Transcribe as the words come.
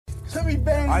Let me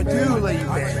bang you, I man. do let you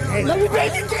bang. Hey, Let me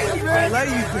bang you, man. I let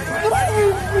you bang. I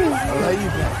let you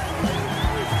bang.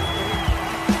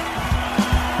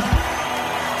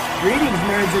 Greetings,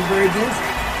 marrieds and virgins.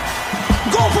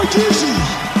 Go for Jesus.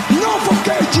 No for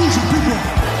Jesus, people.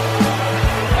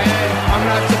 Hey, I'm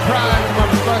not surprised,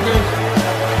 motherfuckers.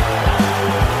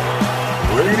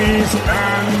 Ladies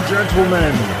and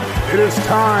gentlemen, it is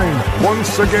time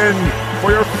once again for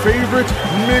your favorite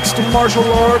mixed martial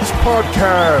arts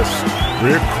podcast.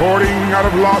 Recording out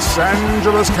of Los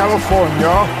Angeles,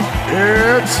 California,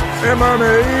 it's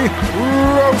MMA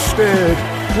Roasted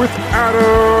with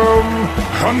Adam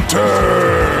Hunter.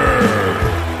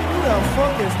 Who the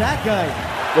fuck is that guy?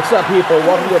 What's up, people?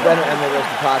 Welcome to the MMA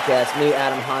Roasted podcast. Me,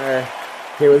 Adam Hunter,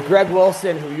 here with Greg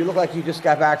Wilson, who you look like you just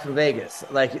got back from Vegas.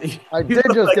 Like I did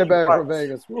just get back from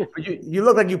Vegas. You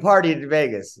look like you partied in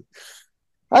Vegas.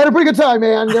 I had a pretty good time,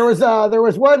 man. There was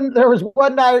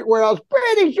one night where I was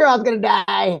pretty sure I was gonna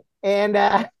die, and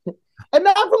not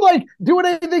from like doing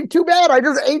anything too bad. I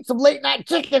just ate some late night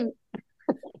chicken,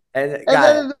 And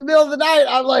then in the middle of the night,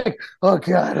 I'm like, oh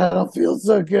god, I don't feel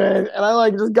so good, and I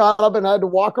like just got up and I had to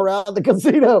walk around the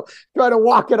casino, try to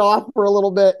walk it off for a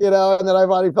little bit, and then I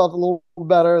finally felt a little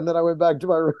better, and then I went back to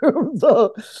my room.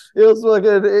 So it was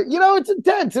fucking, it's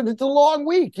intense and it's a long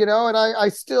week, and I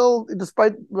still,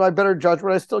 despite my better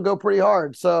judgment, I still go pretty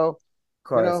hard. So, of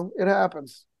course, it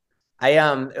happens.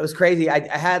 it was crazy. I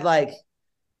had I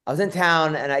was in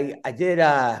town and I did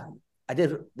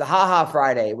the Ha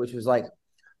Friday, which was like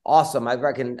awesome. I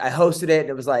reckon I hosted it. And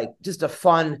it was like just a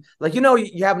fun,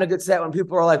 you're having a good set when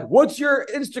people are like, what's your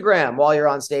Instagram while you're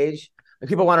on stage? And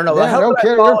people want to know. Yeah, no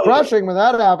kidding. You're crushing when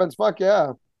that happens. Fuck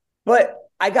yeah. But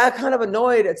I got kind of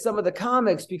annoyed at some of the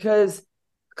comics because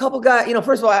a couple guys,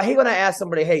 first of all, I hate when I ask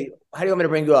somebody, hey, how do you want me to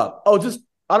bring you up? Oh,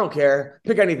 I don't care.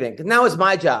 Pick anything. Because now it's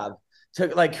my job to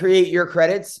create your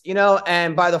credits,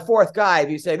 and by the fourth guy, if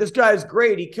you say, this guy's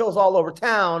great, he kills all over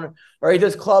town, or he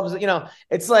does clubs,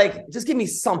 it's like, just give me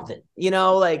something,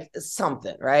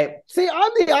 something, right? See,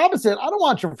 I'm the opposite. I don't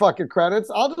want your fucking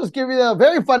credits. I'll just give you a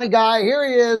very funny guy. Here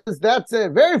he is. That's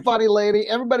it. Very funny lady.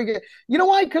 Everybody you know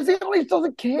why? Because he always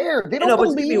doesn't care. They don't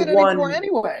believe it anymore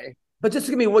anyway. But just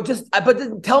give me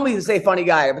but tell me to say funny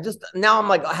guy. But just now I'm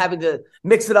like having to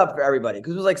mix it up for everybody.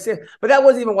 Because it was like, but that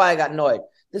wasn't even why I got annoyed.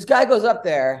 This guy goes up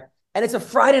there and it's a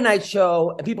Friday night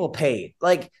show and people paid.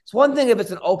 Like, it's one thing if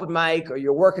it's an open mic or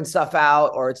you're working stuff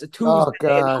out or it's a Tuesday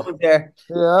and no one's there.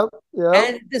 Yep.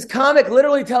 And this comic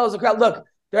literally tells the crowd, look,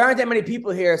 there aren't that many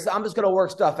people here, so I'm just going to work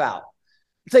stuff out.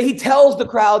 So he tells the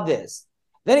crowd this.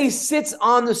 Then he sits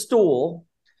on the stool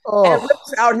and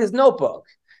whips out his notebook.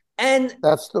 And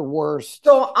that's the worst.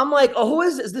 So I'm like, oh, who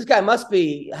is this? This guy must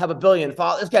have 1 billion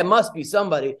followers. This guy must be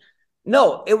somebody.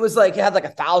 No, it was like he had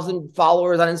 1,000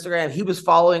 followers on Instagram. He was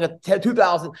following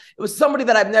 2,000. It was somebody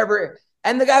that I've never,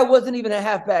 and the guy wasn't even a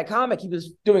half bad comic. He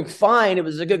was doing fine. It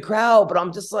was a good crowd, but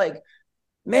I'm just like,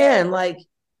 man,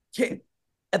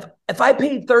 if I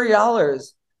paid $30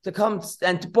 to come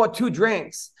and to bought 2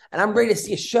 drinks and I'm ready to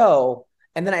see a show,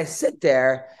 and then I sit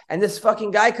there and this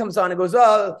fucking guy comes on and goes,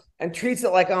 oh, and treats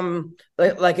it like I'm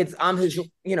his,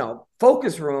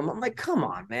 focus room. I'm like, come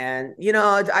on, man.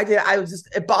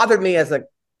 It bothered me as a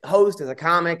host, as a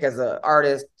comic, as an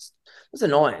artist. It was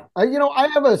annoying. I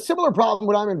have a similar problem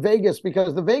when I'm in Vegas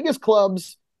because the Vegas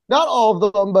clubs, not all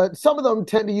of them, but some of them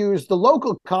tend to use the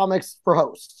local comics for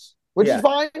hosts, which is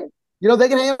fine. They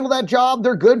can handle that job.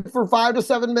 They're good for 5 to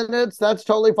 7 minutes. That's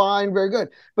totally fine. Very good.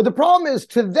 But the problem is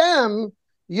to them,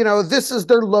 this is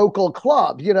their local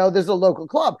club. This is a local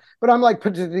club. But I'm like, to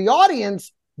the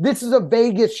audience, this is a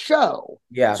Vegas show.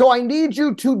 Yeah. So I need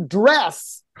you to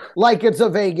dress like it's a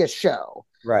Vegas show.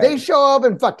 Right. They show up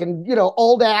in fucking,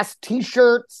 old ass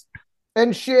t-shirts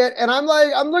and shit. And I'm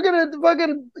like, I'm looking at the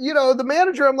fucking, the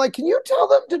manager. I'm like, can you tell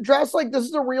them to dress like this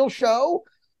is a real show?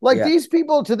 These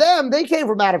people, to them, they came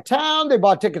from out of town. They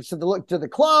bought tickets to the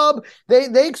club.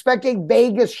 They expect a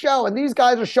Vegas show. And these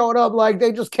guys are showing up like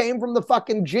they just came from the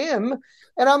fucking gym.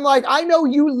 And I'm like, I know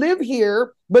you live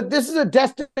here, but this is a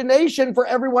destination for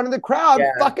everyone in the crowd.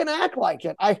 Yeah. Fucking act like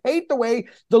it. I hate the way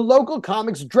the local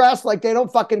comics dress like they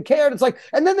don't fucking care. And it's like,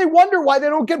 and then they wonder why they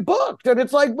don't get booked. And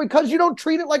it's like, because you don't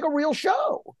treat it like a real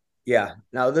show. Yeah.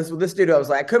 No, this dude, I was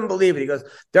like, I couldn't believe it. He goes,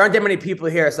 there aren't that many people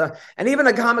here. So, and even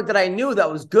a comic that I knew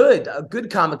that was good, a good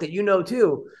comic that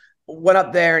too, went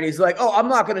up there and he's like, oh, I'm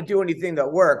not going to do anything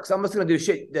that works. I'm just going to do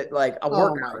shit that I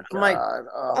work on.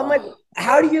 I'm like,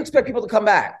 how do you expect people to come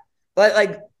back?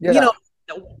 Why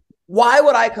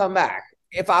would I come back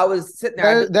if I was sitting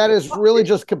there? That is really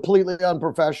just completely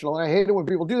unprofessional. And I hate it when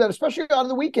people do that, especially on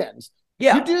the weekends.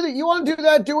 Yeah. You do that. You want to do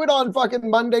that? Do it on fucking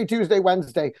Monday, Tuesday,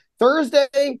 Wednesday,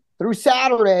 Thursday through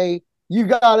Saturday. You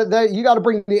got it. You got to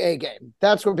bring the A game.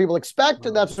 That's what people expect,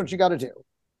 and that's what you got to do.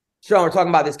 Sean, we're talking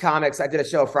about these comics. I did a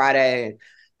show Friday, and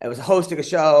I was hosting a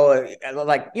show,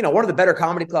 like, you know, one of the better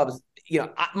comedy clubs, you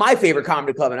know, my favorite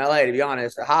comedy club in LA, to be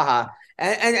honest, haha.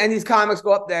 And these comics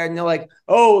go up there and they're like,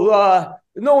 oh,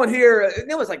 no one here. And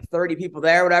there was like 30 people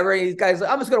there, whatever. And these guys,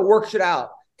 I'm just going to work shit out.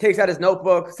 Takes out his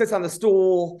notebook, sits on the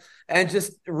stool, and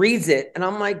just reads it. And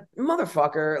I'm like,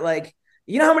 motherfucker, like,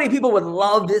 you know how many people would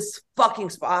love this fucking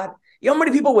spot? You know how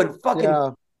many people would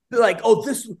fucking be like, oh,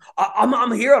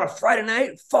 I'm here on a Friday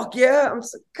night. Fuck yeah. I'm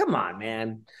just like, come on,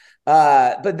 man.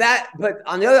 But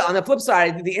on the flip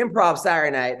side, I did the improv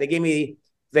Saturday night. They gave me,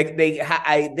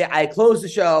 I closed the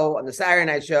show on the Saturday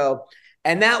night show.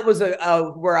 And that was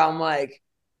where I'm like,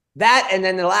 that, and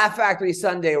then the Laugh Factory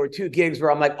Sunday were 2 gigs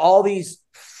where I'm like, all these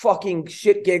fucking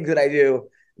shit gigs that I do,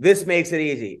 this makes it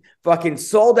easy. Fucking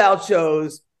sold out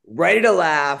shows, ready to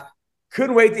laugh,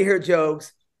 couldn't wait to hear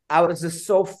jokes. I was just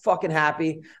so fucking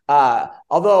happy.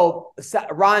 Although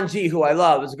Ron G, who I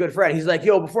love, is a good friend. He's like,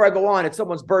 yo, before I go on, it's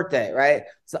someone's birthday, right?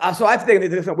 So I think they're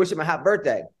going to wish him a happy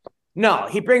birthday. No,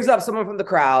 he brings up someone from the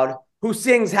crowd who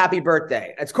sings happy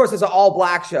birthday. Of course, it's an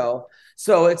all-black show.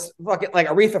 So it's fucking like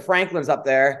Aretha Franklin's up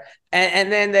there.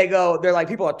 And then they're like,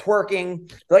 people are twerking.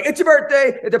 They're like, it's your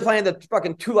birthday. And they're playing the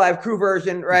fucking 2 Live Crew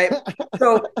version, right?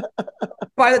 So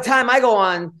by the time I go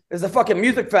on, there's a fucking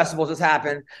music festival just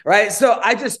happened, right? So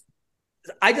I just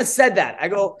said that. I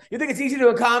go, you think it's easy to do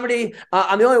a comedy?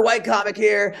 I'm the only white comic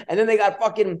here. And then they got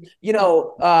fucking, you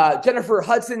know, Jennifer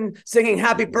Hudson singing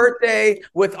happy birthday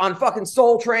on fucking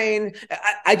Soul Train.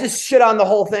 I just shit on the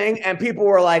whole thing. And people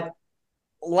were like,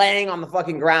 laying on the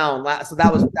fucking ground. So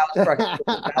that was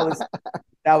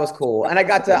that was cool. And I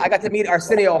got to meet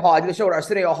Arsenio Hall. I did a show at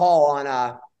Arsenio Hall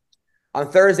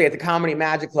on Thursday at the Comedy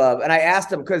Magic Club. And I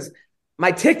asked him, because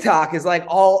my TikTok is like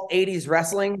all 80s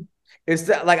wrestling. It's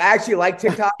like, I actually like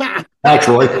TikTok.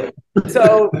 Actually.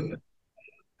 So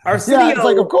Arsenio, it's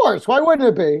like, of course, why wouldn't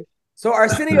it be? So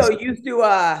Arsenio used to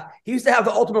have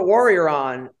the Ultimate Warrior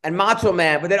on and Macho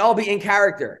Man, but they'd all be in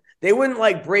character. They wouldn't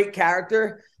like break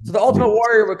character. So the Ultimate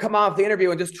Warrior would come off the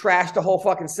interview and just trash the whole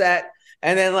fucking set.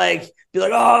 And then like be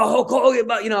like, oh, Hulk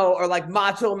Hogan, you know, or like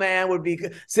Macho Man would be.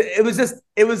 So it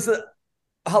was.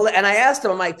 And I asked him,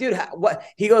 I'm like, dude, what?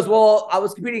 He goes, well, I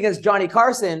was competing against Johnny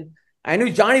Carson. I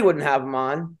knew Johnny wouldn't have him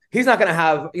on. He's not going to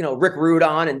have, you know, Rick Rude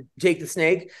on and Jake the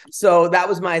Snake. So that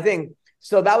was my thing.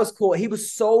 So that was cool. He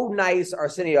was so nice,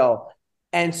 Arsenio,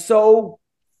 and so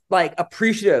like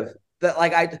appreciative. That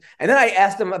like and then I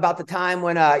asked him about the time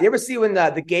when you ever see when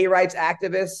the gay rights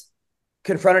activists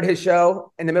confronted his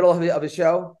show in the middle of his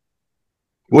show?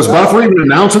 Was Buffer even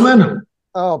announcing then?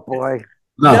 Oh boy,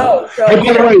 no. So, hey,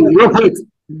 by the way, real quick,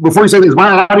 before you say this, is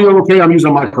my audio okay? I'm using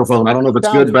a microphone. I don't know if it's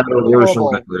good, bad, or worse.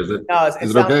 Is it? No, it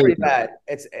sounds okay? pretty bad.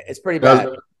 It's pretty bad.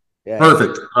 Yeah.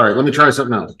 Perfect. All right, let me try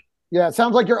something else. Yeah, it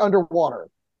sounds like you're underwater.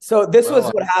 So this was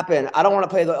what happened. I don't want to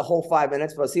play the whole 5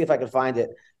 minutes, but see if I can find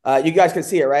it. You guys can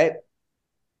see it, right?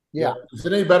 Yeah. Is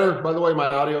it any better, by the way, my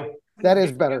audio? That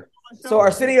is better. So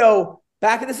Arsenio,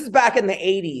 this is back in the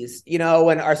 80s, you know,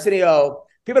 when Arsenio,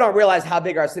 people don't realize how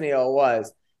big Arsenio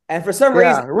was. And for some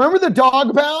reason. Remember the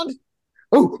dog pound?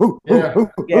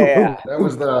 Yeah. That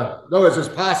was it's his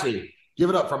posse. Give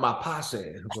it up for my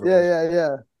posse.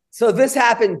 Yeah. So this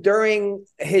happened during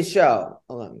his show.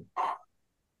 Hold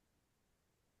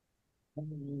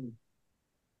on.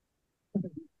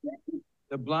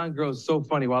 The blonde girl is so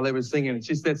funny while they were singing.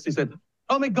 She said,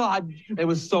 oh my God, it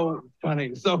was so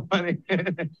funny, so funny.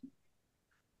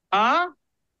 Huh?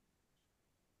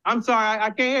 I'm sorry, I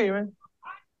can't hear you, man.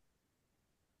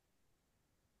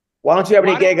 Why don't you have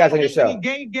any gay guys on your show? Any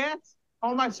gay guests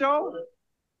on my show?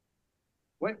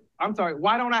 Wait, I'm sorry,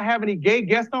 why don't I have any gay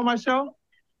guests on my show?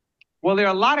 Well, there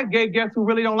are a lot of gay guests who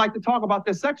really don't like to talk about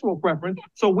their sexual preference,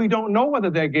 so we don't know whether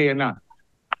they're gay or not.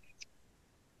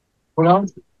 You know?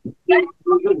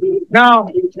 Now,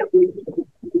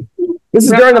 this is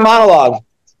during the monologue.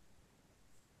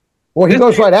 Well, he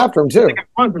goes right after him too. You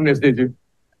run from this, did you?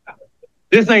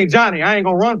 This ain't Johnny. I ain't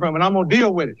gonna run from it. I'm gonna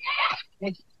deal with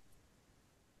it.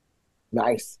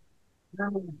 Nice.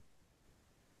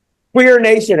 Queer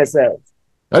Nation, it says.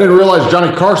 I didn't realize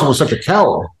Johnny Carson was such a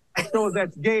coward. So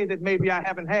that's gay that maybe I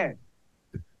haven't had.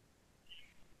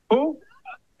 Who?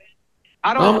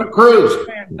 I don't know. Cruz.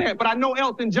 But I know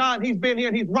Elton John. He's been here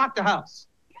and he's rocked the house.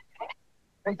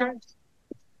 Okay?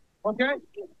 Okay?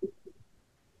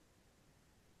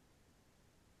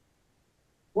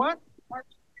 What?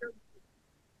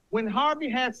 When Harvey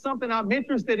has something I'm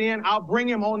interested in, I'll bring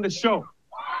him on the show.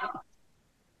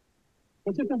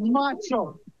 But this is my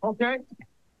show, okay?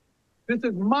 This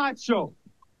is my show.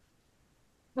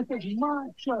 This is my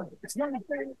show. You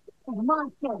understand? This is my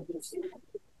show. This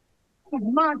is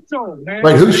my show, man.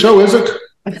 Wait, whose show is it?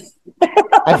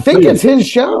 I think it's his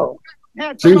show.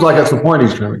 Seems like that's the point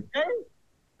he's trying. Hey,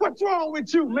 what's wrong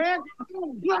with you, man?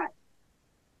 You're black.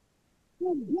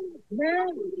 You're black, man.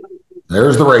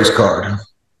 There's the race card.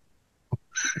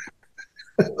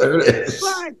 There it is.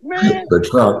 Black, man. The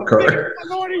trump card.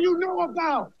 What do you know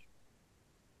about?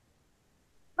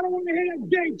 I don't want to hear that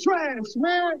gay trash,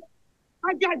 man.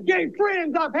 I got gay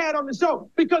friends I've had on the show.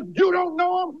 Because you don't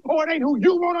know them or it ain't who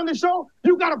you want on the show,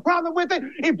 you got a problem with it.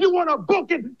 If you want to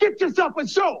book it, get yourself a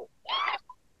show.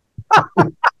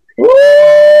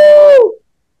 Woo!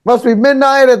 Must be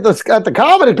midnight at the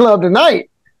comedy club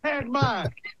tonight. Had mine.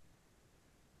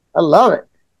 I love it.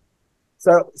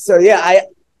 So yeah,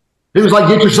 He was like,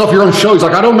 get yourself your own show. He's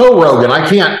like, I don't know Rogan. I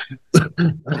can't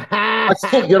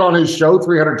get on his show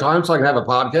 300 times so I can have a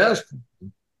podcast.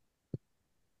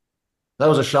 That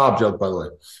was a Schaub joke, by the way.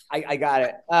 I got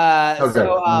it.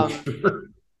 Okay.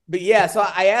 But yeah, so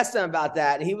I asked him about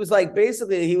that, and he was like,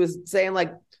 basically, he was saying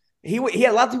like he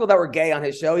had a lot of people that were gay on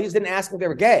his show. He just didn't ask if they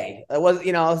were gay. It was,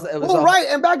 it was well, right.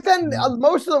 And back then,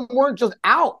 most of them weren't just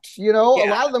out. A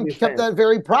lot of them kept that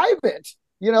very private.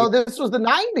 This was the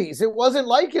 90s. It wasn't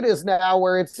like it is now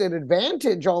where it's an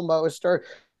advantage almost, or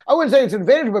I wouldn't say it's an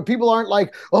advantage, but people aren't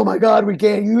like, oh my God, we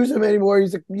can't use him anymore.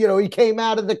 He's, he came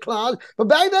out of the closet. But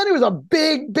back then it was a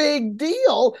big, big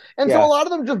deal. And so a lot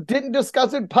of them just didn't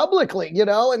discuss it publicly,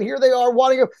 and here they are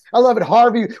wanting to, I love it.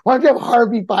 Harvey, why don't you have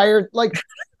Harvey fired?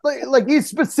 Like he's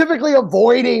specifically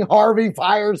avoiding Harvey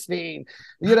Firestein,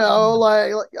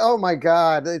 like, oh my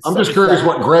God. I'm just curious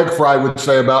what Greg Fry would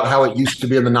say about how it used to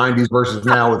be in the 90s versus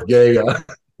now with gay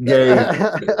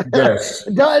yes.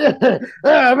 Back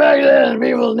then,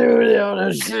 people knew they on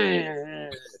a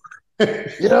shit.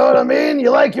 You know what I mean?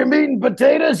 You like your meat and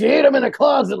potatoes, you eat them in a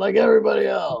closet like everybody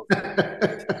else.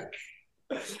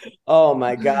 Oh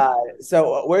my God!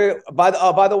 So we're by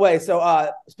the way.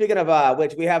 So speaking of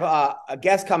which, we have a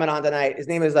guest coming on tonight. His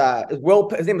name is Will.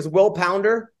 His name is Will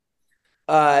Pounder.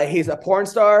 He's a porn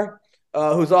star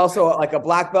who's also like a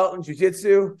black belt in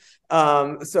jiu-jitsu.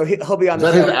 So he'll be on. Is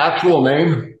that his actual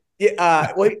name?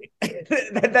 Yeah. Well,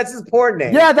 that's his porn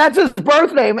name. Yeah, that's his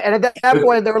birth name. And at that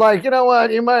point, they were like, you know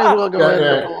what? You might as well go ahead.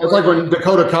 Yeah. It's like when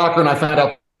Dakota Cochran, I found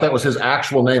out that was his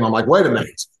actual name. I'm like, wait a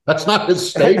minute. That's not his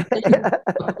state name.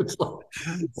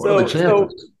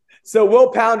 So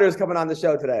Will Pounder is coming on the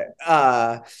show today.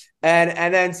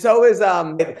 And then so is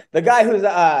the guy who's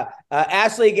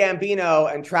Ashlee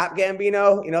Gambino and Trap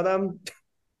Gambino. You know them?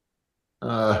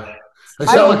 They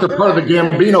sound like they're part of the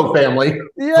Gambino family.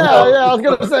 Yeah, I was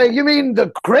gonna say, you mean the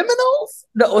criminals?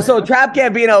 No, so Trap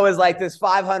Gambino is like this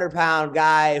 500-pound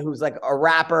guy who's like a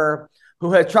rapper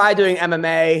who has tried doing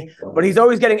MMA, but he's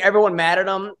always getting everyone mad at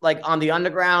him, like on the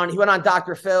underground. He went on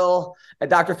Dr. Phil, and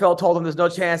Dr. Phil told him there's no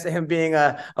chance of him being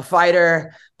a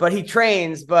fighter, but he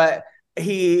trains, but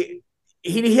he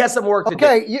has some work to do.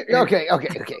 Okay.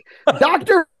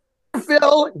 Dr.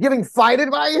 Phil giving fight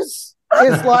advice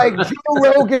is like Joe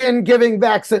Rogan giving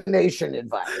vaccination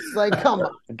advice. Like, come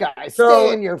on, guys,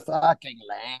 stay in your fucking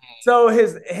lane. So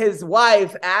his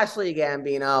wife, Ashlee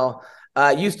Gambino,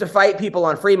 used to fight people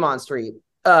on Fremont Street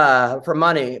for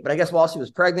money, but I guess while she was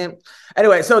pregnant.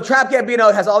 Anyway, so Trap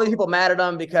Gambino has all these people mad at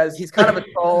him because he's kind of a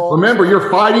troll. Remember, you're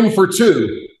fighting for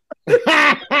two.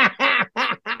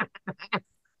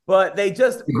 But they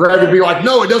just... Greg would be like,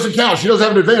 no, it doesn't count. She doesn't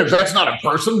have an advantage. That's not a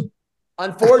person.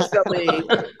 Unfortunately,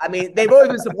 I mean, they've always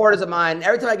been supporters of mine.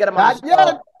 Every time I get them on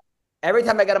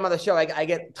the show, I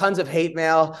get tons of hate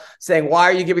mail saying, why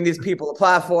are you giving these people a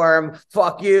platform?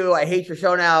 Fuck you. I hate your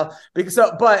show now.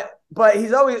 But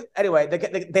he's always,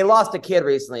 anyway, they lost a kid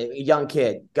recently, a young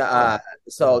kid.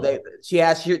 So they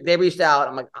reached out.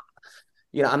 I'm like,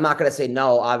 I'm not going to say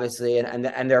no, obviously.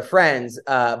 And they're friends.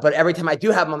 But every time I do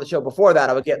have them on the show before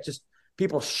that, I would get just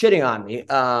people shitting on me.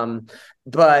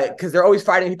 But because they're always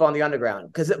fighting people on the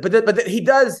underground. But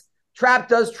Trap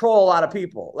does troll a lot of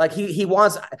people. Like he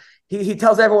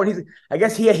tells everyone I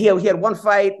guess he had one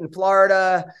fight in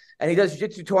Florida and he does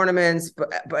jiu-jitsu tournaments,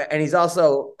 and he's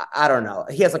also, I don't know,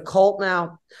 he has a cult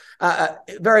now.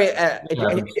 Very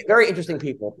interesting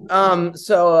people.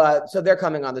 So they're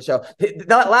coming on the show. The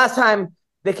last time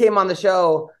they came on the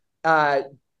show, Ashlee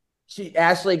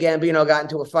Gambino got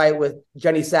into a fight with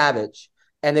Jenny Savage,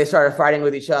 and they started fighting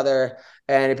with each other.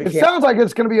 And it sounds like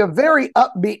it's going to be a very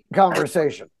upbeat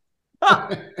conversation.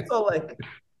 So like,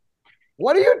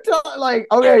 what are you like?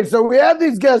 Okay, so we have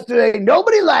these guests today.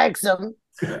 Nobody likes them.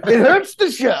 It hurts the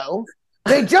show.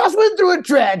 They just went through a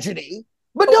tragedy.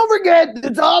 But don't forget,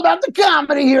 it's all about the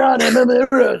comedy here on MMA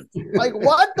Roast. Like,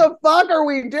 what the fuck are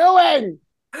we doing?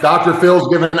 Dr. Phil's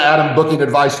giving Adam booking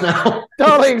advice now.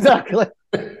 Totally, exactly.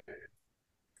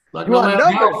 Like, no matter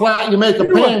how flat you make a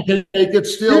pancake,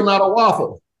 it's still not a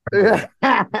waffle.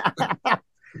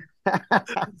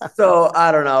 So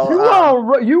I don't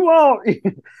know. You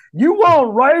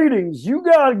want ratings. You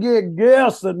got to get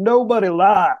guests that nobody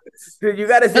likes. Dude, you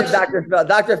got to see Dr. Phil.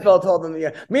 Dr. Phil told them.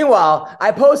 Yeah. Meanwhile,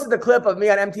 I posted the clip of me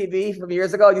on MTV from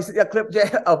years ago. You see that clip, Jay,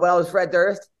 of when I was Fred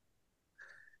Durst?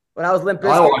 When I was Limp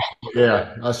Bizkit?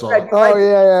 Yeah, I saw it. Oh,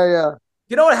 yeah.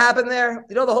 You know what happened there?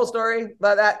 You know the whole story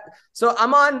about that? So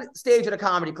I'm on stage at a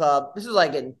comedy club. This is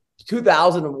like in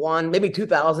 2001, maybe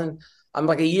 2000. I'm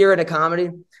like a year into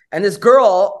comedy. And this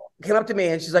girl came up to me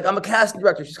and she's like, I'm a casting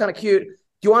director. She's kind of cute.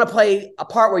 Do you want to play a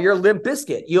part where you're Limp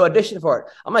Bizkit? You audition for it.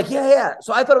 I'm like, yeah.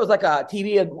 So I thought it was like a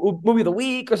TV movie of the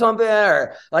week or something.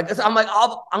 Or like, I'm like,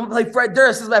 I'm going to play Fred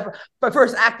Durst. This is my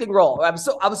first acting role. I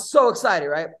was so excited,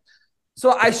 right?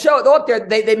 So I go up there.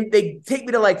 They take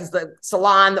me to like this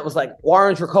salon that was like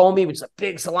Warren Tracomi, which is a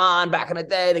big salon back in the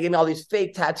day. They gave me all these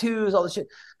fake tattoos, all this shit.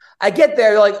 I get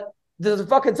there, they're like, there's a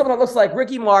fucking someone that looks like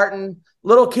Ricky Martin,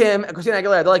 Little Kim, and Christina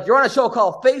Aguilera. They're like, you're on a show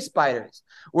called Face Spiders,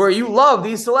 where you love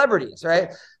these celebrities,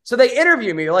 right? So they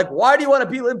interview me. They're like, why do you want to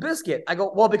be Limp Bizkit? I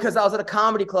go, well, because I was at a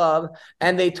comedy club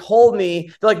and they told me,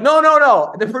 they're like, no.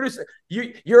 The producer,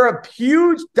 you're a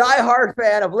huge diehard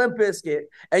fan of Limp Bizkit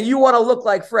and you want to look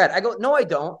like Fred. I go, no, I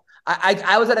don't.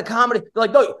 I was at a comedy. They're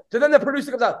like, no. So then the producer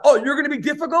comes out, oh, you're going to be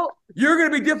difficult? You're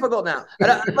going to be difficult now.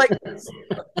 And I'm like,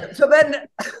 so then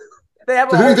they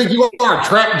have who do you think you are,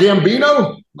 Trap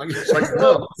Gambino? Like,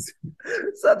 no.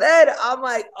 So then I'm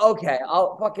like, okay,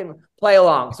 I'll fucking play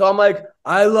along. So I'm like,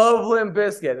 I love Limp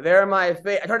Bizkit. They're my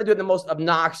favorite. I tried to do it in the most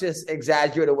obnoxious,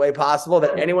 exaggerated way possible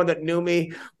that anyone that knew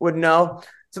me would know.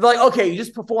 So they're like, okay, you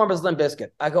just perform as Limp Bizkit.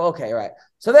 I go, okay, right.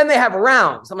 So then they have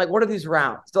rounds. I'm like, what are these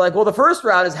rounds? They're like, well, the first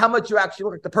round is how much you actually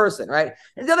look like the person, right?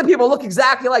 And the other people look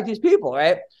exactly like these people,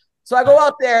 right? So I go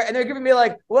out there and they're giving me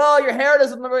like, well, your hair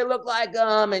doesn't really look like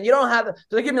them and you don't have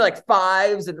so they give me like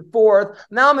 5s and 4th.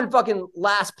 Now I'm in fucking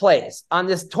last place on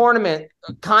this tournament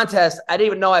contest I didn't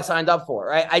even know I signed up for,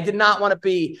 right? I did not want to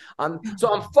be on.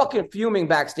 So I'm fucking fuming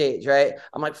backstage, right?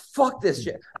 I'm like, fuck this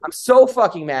shit. I'm so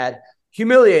fucking mad,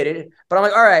 humiliated. But I'm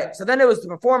like, all right. So then it was the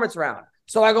performance round.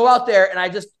 So I go out there and I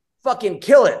just fucking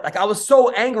kill it. Like I was so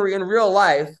angry in real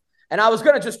life. And I was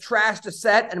going to just trash the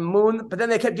set and moon, but then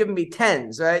they kept giving me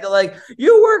 10s, right? They're like,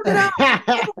 you worked it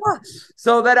out.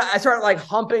 So then I started like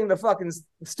humping the fucking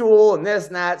stool and this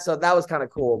and that. So that was kind of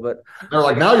cool. But they're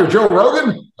like, now you're Joe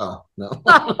Rogan? Oh, no.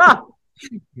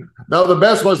 No, the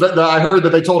best was that I heard that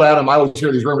they told Adam, I always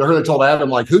hear these rumors, I heard they told Adam,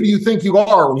 like, who do you think you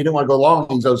are when he didn't want to go along?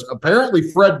 He goes, apparently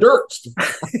Fred Durst.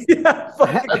 Yeah,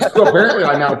 so apparently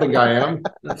I now think I am.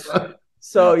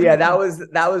 So yeah, that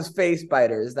was Face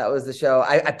Spiders. That was the show.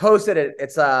 I posted it.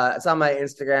 It's on my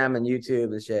Instagram and YouTube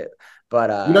and shit.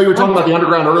 But you were talking about the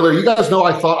underground earlier. You guys know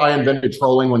I thought I invented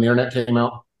trolling when the internet came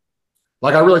out.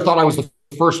 Like I really thought I was the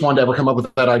first one to ever come up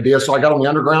with that idea. So I got on the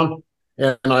underground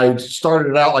and I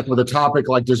started it out like with a topic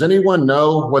like, does anyone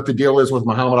know what the deal is with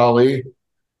Muhammad Ali?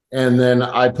 And then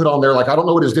I put on there like, I don't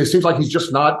know what his. It seems like he's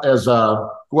just not as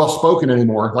well spoken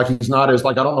anymore. Like he's not as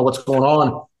like I don't know what's going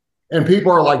on. And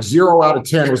people are like 0 out of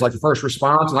 10 was like the first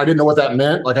response. And I didn't know what that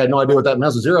meant. Like I had no idea what that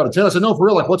meant. 0 out of 10. I said, no, for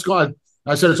real. Like what's going on?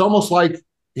 I said, it's almost like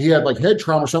he had like head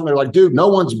trauma or something. They're like, dude, no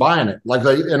one's buying it. Like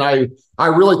I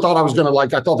really thought I was going to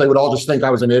I thought they would all just think I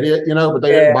was an idiot, but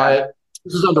they didn't buy it.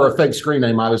 This is under a fake screen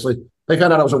name, obviously. They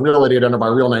found out I was a real idiot under my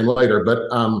real name later. But,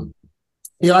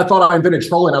 I thought I invented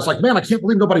trolling. I was like, man, I can't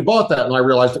believe nobody bought that. And I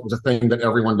realized it was a thing that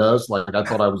everyone does. Like I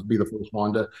thought I would be the first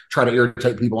one to try to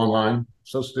irritate people online.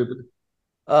 So stupid.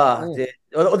 Dude.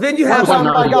 Well, then you have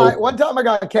one time I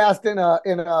got cast in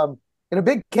a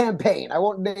big campaign. I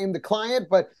won't name the client,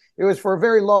 but it was for a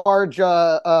very large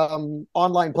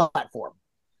online platform.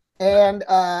 And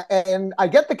I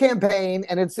get the campaign,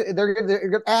 and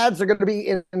they're ads are going to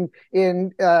be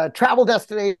in travel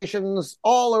destinations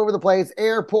all over the place,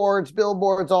 airports,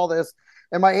 billboards, all this.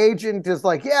 And my agent is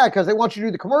like, yeah, because they want you to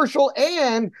do the commercial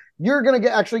and you're going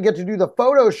to actually get to do the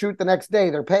photo shoot the next day.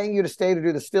 They're paying you to stay to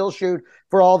do the still shoot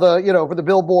for all the, for the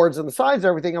billboards and the signs and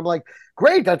everything. I'm like,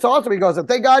 great, that's awesome. He goes, and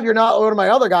thank God you're not one of my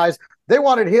other guys. They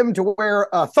wanted him to wear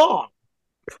a thong.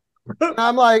 And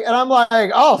I'm like,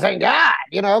 oh, thank God,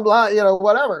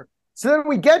 whatever. So then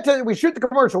we shoot the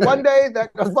commercial one day,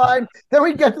 that goes fine. Then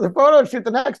we get to the photo shoot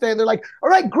the next day and they're like, all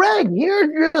right, Greg, here's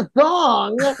your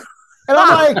thong. And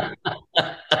I'm like,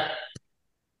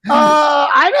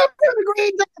 I don't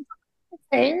agree with that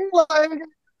thing. Like,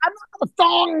 I'm not a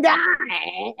thong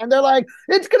guy. And they're like,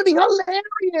 it's going to be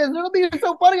hilarious. It'll be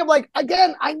so funny. I'm like,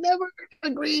 again, I never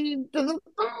agreed to the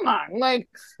thong. Like,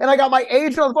 and I got my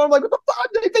agent on the phone. I'm like, what the fuck?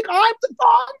 They think I'm the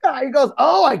thong guy. He goes,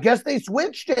 oh, I guess they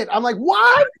switched it. I'm like,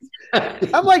 what?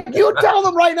 I'm like, you tell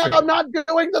them right now I'm not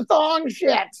doing the thong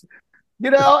shit. You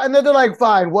know, and then they're like,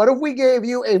 fine, what if we gave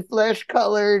you a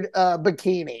flesh-colored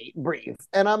bikini brief?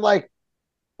 And I'm like,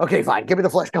 okay, fine, give me the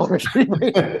flesh-colored bikini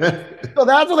brief. So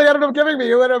that's what they ended up giving me.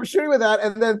 You ended up shooting with that.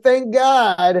 And then thank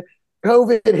God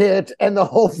COVID hit and the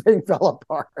whole thing fell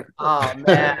apart. Oh,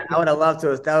 man, I would have loved to.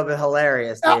 That would have been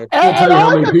hilarious, dude. I can't tell you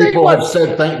how many people have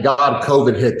said, thank God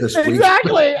COVID hit this week.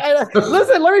 Exactly.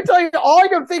 Listen, let me tell you, all I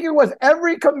kept thinking was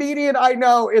every comedian I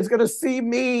know is going to see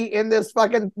me in this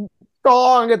fucking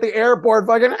thong at the airport.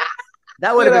 Fucking,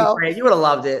 that would have been great. You would have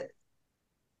loved it.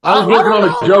 I was working on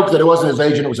a joke that it wasn't his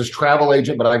agent, it was his travel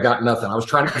agent, but I got nothing. I was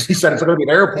trying to, he said it's going to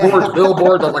be airports,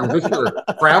 billboards. I was like, is this your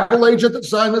travel agent that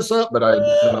signed this up? But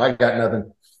I got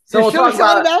nothing. So we'll should have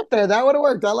shot it out there. That would have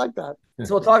worked. I like that.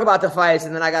 So we'll talk about the fights,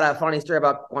 and then I got a funny story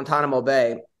about Guantanamo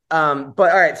Bay. But all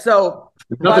right, so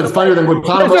nothing funnier than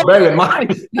Guantanamo Bay in my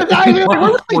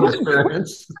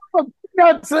experience.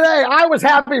 Today, I was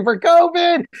happy for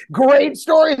COVID. Great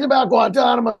stories about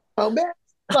Guantanamo Bay.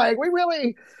 Like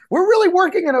we're really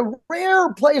working in a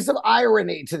rare place of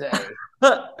irony today.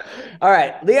 All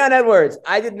right, Leon Edwards.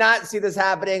 I did not see this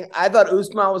happening. I thought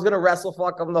Usman was going to wrestle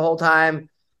fuck him the whole time.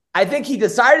 I think he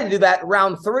decided to do that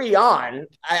round 3 on.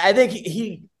 I think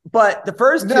he but the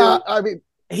first two, I mean,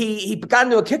 he got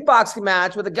into a kickboxing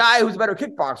match with a guy who's a better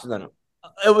kickboxer than him.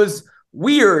 It was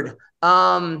weird.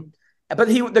 But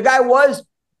the guy was,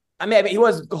 he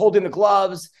was holding the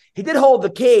gloves. He did hold the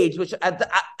cage, which I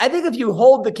think if you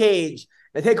hold the cage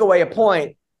and take away a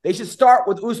point, they should start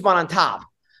with Usman on top.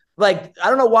 Like, I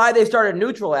don't know why they started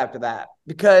neutral after that,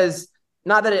 because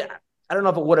not that I don't know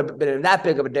if it would have been that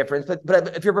big of a difference,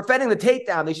 but if you're preventing the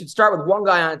takedown, they should start with one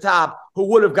guy on top who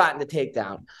would have gotten the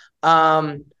takedown.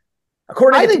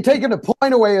 I think taking a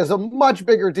point away is a much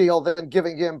bigger deal than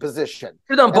giving him position.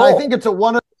 I think it's a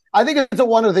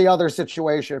one or the other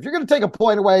situation. If you're going to take a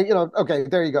point away, okay,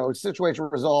 there you go. Situation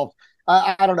resolved.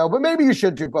 I don't know, but maybe you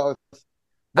should do both.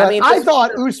 But I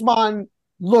thought Usman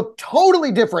looked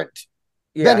totally different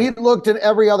than he looked in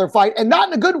every other fight, and not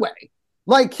in a good way.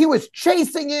 Like, he was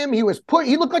chasing him. He looked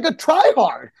like a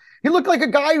tryhard. He looked like a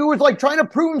guy who was like trying to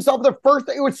prove himself the first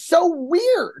day. It was so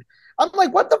weird. I'm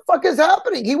like, what the fuck is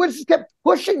happening? He just kept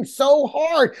pushing so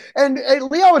hard. And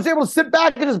Leo was able to sit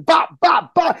back and just bop,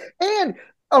 bop, bop. And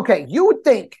okay, you would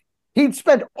think he'd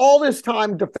spent all this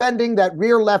time defending that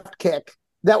rear left kick.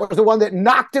 That was the one that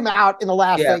knocked him out in the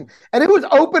last thing. And it was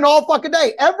open all fucking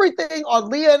day. Everything on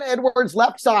Leon Edwards'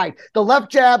 left side, the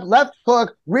left jab, left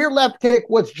hook, rear left kick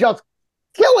was just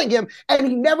killing him. And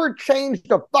he never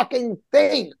changed a fucking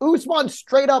thing. Usman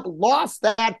straight up lost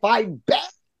that fight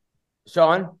back.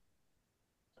 Sean?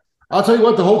 I'll tell you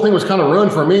what, the whole thing was kind of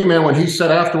ruined for me, man, when he said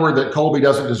afterward that Colby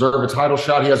doesn't deserve a title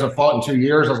shot. He hasn't fought in 2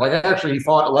 years. I was like, actually, he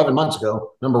fought 11 months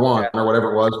ago, number one, or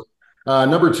whatever it was.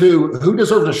 Number two, who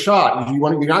deserves a shot? You're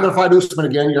not going to fight Usman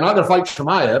again. You're not going to fight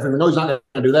Chimaev, and we know he's not going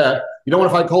to do that. You don't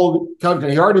want to fight Colby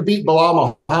Covington. He already beat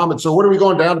Bilal Muhammad. So what are we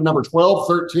going down to, number 12,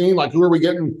 13? Like, who are we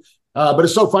getting? But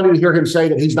it's so funny to hear him say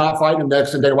that he's not fighting him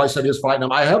next, and Dana White said he is fighting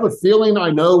him. I have a feeling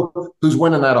I know who's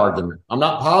winning that argument. I'm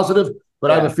not positive, but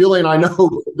I have a feeling I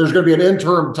know there's going to be an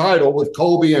interim title with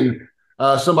Colby and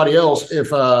somebody else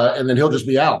and then he'll just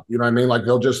be out. You know what I mean? Like,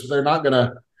 they're not going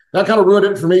to. That kind of ruined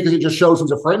it for me because it just shows he's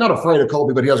not afraid of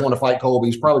Colby, but he doesn't want to fight Colby.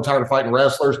 He's probably tired of fighting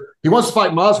wrestlers. He wants to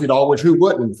fight Masvidal, which who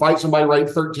wouldn't? Fight somebody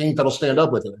ranked 13th that'll stand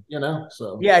up with him,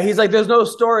 So yeah, he's like, there's no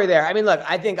story there. I mean, look,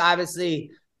 I think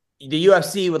obviously the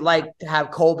UFC would like to have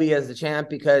Colby as the champ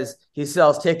because he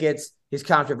sells tickets. He's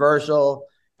controversial.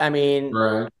 I mean,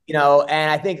 right.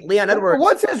 And I think Leon Edwards.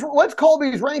 What's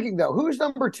Colby's ranking though? Who's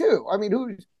number 2? I mean,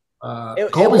 who's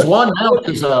Colby's one now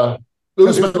because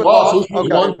Usman lost. Usman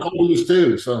won, Colby was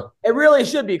 2. So it really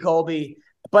should be Colby,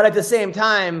 but at the same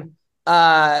time,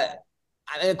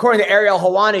 according to Ariel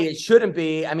Helwani, it shouldn't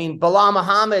be. I mean, Bilal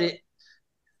Muhammad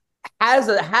has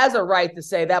a right to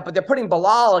say that, but they're putting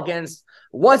Bilal against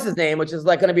what's his name, which is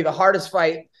like going to be the hardest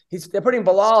fight. They're putting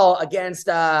Bilal against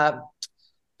the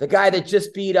guy that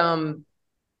just beat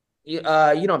you know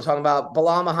what I'm talking about,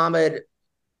 Bilal Muhammad,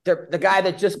 the guy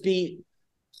that just beat.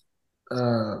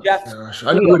 Jeff, gosh,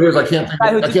 I know who it is. I can't think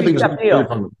of his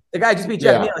name. The guy just beat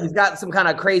Jeff Neal. He's got some kind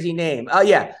of crazy name. Oh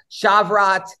yeah,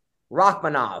 Shavrat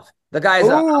Rachmanov. The guy's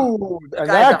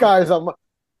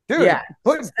dude. Yeah,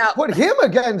 put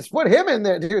him in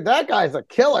there, dude. That guy's a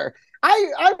killer.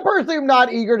 I personally am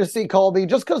not eager to see Colby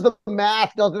just because the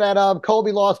math doesn't add up.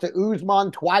 Colby lost to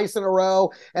Usman twice in a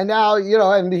row, and now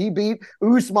and he beat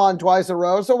Usman twice in a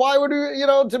row. So why would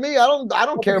to me, I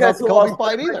don't care about the Colby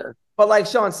fight either. But like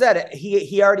Sean said,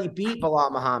 he already beat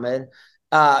Bilal Muhammad.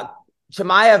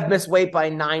 Chimaev missed weight by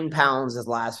 9 pounds his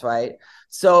last fight.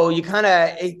 So you kind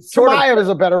of Chimaev is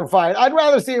a better fight. I'd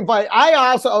rather see him fight.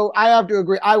 I have to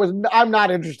agree. I'm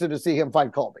not interested to see him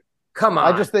fight Colby. Come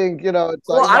on. I just think, it's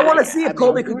well, I want to see if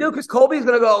Colby could do, because Colby's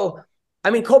going to go. I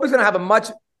mean, Colby's going to have a much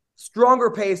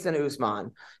stronger pace than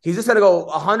Usman. He's just going to go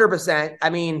 100%. I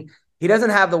mean, he doesn't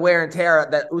have the wear and tear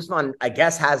that Usman, I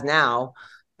guess, has now.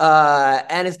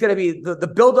 And it's going to be the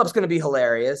build-up's going to be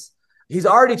hilarious. He's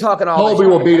already talking all. Colby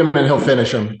will beat him and he'll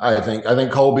finish him. I think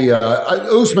Colby.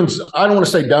 Usman's. I don't want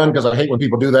to say done because I hate when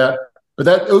people do that. But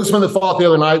that Usman that fought the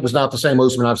other night was not the same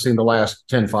Usman I've seen the last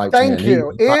 10 fights. Thank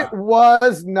you. It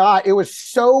was not. It was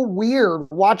so weird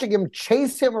watching him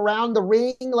chase him around the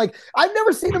ring. Like, I've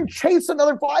never seen him chase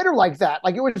another fighter like that.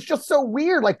 Like, it was just so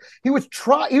weird. Like, he was a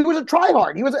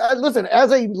tryhard. He was, listen, as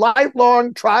a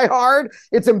lifelong tryhard,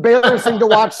 it's embarrassing to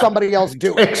watch somebody else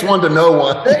do it. Takes one to know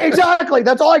one. Exactly.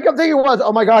 That's all I kept thinking was,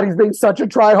 oh my God, he's being such a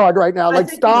tryhard right now. Like,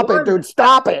 stop it, dude.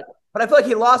 Stop it. But I feel like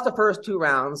he lost the first 2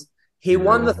 rounds. He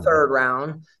won the 3rd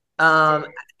round.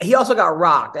 He also got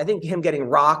rocked. I think him getting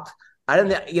rocked, I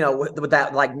didn't, with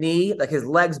that like knee, like his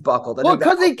legs buckled. Well,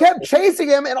 because he kept chasing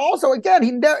him, and also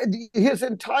again, his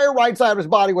entire right side of his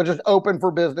body was just open for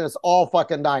business all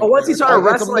fucking night. But once he started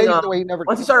wrestling,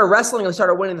 he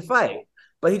started winning the fight.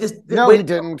 But he just he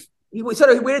didn't. He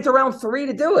waited to round 3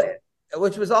 to do it,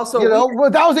 which was also well,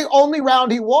 that was the only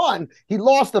round he won. He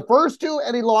lost the first 2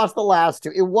 and he lost the last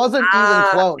 2. It wasn't even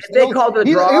close. They called it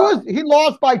a draw. He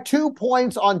lost by 2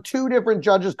 points on 2 different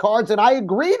judges' cards, and I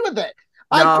agreed with it.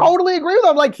 I totally agree with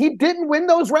him. Like, he didn't win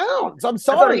those rounds. I'm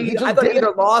sorry. I thought he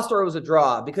either lost or it was a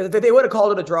draw, because if they would have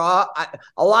called it a draw,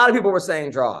 a lot of people were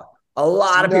saying draw. A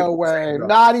lot of people. No way.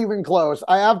 Not even close.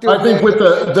 I think with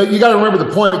the you got to remember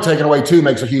the point taken away too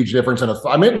makes a huge difference in a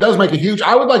fight. I mean, it does make a huge.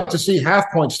 I would like to see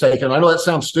half points taken. I know that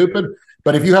sounds stupid,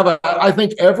 but if you have I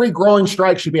think every growing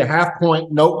strike should be a half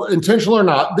point, no intentional or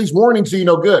not. These warnings do you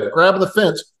no good. Grabbing the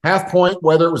fence, half point,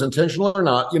 whether it was intentional or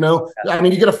not. I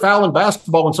mean, you get a foul in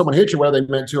basketball when someone hits you, whether they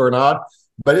meant to or not.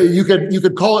 But you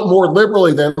could call it more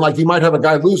liberally than, like, you might have a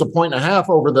guy lose 1.5 points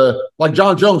over like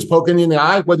John Jones poking you in the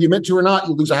eye, whether you meant to or not,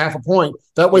 you lose a half a point.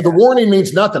 That way the warning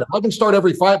means nothing. If I can start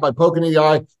every fight by poking in the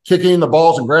eye, kicking in the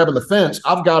balls, and grabbing the fence,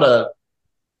 I've got a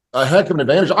heck of an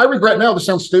advantage. I regret now, this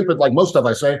sounds stupid, like most stuff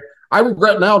I say, I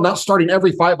regret now not starting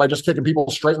every fight by just kicking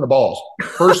people straight in the balls.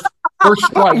 First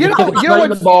strike, straight in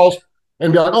the balls.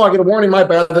 And be like, oh, I get a warning, my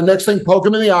bad. The next thing, poke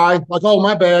him in the eye, like, oh,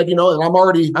 my bad, and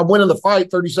I'm winning the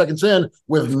fight 30 seconds in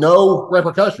with no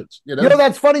repercussions.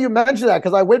 That's funny you mentioned that,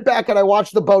 because I went back and I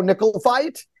watched the Bo Nickel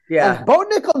fight. Yeah. And Bo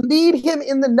Nickel kneed him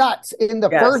in the nuts in the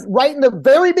first, right in the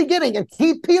very beginning, and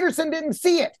Keith Peterson didn't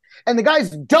see it. And the guy's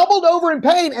doubled over in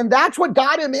pain, and that's what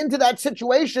got him into that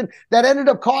situation that ended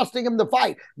up costing him the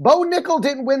fight. Bo Nickel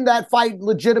didn't win that fight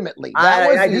legitimately.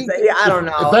 I don't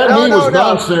know. If that knee was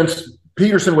nonsense,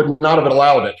 Peterson would not have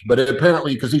allowed it, but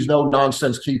apparently, because he's no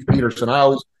nonsense Keith Peterson.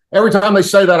 Every time they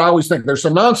say that, I always think there's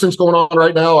some nonsense going on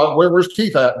right now. Where's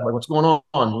Keith at? Like, what's going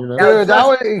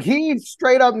on? Dude, he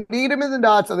straight up kneed him in the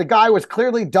nuts, and the guy was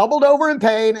clearly doubled over in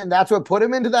pain, and that's what put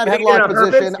him into that headlock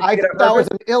position. I think that was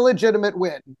an illegitimate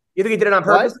win. You think he did it on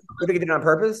purpose? You think he did it on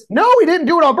purpose? No, he didn't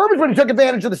do it on purpose, but he took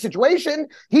advantage of the situation.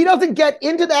 He doesn't get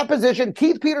into that position.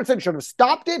 Keith Peterson should have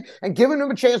stopped it and given him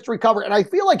a chance to recover. And I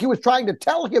feel like he was trying to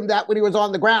tell him that when he was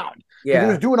on the ground. Yeah.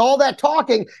 He was doing all that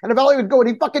talking, and eventually he was going,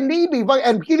 he fucking need me.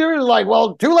 And Peter was like,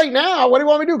 well, too late now. What do you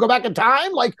want me to do? Go back in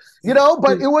time? But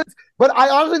I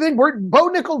honestly think Bo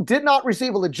Nickel did not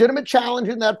receive a legitimate challenge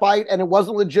in that fight, and it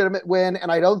wasn't a legitimate win.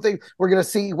 And I don't think we're going to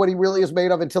see what he really is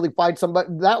made of until he fights somebody.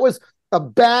 That was a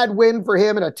bad win for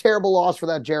him and a terrible loss for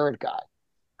that Jarrett guy.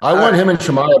 I want him and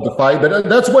Chimaev to fight, but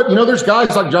that's what, there's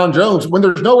guys like John Jones, when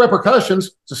there's no repercussions,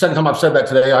 it's the second time I've said that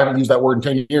today. I haven't used that word in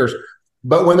 10 years.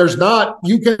 But when there's not,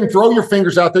 you can throw your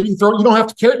fingers out there. You don't have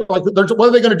to care. Like, what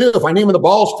are they going to do? If I need him in the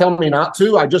balls, tell me not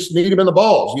to. I just need him in the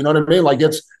balls. You know what I mean? Like,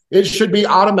 it should be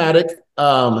automatic.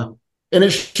 And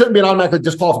it shouldn't be an automatic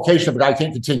disqualification if a guy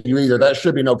can't continue either. That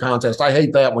should be no contest. I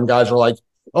hate that when guys are like,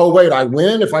 oh, wait, I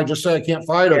win if I just say I can't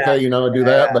fight. Okay, do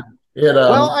that. But we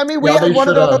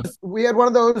had one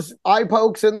of those eye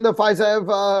pokes in the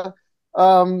Fizev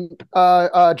Justin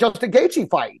Gaethje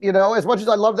fight. You know, as much as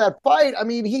I love that fight, I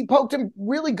mean, he poked him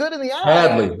really good in the eye.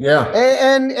 Badly, yeah.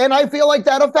 And I feel like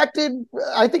that affected.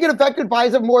 I think it affected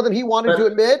Faiza more than he wanted to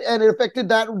admit, and it affected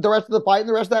the rest of the fight and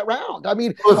the rest of that round. I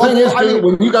mean, well, the thing is, dude,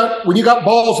 when you got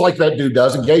balls like that dude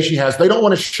does, and Gaethje has, they don't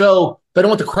want to show. They don't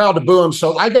want the crowd to boo him.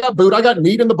 So I got booed. I got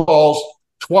kneed in the balls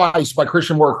twice by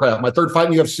Christian Warcraft. My third fight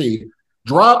in the UFC.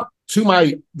 Drop to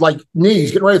my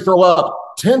knees, getting ready to throw up.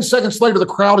 10 seconds later, the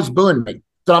crowd is booing me.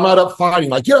 That I'm not up fighting.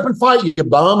 Like, get up and fight, you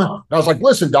bum. And I was like,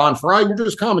 listen, Don Fry, you're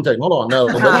just commentating. Hold on, no.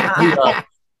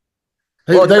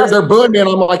 They're booing me, and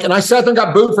I'm like, and I sat there and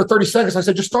got booed for 30 seconds. I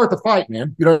said, just start the fight,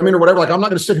 man. You know what I mean, or whatever. Like, I'm not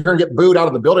going to sit here and get booed out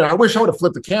of the building. I wish I would have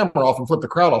flipped the camera off and flipped the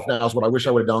crowd off. Now is what I wish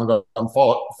I would have done. I'm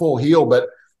full heel, but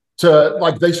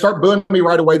they start booing me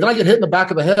right away. Then I get hit in the back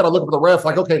of the head. I look at the ref,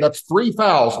 like, okay, that's 3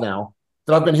 fouls now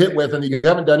that I've been hit with, and you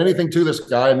haven't done anything to this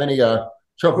guy. And then he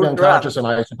choked me unconscious, and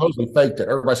I supposedly faked it.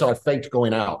 Everybody said I faked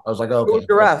going out. I was like, okay. Who's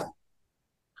the ref?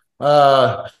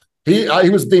 He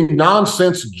was the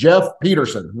nonsense Jeff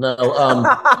Peterson. No, he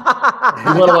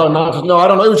went a lot of nonsense. No, I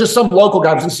don't know. It was just some local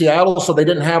guy. It was in Seattle, so they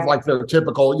didn't have like their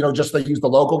typical, just they used the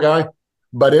local guy.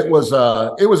 But it was.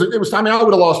 I mean, I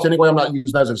would have lost anyway. I'm not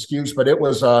using that as an excuse, but it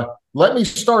was. Let me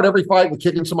start every fight with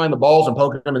kicking somebody in the balls and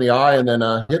poking them in the eye, and then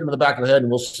hitting them in the back of the head,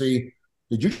 and we'll see.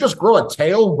 Did you just grow a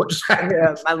tail? What just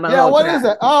happened? Yeah, what is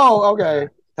it? Oh, okay.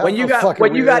 When you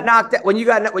got knocked out,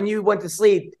 when you went to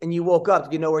sleep and you woke up,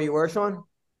 did you know where you were, Sean?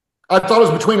 I thought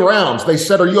it was between rounds. They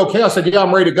said, "Are you okay?" I said, "Yeah,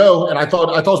 I'm ready to go." And I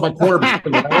thought it was my corner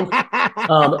between rounds.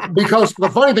 Because the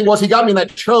funny thing was, he got me in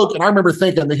that choke, and I remember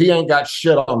thinking that he ain't got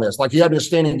shit on this. Like, he had me a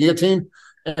standing guillotine,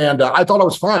 and I thought I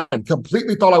was fine.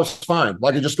 Completely thought I was fine.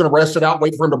 Like, I'm just going to rest it out,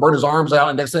 wait for him to burn his arms out,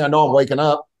 and next thing I know, I'm waking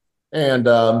up. And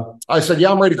I said,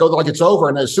 "Yeah, I'm ready to go." Like, it's over.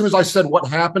 And as soon as I said what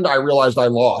happened, I realized I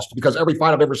lost, because every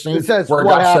fight I've ever seen where a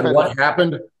guy said what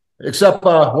happened, except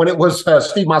when it was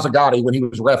Steve Mazzagatti when he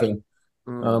was reffing.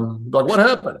 Like, what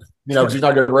happened? Because he's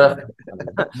not a good ref.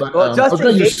 But I was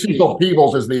going to use Cecil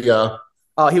Peebles as the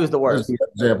he was the worst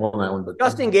example on that one. But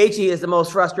Justin Gaethje is the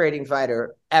most frustrating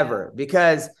fighter ever,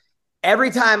 because every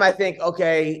time I think,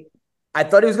 okay, I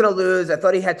thought he was going to lose. I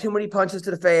thought he had too many punches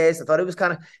to the face. I thought he was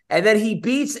and then he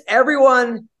beats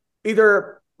everyone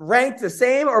either ranked the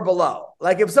same or below.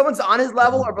 Like, if someone's on his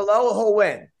level or below, he'll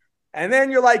win. And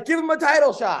then you're like, give him a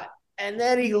title shot. And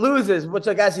then he loses, which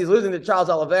I guess he's losing to Charles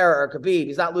Oliveira or Khabib.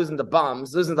 He's not losing to bums.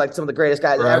 He's losing to like some of the greatest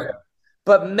guys ever.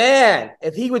 But man,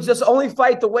 if he would just only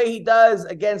fight the way he does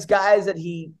against guys that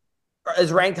he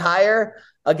is ranked higher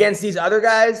against these other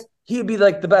guys, he'd be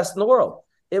like the best in the world.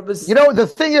 It was,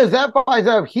 the thing is that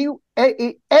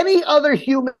any other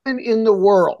human in the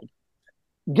world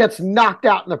gets knocked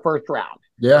out in the first round.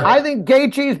 Yeah, I think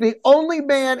Gaethje is the only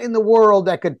man in the world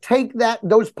that could take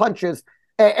those punches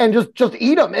and just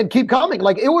eat them and keep coming.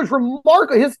 Like, it was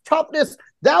remarkable. His toughness,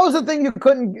 that was the thing you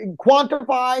couldn't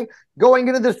quantify going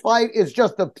into this fight, is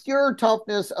just the pure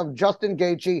toughness of Justin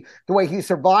Gaethje, the way he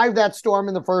survived that storm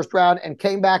in the first round and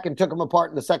came back and took him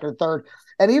apart in the second and third.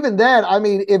 And even then, I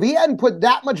mean, if he hadn't put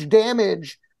that much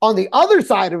damage on the other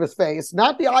side of his face,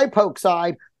 not the eye poke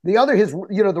side, the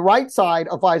right side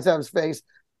of Faizev's face,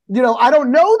 I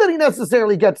don't know that he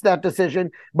necessarily gets that decision,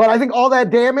 but I think all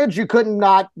that damage, you couldn't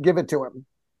not give it to him.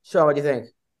 Sean, what do you think?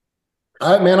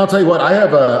 Man, I'll tell you what, I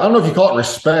have I don't know if you call it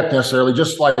respect necessarily,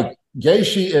 just like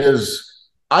Gaethje is,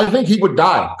 I think he would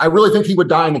die. I really think he would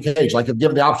die in the cage. Like, if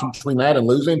given the option between that and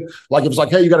losing, like, if it's like,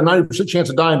 hey, you got a 90% chance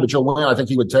of dying, but you'll win, I think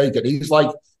he would take it.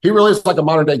 He really is like a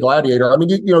modern day gladiator. I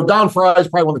mean, Don Fry is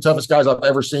probably one of the toughest guys I've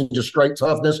ever seen, just straight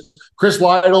toughness. Chris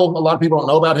Lytle, a lot of people don't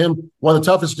know about him. One of the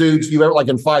toughest dudes you ever, like,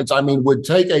 in fights. I mean, would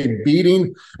take a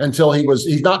beating until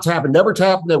he's not tapping, never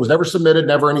tapped, was never submitted,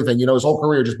 never anything. His whole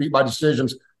career just beat by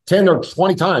decisions 10 or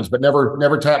 20 times, but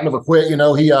never tapped, never quit.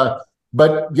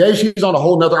 But Gaethje's on a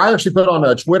whole nother. I actually put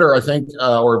on Twitter, I think,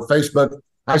 or Facebook.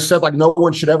 I said, like, no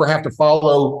one should ever have to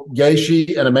follow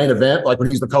Gaethje in a main event, like when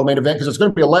he's the co-main event, because it's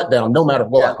going to be a letdown no matter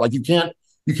what. Yeah. Like, you can't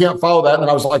follow that. And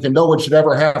I was like, and no one should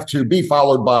ever have to be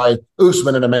followed by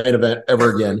Usman in a main event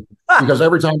ever again, because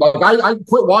every time, like, I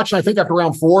quit watching. I think after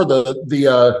round 4,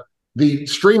 the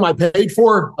stream I paid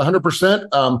for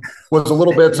 100% was a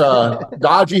little bit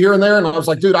dodgy here and there, and I was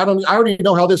like, dude, I already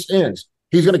know how this ends.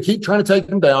 He's going to keep trying to take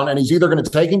him down, and he's either going to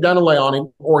take him down and lay on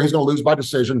him, or he's going to lose by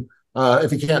decision if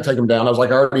he can't take him down. I was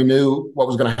like, I already knew what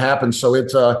was going to happen. So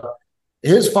it's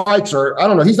his fights are, I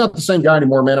don't know, he's not the same guy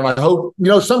anymore, man. And I hope,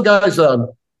 some guys,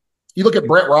 you look at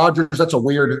Brett Rogers, that's a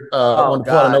weird one to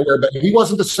pull out of nowhere, but he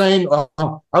wasn't the same. I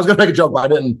was going to make a joke, but I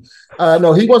didn't.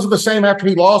 No, he wasn't the same after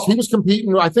he lost. He was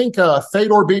competing. I think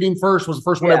Fedor beat him first, was the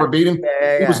first one ever beat him.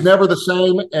 He was never the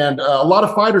same. And a lot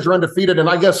of fighters are undefeated. And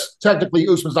I guess technically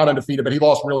Usman's not undefeated, but he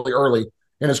lost really early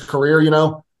in his career, you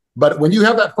know. But when you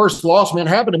have that first loss, man, it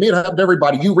happened to me, it happened to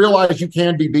everybody. You realize you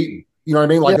can be beaten. You know what I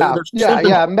mean? Like, there's when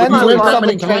you win that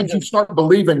many times, you start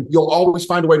believing you'll always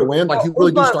find a way to win. Like, you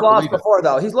really do start lost believing. Before,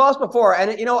 though. He's lost before.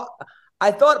 And, you know,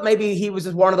 I thought maybe he was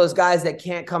just one of those guys that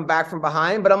can't come back from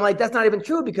behind. But I'm like, that's not even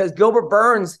true because Gilbert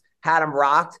Burns had him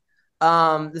rocked.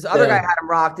 This other guy had him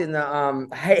rocked in the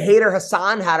Hader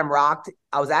Hassan had him rocked.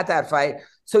 I was at that fight.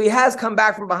 So he has come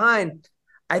back from behind.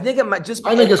 I think it might just be.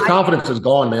 I think his confidence is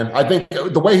gone, man. I think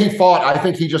the way he fought, I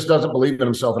think he just doesn't believe in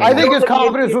himself anymore. I think his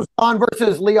confidence was gone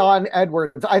versus Leon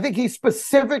Edwards. I think he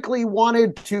specifically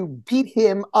wanted to beat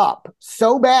him up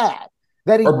so bad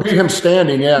that he beat him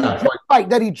standing, right,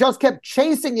 that he just kept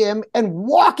chasing him and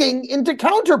walking into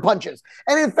counter punches.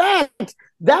 And in fact,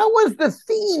 that was the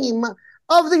theme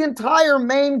of the entire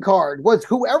main card, was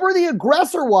whoever the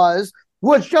aggressor was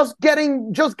just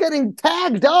getting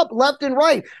tagged up left and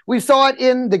right. We saw it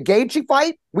in the Gaethje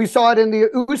fight. We saw it in the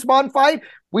Usman fight.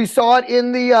 We saw it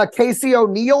in the Casey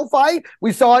O'Neill fight.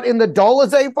 We saw it in the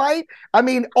Dolezay fight. I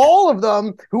mean, all of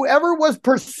them, whoever was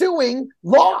pursuing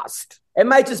lost. It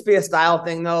might just be a style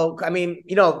thing, though. I mean,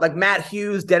 you know, like Matt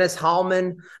Hughes, Dennis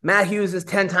Hallman. Matt Hughes is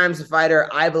 10 times the fighter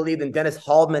I believe than Dennis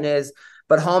Hallman is,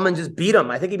 but Hallman just beat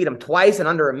him. I think he beat him twice in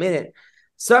under a minute.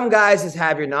 Some guys just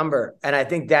have your number, and I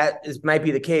think that might be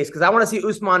the case because I want to see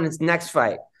Usman in his next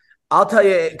fight. I'll tell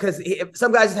you, because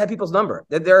some guys just have people's number.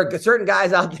 There are certain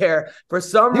guys out there, for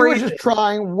some reason. He was just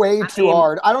trying way too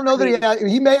hard. I don't know that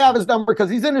he may have his number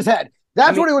because he's in his head.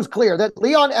 That's when it was clear that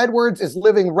Leon Edwards is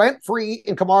living rent-free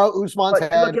in Kamaru Usman's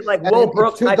head. Look at like Will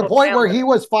Brooks, to the point where he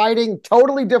was fighting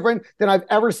totally different than I've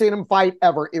ever seen him fight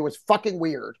ever. It was fucking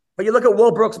weird. But you look at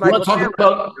Will Brooks, Michael Chandler,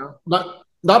 about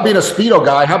not being a Speedo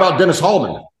guy. How about Dennis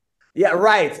Hallman? Yeah,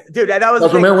 right. Dude, that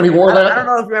was remember when he wore that? I don't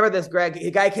know if you remember this, Greg.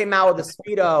 The guy came out with a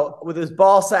Speedo with his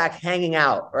ball sack hanging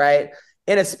out, right?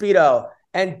 In a Speedo.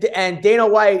 And Dana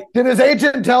White. Did his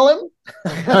agent tell him?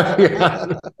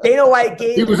 Dana White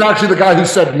gave. He was actually the guy who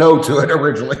said no to it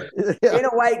originally. Dana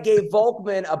White gave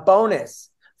Volkman a bonus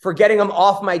for getting him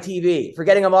off my TV, for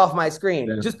getting him off my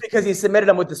screen, just because he submitted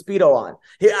him with the Speedo on.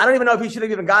 I don't even know if he should have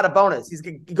even got a bonus. He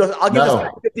goes, I'll give this guy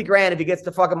 $50,000 if he gets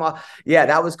to fuck him off. Yeah,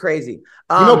 that was crazy.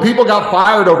 People got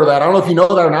fired over that. I don't know if you know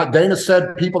that or not. Dana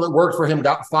said people that worked for him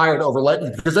got fired over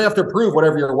letting, because they have to approve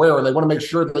whatever you're wearing. They want to make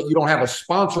sure that you don't have a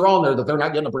sponsor on there that they're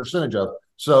not getting a percentage of.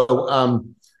 So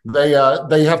they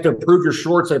have to approve your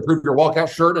shorts. They approve your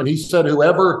walkout shirt. And he said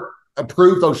whoever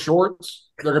approved those shorts,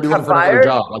 they're going to be looking for another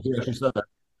job. Like he actually said that.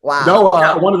 Wow. No,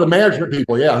 one of the management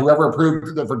people, whoever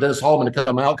approved for Dennis Hallman to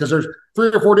come out, because there's 3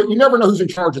 or 4, you never know who's in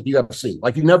charge at the UFC.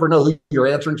 Like, you never know who you're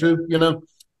answering to, you know?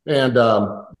 And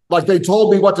like they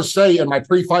told me what to say in my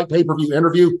pre-fight pay-per-view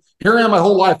interview. Here I am my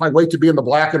whole life. I wait to be in the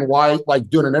black and white, like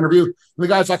doing an interview. And the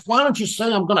guy's like, why don't you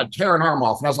say I'm going to tear an arm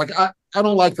off? And I was like, I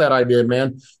don't like that idea,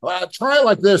 man. Try it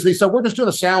like this. And he said, we're just doing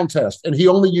a sound test. And he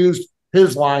only used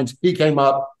his lines. He came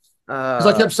up. Because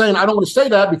I kept saying, I don't want to say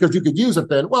that because you could use it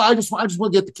then. Well, I just want to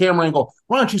get the camera angle.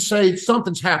 Why don't you say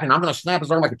something's happening? I'm going to snap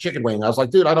his arm like a chicken wing. I was like,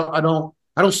 dude, I don't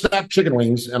snap chicken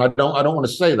wings, and I don't want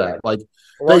to say that. Like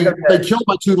they killed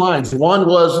my 2 lines. One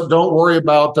was, don't worry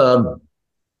about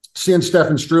seeing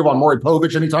Stefan Struve on Maury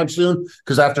Povich anytime soon,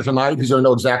 because after tonight he's going to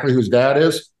know exactly who his dad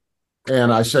is.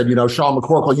 And I said, Sean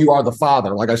McCorkle, you are the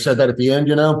father. Like I said that at the end,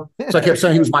 So I kept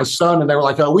saying he was my son, and they were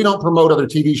like, oh, we don't promote other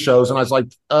TV shows. And I was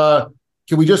like,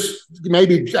 can we just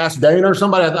maybe ask Dana or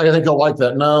somebody? I think he'll like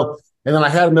that. No. And then I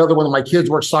had another one of my kids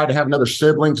were excited to have another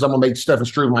sibling because I'm going to make Stefan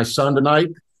Struve my son tonight.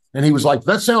 And he was like,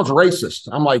 that sounds racist.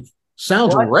 I'm like,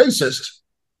 sounds racist?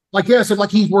 Like, yeah, I said,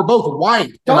 like, we're both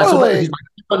white. Totally. And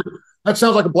I said, that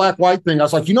sounds like a black-white thing. I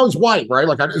was like, he's white, right?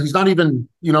 Like, he's not even,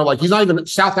 he's not even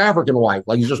South African white.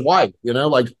 Like, he's just white,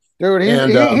 like. Dude,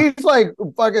 he's like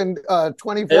fucking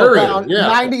 24 pound,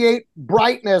 98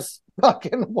 brightness.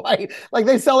 Fucking white, like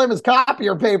they sell him as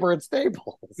copier paper at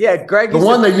Staples. Yeah, Greg. The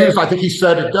one they used, I think he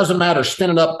said, it doesn't matter.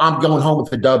 Standing up, I'm going home with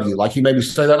the W. Like he made me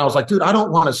say that, and I was like, dude, I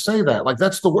don't want to say that. Like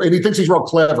that's the word. And he thinks he's real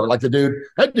clever. Like that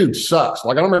dude sucks.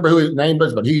 Like I don't remember who his name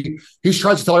is, but he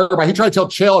tries to tell everybody. He tried to tell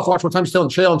Chael. If I watched one time he's telling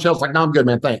Chael, and Chael's like, no, I'm good,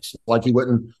 man, thanks. Like he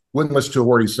wouldn't listen to a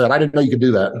word he said. I didn't know you could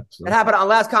do that. So. It happened on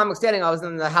Last Comic Standing. I was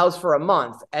in the house for a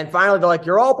month, and finally they're like,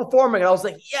 you're all performing, and I was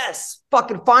like, yes,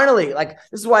 fucking finally. Like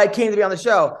this is why I came to be on the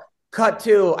show. Cut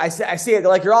to, I see it,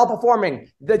 like, you're all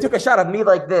performing. They took a shot of me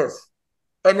like this.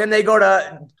 And then they cut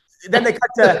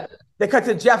to They cut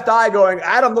to Jeff Dye going,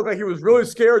 Adam looked like he was really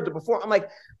scared to perform. I'm like,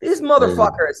 these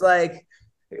motherfuckers, like,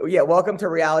 yeah, welcome to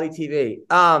reality TV.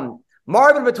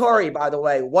 Marvin Vettori, by the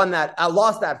way,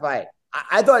 lost that fight.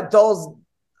 I thought I don't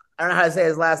know how to say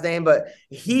his last name, but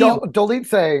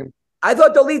Dolitze. I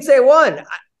thought Dolitze won.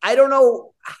 I don't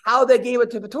know how they gave it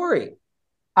to Vettori.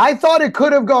 I thought it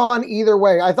could have gone either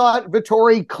way. I thought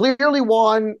Vettori clearly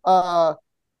won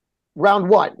round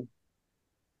one.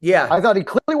 Yeah. I thought he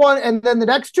clearly won, and then the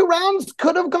next 2 rounds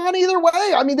could have gone either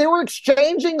way. I mean, they were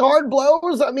exchanging hard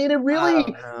blows. I mean, it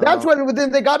really, that's when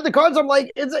they got to the cards. I'm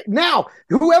like, now,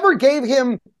 whoever gave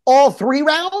him all 3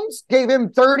 rounds, gave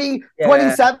him 30,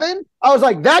 27, I was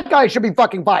like, that guy should be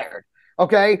fucking fired.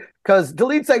 Okay? Because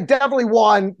Dolitze definitely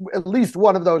won at least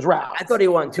one of those rounds. I thought he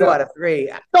won 2 out of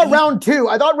 3. I thought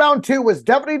round two was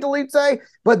definitely Dolitze,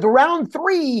 but the round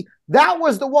 3, that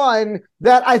was the one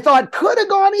that I thought could have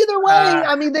gone either way.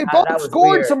 I mean, they both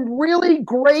scored some really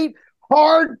great,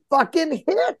 hard fucking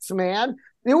hits, man.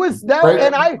 It was that,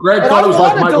 Greg thought it was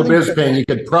like Michael Bisping. You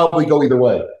could probably go either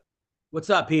way. What's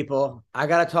up, people? I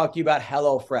got to talk to you about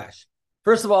HelloFresh.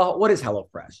 First of all, what is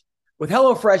HelloFresh? With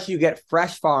HelloFresh, you get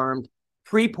fresh farmed,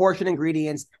 pre-portioned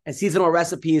ingredients and seasonal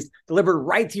recipes delivered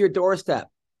right to your doorstep.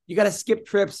 You got to skip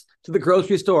trips to the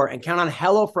grocery store and count on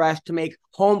HelloFresh to make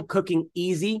home cooking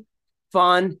easy,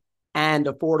 fun, and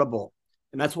affordable.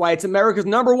 And that's why it's America's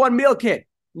 #1 meal kit.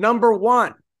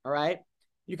 #1. All right.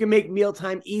 You can make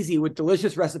mealtime easy with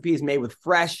delicious recipes made with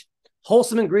fresh,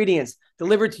 wholesome ingredients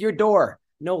delivered to your door.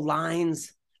 No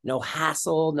lines, no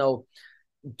hassle, no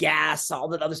gas, all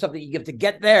that other stuff that you have to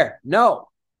get there. No,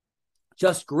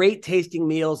 just great tasting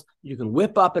meals you can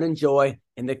whip up and enjoy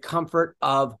in the comfort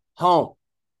of home.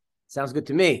 Sounds good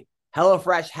to me.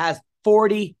 HelloFresh has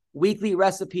 40 weekly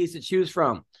recipes to choose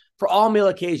from for all meal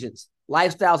occasions,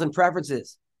 lifestyles, and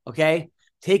preferences. Okay?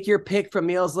 Take your pick from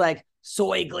meals like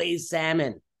soy glazed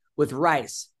salmon with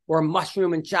rice or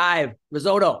mushroom and chive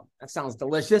risotto. That sounds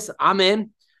delicious. I'm in.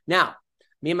 Now,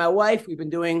 me and my wife, we've been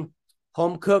doing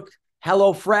home cooked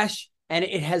HelloFresh, and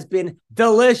it has been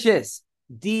delicious.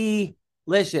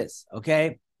 Delicious.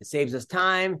 Okay? It saves us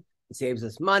time. It saves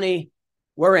us money.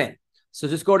 We're in. So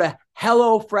just go to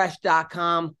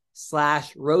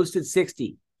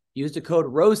HelloFresh.com/roasted60. Use the code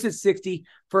roasted60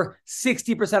 for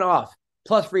 60% off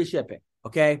plus free shipping.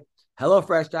 Okay?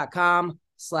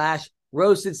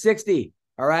 HelloFresh.com/roasted60.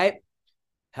 All right?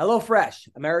 HelloFresh,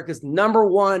 America's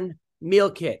 #1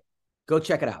 meal kit. Go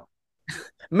check it out.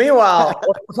 Meanwhile,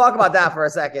 we'll talk about that for a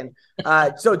second.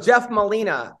 So Jeff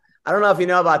Molina, I don't know if you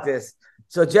know about this.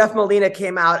 So Jeff Molina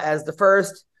came out as the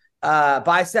first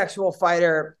bisexual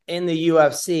fighter in the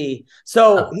UFC.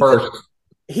 So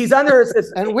he's under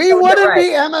and we wouldn't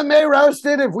be MMA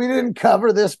roasted if we didn't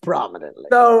cover this prominently.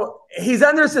 So he's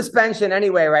under suspension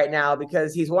anyway right now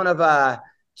because he's one of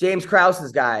James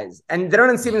Krause's guys, and they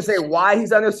don't even say why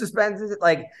he's under suspension.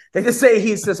 Like they just say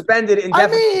he's suspended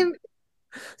indefinitely. I mean,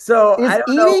 so is I don't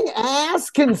eating know. ass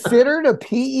considered a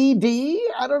PED?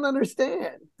 I don't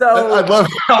understand. So I'd love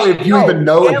to know if you even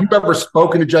know if you've ever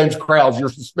spoken to James Krause, you're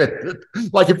suspended.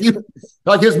 Like if you,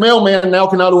 like his mailman now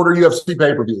cannot order UFC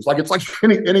pay-per-views. Like it's like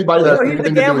anybody that. He's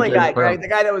the gambling guy, right? The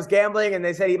guy that was gambling, and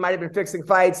they said he might have been fixing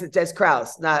fights. It's just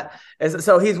Krause,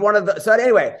 so he's one of the. So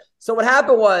anyway, so what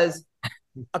happened was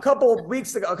a couple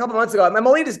months ago.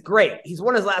 Molina's great. He's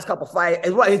won his last couple fights.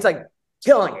 He's like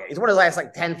killing it. He's won his last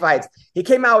like 10 fights. He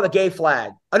came out with a gay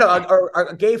flag. Oh no,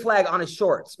 a gay flag on his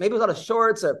shorts. Maybe it was on his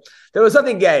shorts, or there was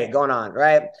something gay going on,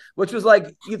 right? Which was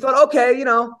like you thought, okay, you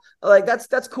know, like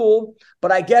that's cool.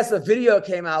 But I guess a video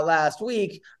came out last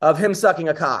week of him sucking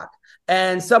a cock,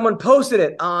 and someone posted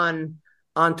it on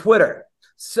Twitter.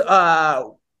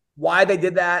 So why they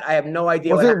did that, I have no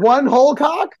idea. Was it one whole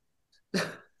cock?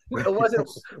 It wasn't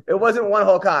one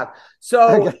whole cock.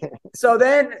 So so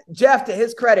then Jeff, to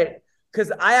his credit,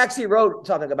 because I actually wrote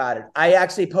something about it. I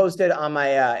actually posted on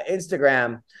my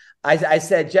Instagram. I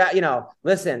said, Jeff, you know,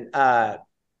 listen, I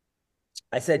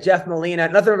said, Jeff Molina,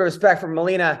 nothing but respect for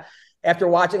Molina after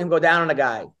watching him go down on a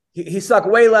guy. He sucked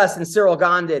way less than Cyril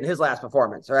Gahn did in his last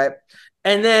performance, right?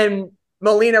 And then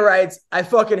Molina writes, I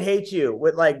fucking hate you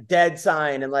with like dead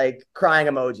sign and like crying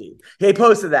emoji. He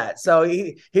posted that. So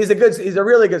he's a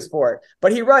really good sport.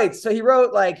 But he writes, so he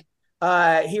wrote like,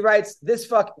 he writes, this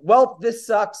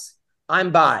sucks.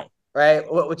 I'm bi, right?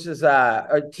 Which is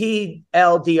or TLDR.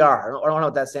 I don't know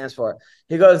what that stands for.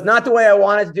 He goes, not the way I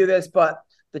wanted to do this, but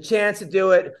the chance to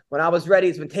do it when I was ready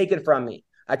has been taken from me.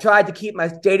 I tried to keep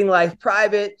my dating life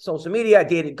private, social media. I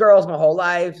dated girls my whole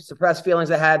life, suppressed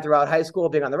feelings I had throughout high school,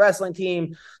 being on the wrestling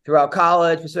team, throughout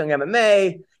college, pursuing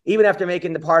MMA. even after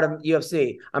making the part of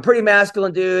UFC. I'm pretty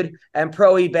masculine dude, and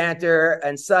pro-y banter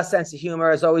and sus sense of humor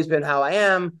has always been how I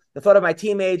am. The thought of my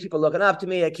teammates, people looking up to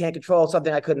me, I can't control,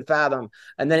 something I couldn't fathom.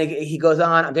 And then he goes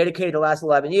on, I'm dedicated to the last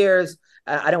 11 years.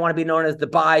 I don't want to be known as the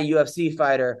bi UFC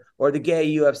fighter or the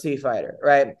gay UFC fighter,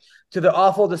 right? To the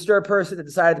awful, disturbed person that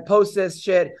decided to post this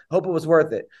shit, hope it was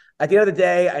worth it. At the end of the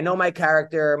day, I know my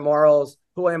character, morals,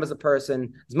 who I am as a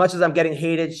person. As much as I'm getting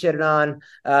hated, shitted on,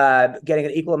 getting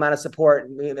an equal amount of support,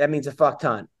 that means a fuck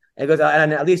ton. And he goes,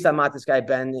 and at least I'm not this guy,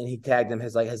 Ben, and he tagged him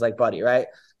his buddy, right?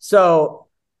 So,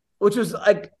 which was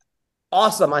like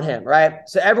awesome on him, right?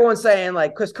 So everyone's saying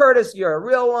like, Chris Curtis, you're a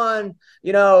real one,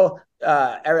 you know,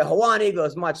 Ariel Helwani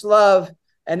goes, much love.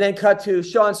 And then cut to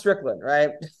Sean Strickland,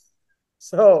 right?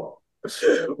 So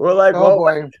we're like, oh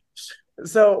boy.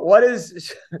 So what is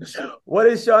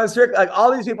Sean Strickland? Like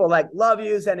all these people like love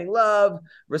you, sending love,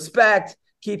 respect,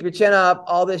 keep your chin up,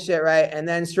 all this shit, right? And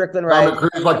then Strickland, right?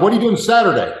 Like, what are you doing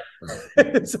Saturday?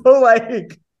 So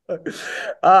like,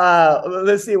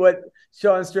 let's see what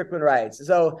Sean Strickland writes.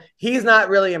 So he's not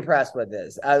really impressed with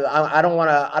this. I don't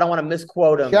want to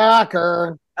misquote him.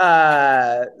 Shocker.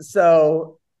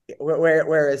 So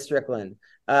where is Strickland?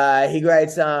 He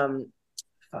writes,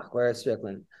 where is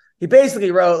Strickland? He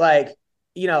basically wrote like,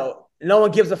 you know, no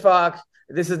one gives a fuck.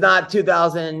 This is not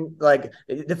 2000. Like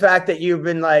the fact that you've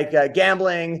been like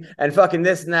gambling and fucking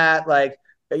this and that, like,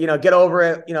 you know, get over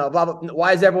it. You know, blah, blah.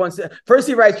 Why is everyone? First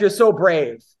he writes, "You're so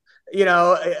brave." You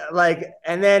know, like,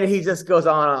 and then he just goes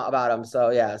on about him. So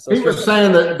yeah. So he was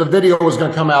saying that the video was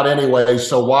going to come out anyway.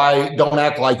 So why don't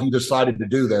act like you decided to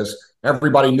do this?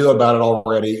 Everybody knew about it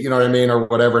already. You know what I mean, or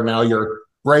whatever. Now you're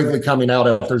bravely coming out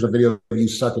if there's a video of you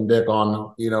sucking dick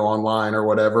on, you know, online or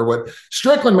whatever. But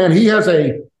Strickland, man, he has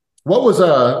what was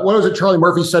it Charlie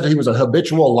Murphy said he was a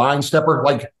habitual line stepper?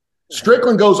 Like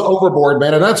Strickland goes overboard,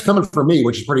 man, and that's coming from me,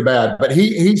 which is pretty bad. But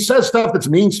he says stuff that's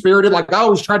mean-spirited. Like I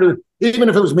always try to, even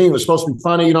if it was mean, it was supposed to be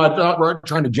funny. You know, I'm not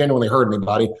trying to genuinely hurt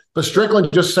anybody. But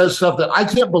Strickland just says stuff that I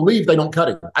can't believe they don't cut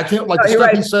him. I can't, like, the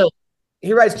stuff he said.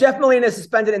 He writes, Jeff Molina is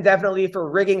suspended indefinitely for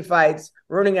rigging fights,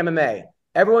 ruining MMA.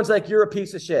 Everyone's like, you're a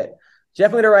piece of shit.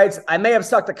 Jeff Molina writes, I may have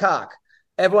sucked a cock.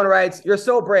 Everyone writes, you're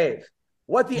so brave.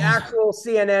 What the actual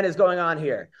CNN is going on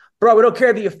here? Bro, we don't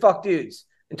care that you fuck dudes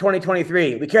in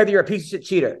 2023. We care that you're a piece of shit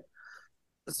cheater.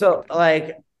 So,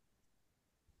 like,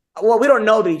 well, we don't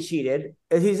know that he cheated.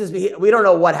 We don't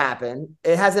know what happened.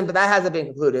 That hasn't been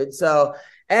concluded. So,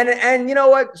 and you know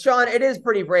what, Sean, it is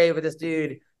pretty brave of this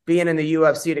dude being in the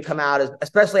UFC to come out,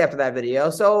 especially after that video.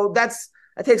 So that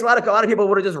takes a lot of people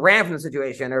would have just ran from the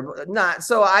situation or not.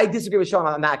 So I disagree with Sean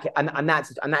on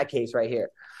that case right here.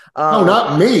 No,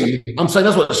 not me. I'm saying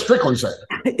that's what Strickland said.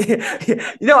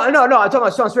 No. I'm talking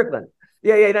about Sean Strickland.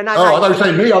 Yeah. I thought you were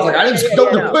saying me. I was like, I didn't say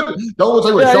don't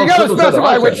say what Sean you got to Strickland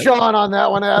specify said. with Sean on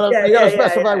that one, Adam. You got to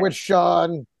specify with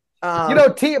Sean. You know,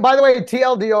 by the way,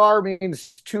 TLDR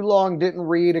means too long, didn't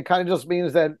read. It kind of just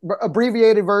means that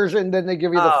abbreviated version, then they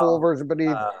give you the full version, but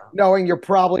knowing you're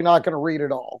probably not going to read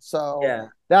it all. So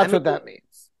that's what that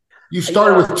means. You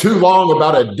started with too long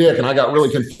about a dick, and I got really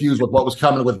confused with what was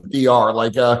coming with DR.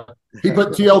 Like, he put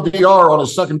TLDR on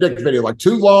his sucking dick video. Like,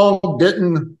 too long,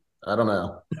 didn't, I don't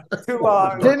know. Too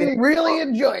long. Didn't really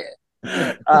enjoy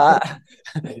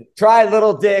it. Try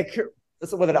little dick.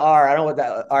 With an R. I don't know what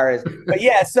that R is. But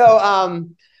yeah, so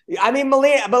I mean,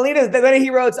 Molina, then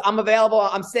he wrote, I'm available,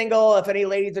 I'm single. If any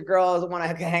ladies or girls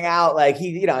want to hang out, like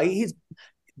he's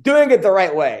doing it the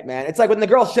right way, man. It's like when the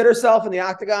girl shit herself in the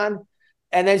octagon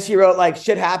and then she wrote like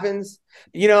shit happens,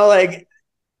 you know, like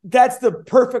that's the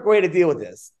perfect way to deal with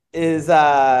this is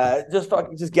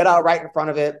just get out right in front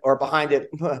of it or behind it.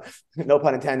 No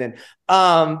pun intended.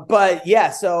 But yeah,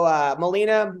 so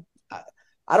Molina,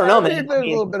 I don't know, man. There's a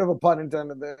little bit of a pun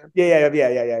intended there. Yeah.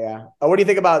 What do you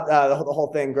think about the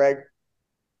whole thing, Greg?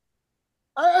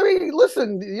 I mean,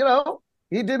 listen, you know,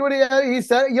 he did what he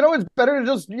said. You know, it's better to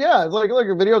just, it's like, look,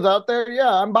 your video's out there.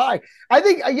 Yeah, I'm by. I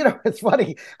think, you know, it's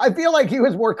funny. I feel like he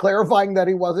was more clarifying that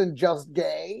he wasn't just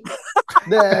gay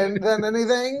than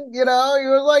anything. You know, he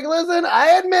was like, listen,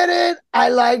 I admit it. I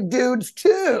like dudes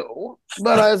too,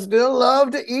 but I still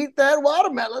love to eat that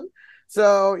watermelon.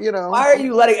 So, you know, why are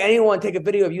you letting anyone take a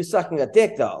video of you sucking a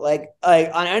dick though? Like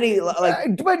on any,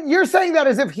 like, but you're saying that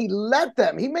as if he let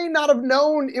them. He may not have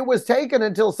known it was taken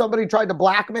until somebody tried to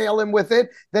blackmail him with it.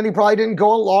 Then he probably didn't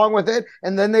go along with it.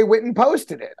 And then they went and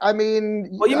posted it. I mean,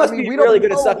 well, you must be really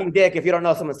good at sucking dick if you don't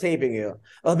know someone's taping you,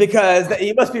 because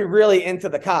you must be really into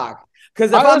the cock.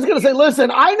 Because I was going to say,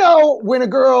 listen, I know when a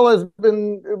girl has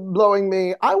been blowing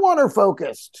me, I want her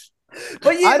focused.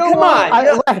 But I don't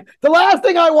want. The last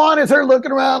thing I want is her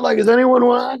looking around like, "Is anyone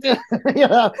watching?"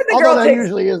 Although that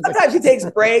usually is. Sometimes she takes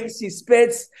breaks, she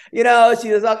spits. You know, she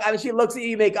does. I mean, she looks at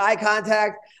you, make eye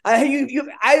contact.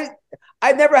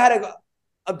 I've never had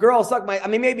a girl suck my. I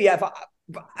mean, maybe if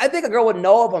I think a girl would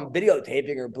know if I'm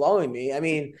videotaping or blowing me. I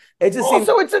mean, it just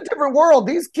also it's a different world.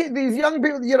 These kids, these young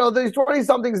people, you know, these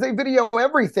 20-somethings, they video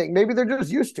everything. Maybe they're just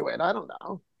used to it. I don't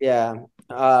know. Yeah.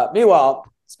 Meanwhile,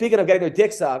 speaking of getting their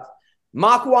dick sucked,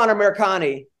 Makwan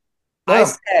Americani, I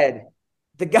said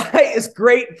the guy is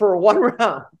great for one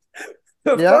round.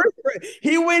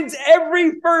 He wins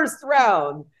every first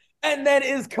round and then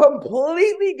is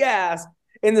completely gassed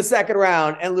in the second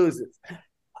round and loses.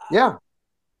 Yeah.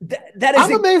 That is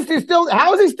I'm amazed he's still.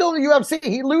 How is he still in the UFC?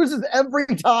 He loses every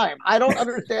time. I don't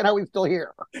understand how he's still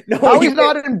here. How he's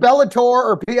not in Bellator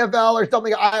or PFL or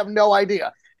something. I have no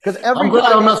idea. Because I'm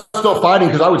glad I'm not still fighting,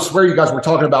 because I would swear you guys were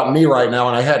talking about me right now,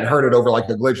 and I hadn't heard it over like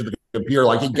the glitch of the computer.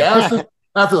 Like, he gassed it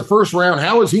after the first round.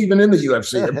 How is he even in the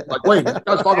UFC? Like, wait, you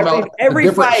guys talking about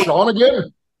every fight Sean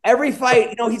again? Every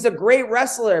fight, you know, he's a great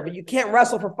wrestler, but you can't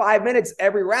wrestle for 5 minutes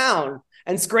every round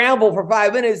and scramble for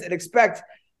 5 minutes and expect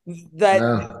that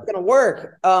it's gonna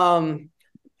work.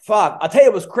 Fuck, I'll tell you,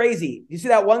 it was crazy. You see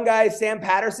that one guy, Sam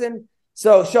Patterson?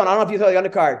 So, Sean, I don't know if you saw the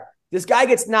undercard. This guy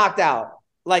gets knocked out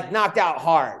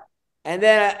hard, and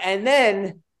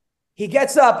then he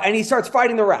gets up and he starts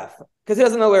fighting the ref because he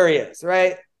doesn't know where he is,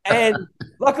 right? And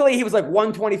luckily he was like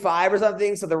 125 or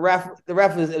something. So the ref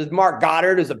was Mark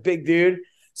Goddard, who's a big dude.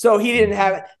 So he didn't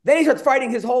have it. Then he starts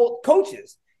fighting his whole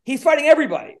coaches. He's fighting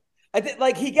everybody.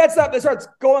 Like, he gets up and starts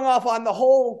going off on the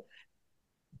whole,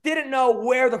 didn't know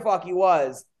where the fuck he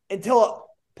was until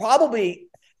probably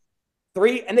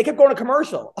 3, and they kept going to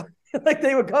commercial. Like,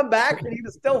 they would come back and he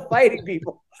was still fighting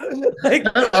people. Like,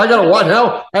 I gotta watch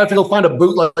now. I have to go find a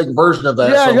bootleg version of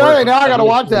that. Yeah, now I gotta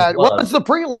watch that. Well, it's the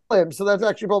prelim, so that's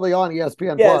actually probably on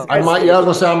ESPN Plus. I might. Yeah, I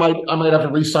was gonna say I might have to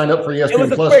re-sign up for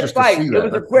ESPN Plus just to see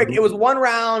that. It was one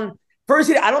round.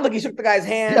 First, I don't think he shook the guy's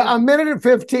hand. Yeah, a minute and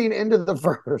 15 into the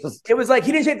first. It was like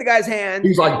he didn't shake the guy's hand.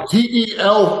 He's like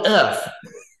TELF.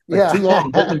 Like, too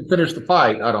long, didn't finish the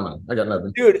fight. I don't know. I got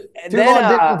nothing. Dude, too long,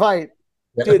 didn't fight.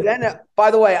 Dude, then by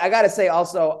the way, I gotta say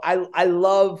also, I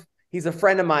love. He's a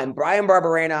friend of mine, Brian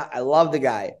Barberena. I love the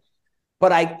guy,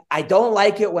 but I don't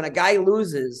like it when a guy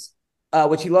loses,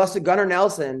 which he lost to Gunnar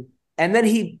Nelson, and then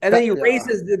he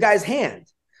raises the guy's hand,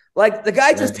 like the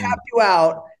guy just tapped you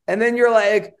out, and then you're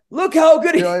like, look how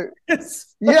good he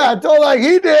is. Yeah, it's all like,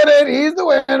 he did it. He's the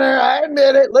winner. I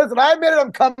admit it. Listen, I admit it.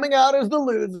 I'm coming out as the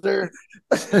loser.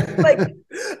 Like,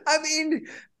 I mean,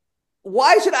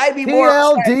 why should I be more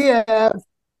upset?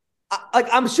 Like,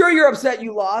 I'm sure you're upset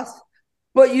you lost,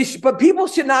 but people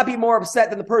should not be more upset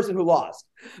than the person who lost.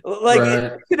 Like,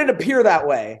 it shouldn't appear that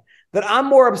way, that I'm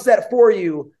more upset for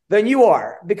you than you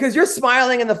are, because you're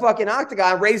smiling in the fucking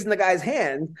octagon, raising the guy's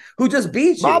hand who just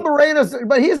beat you. Bob Arenas,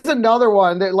 but he's another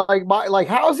one that like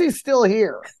how is he still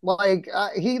here? Like,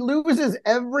 he loses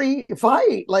every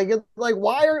fight. Like, it's like,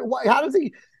 how does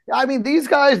he? I mean, these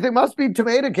guys, they must be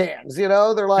tomato cans, you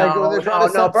know? They're like, when they're trying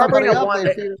to set somebody up.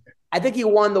 I think he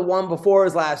won the one before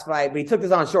his last fight, but he took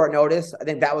this on short notice. I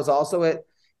think that was also it.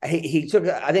 He took.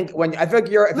 I think when I think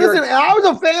you're. Listen, I was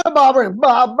a fan of Bob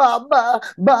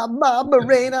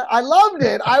Arena. I loved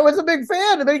it. I was a big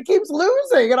fan, but he keeps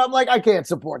losing, and I'm like, I can't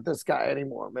support this guy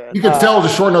anymore, man. You can tell it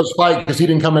was a short notice fight because he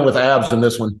didn't come in with abs in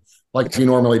this one like he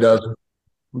normally does.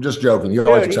 I'm just joking. You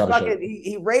always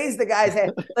he raised the guy's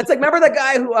head. It's like, remember the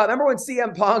guy who remember when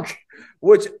CM Punk,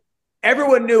 which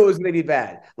everyone knew was going to be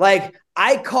bad. Like,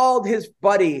 I called his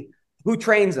buddy who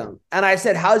trains him, and I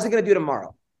said, "How's he going to do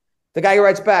tomorrow?" The guy who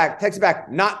texts back,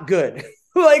 "Not good."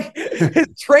 Like, his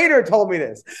trainer told me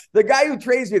this. The guy who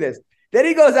trains me this. Then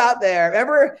he goes out there.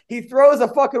 Remember, he throws a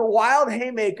fucking wild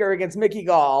haymaker against Mickey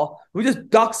Gall, who just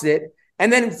ducks it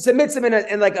and then submits him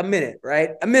in like a minute,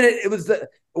 right? A minute. It was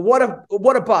what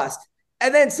a bust.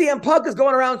 And then CM Punk is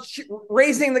going around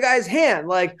raising the guy's hand,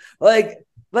 like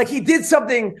he did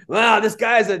something. Wow, this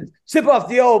guy's a chip off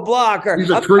the old block. Or he's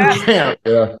a true champ.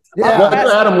 Yeah. What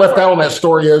Adam left out on that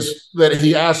story is that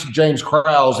he asked James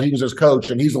Krause, he was his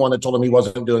coach, and he's the one that told him he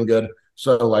wasn't doing good.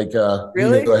 So, like,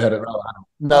 really? Go ahead and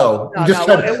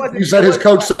you said his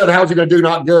coach said, "How's he going to do?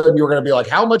 Not good." And you were going to be like,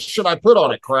 "How much should I put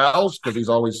on it, Krause?" Because he's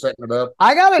always setting it up.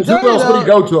 I gotta tell you, who else would he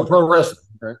go to a pro wrestling?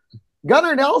 Right?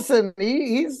 Gunnar Nelson,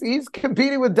 he's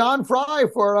competing with Don Fry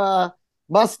for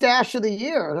mustache of the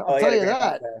year. I'll tell you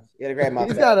that. He had a great mustache.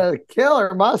 He's got a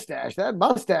killer mustache. That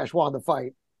mustache won the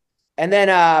fight. And then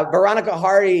Veronica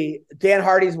Hardy, Dan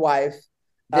Hardy's wife.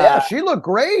 Yeah, she looked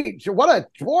great. She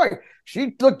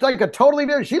looked like a totally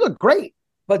different. She looked great.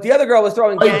 But the other girl was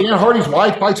throwing. Hey, Dan Hardy's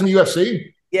wife fights in the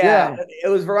UFC. Yeah, it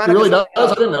was Veronica. She really does.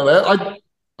 I didn't know that.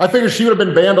 I figured she would have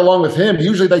been banned along with him.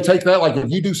 Usually they take that like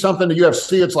if you do something to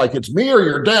UFC, it's like it's me or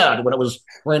your dad. When it was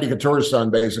Randy Couture's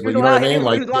son, basically, you know what I mean?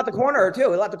 Like he was allowed to corner her too.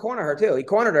 He allowed to corner her too. He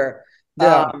cornered her.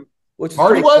 Yeah. Which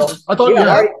Hardy was. Cool. I thought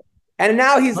Hardy. And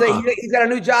now he's got a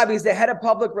new job. He's the head of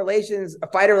public relations,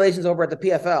 fighter relations over at the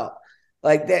PFL.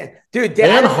 Like Dan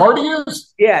Hardy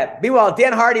is. Yeah. Meanwhile,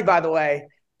 Dan Hardy, by the way,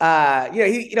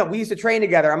 we used to train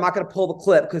together. I'm not going to pull the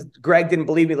clip because Greg didn't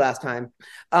believe me last time.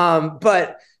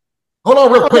 But hold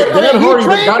on, real quick. Dan Hardy, the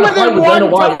guy to fight with Dana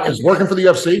White, is working for the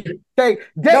UFC. Okay,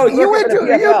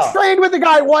 you trained with the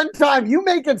guy one time. You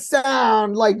make it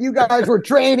sound like you guys were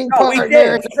training partners. We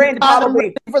did. We trained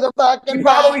probably for the fucking. We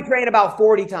probably trained about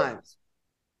 40 times.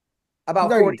 About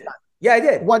 40 times. Yeah, I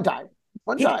did. One time.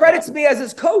 He credits me as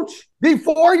his coach.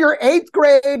 Before your 8th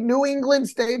grade New England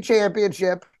State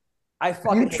Championship,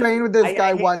 you trained with this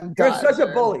guy one time. You're such a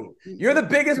bully. You're the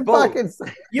biggest bully.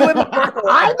 You and McCorkle.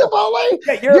 I'm the bully?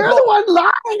 Yeah, you're the one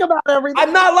lying about everything.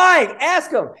 I'm not lying.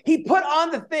 Ask him. He put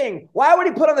on the thing. Why would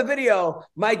he put on the video,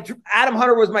 Adam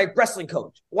Hunter was my wrestling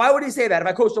coach? Why would he say that if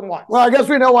I coached him once? Well, I guess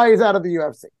we know why he's out of the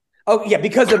UFC. Oh, yeah,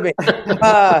 because of me.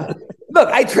 Look,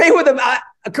 I trained with him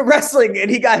wrestling, and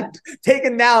he got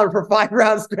taken down for 5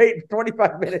 rounds straight,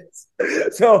 25 minutes.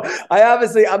 So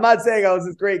I'm not saying I was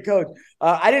this great coach.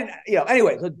 I didn't,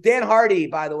 anyway. So Dan Hardy,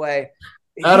 by the way,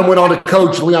 Adam went on to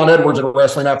coach Leon Edwards in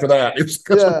wrestling after that. It's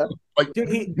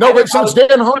but since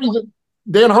Dan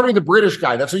Hardy, the British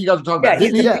guy, that's what you guys are talking about.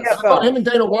 Him and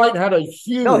Dana White had a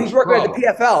huge. No, he's working at the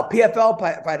PFL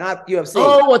fight, not UFC.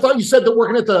 Oh, I thought you said they're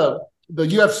working at the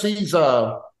UFC's.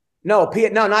 Not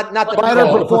the Fighter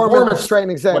Performance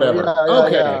Training Center.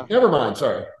 Whatever. Never mind.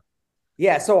 Sorry.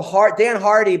 Yeah. So Dan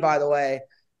Hardy, by the way.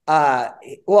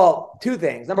 Two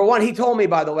things. Number one, he told me,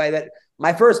 by the way, that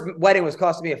my first wedding was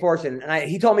costing me a fortune, and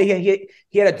he told me he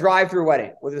had a drive-through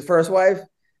wedding with his first wife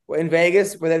in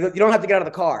Vegas, where you don't have to get out of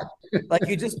the car. Like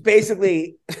you just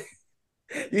basically.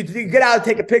 You get out and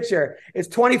take a picture. It's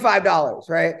 $25,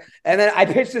 right? And then I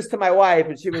pitched this to my wife,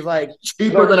 and she was like,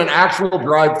 cheaper than an actual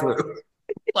drive-through.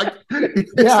 Like,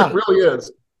 it really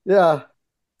is. Yeah.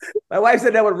 My wife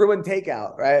said that would ruin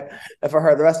takeout, right? For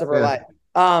her, the rest of her life.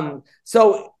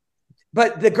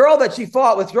 But the girl that she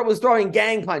fought was throwing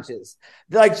gang punches.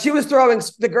 Like she was throwing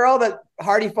the girl that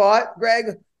Hardy fought, Greg,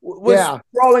 was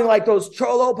throwing like those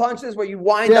cholo punches where you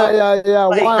wind up. Yeah.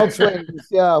 Like, wild swings.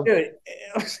 Yeah. Dude, it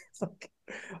was like,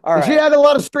 all right. She had a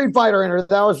lot of Street Fighter in her,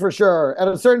 that was for sure. At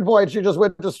a certain point, she just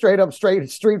went to straight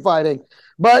street fighting.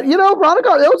 But Veronica,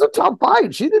 it was a tough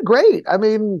fight. She did great. I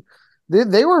mean,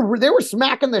 they were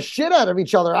smacking the shit out of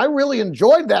each other. I really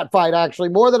enjoyed that fight actually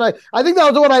more than I think that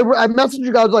was the one I messaged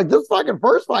you guys like this fucking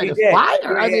first fight is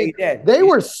fire. I mean, they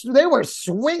were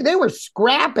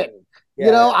scrapping.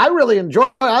 Yeah. I really enjoyed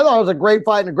it. I thought it was a great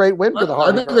fight and a great win for the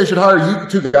Hardy. I think they should hire you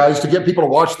two guys to get people to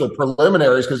watch the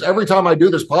preliminaries because every time I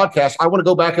do this podcast, I want to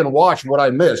go back and watch what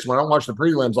I missed when I don't watch the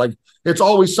prelims. Like, it's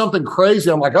always something crazy.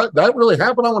 I'm like, that really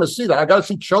happened? I want to see that. I got to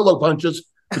see cholo punches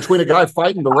between a guy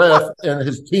fighting the ref and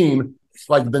his team,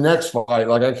 like the next fight.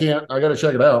 Like, I got to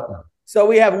check it out. So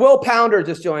we have Will Pounder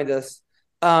just joined us.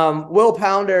 Will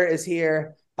Pounder is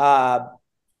here.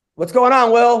 What's going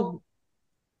on, Will?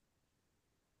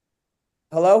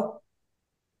 Hello?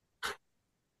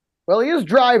 Well, he is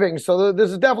driving, so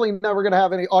this is definitely never going to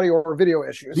have any audio or video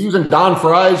issues. He's using Don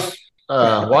Fry's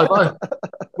Wi-Fi.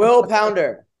 Will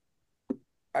Pounder,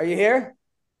 are you here?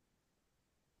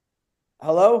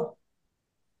 Hello?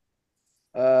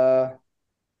 Well,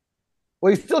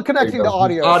 he's still connecting to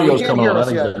audio. Audio's so coming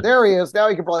on. Yet. There he is. Now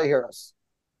he can probably hear us.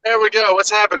 There we go.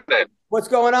 What's happening? What's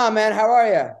going on, man? How are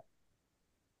you?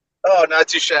 Oh, not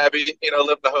too shabby.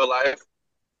 Live the whole life.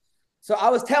 So I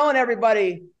was telling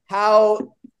everybody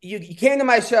how you came to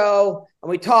my show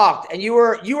and we talked, and you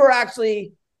were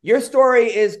actually, your story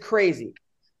is crazy.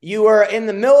 You were in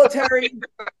the military.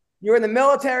 You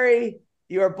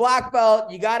were a black belt.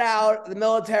 You got out of the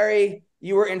military.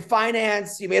 You were in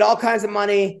finance. You made all kinds of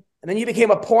money. And then you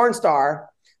became a porn star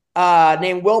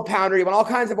named Will Pounder. You won all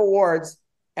kinds of awards.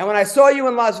 And when I saw you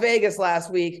in Las Vegas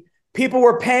last week, people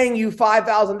were paying you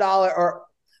 $5,000 or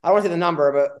I don't want to say the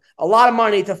number, but a lot of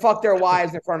money to fuck their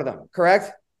wives in front of them,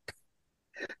 correct?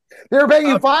 They were paying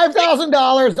you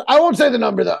 $5,000. I won't say the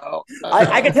number though.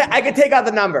 I could take out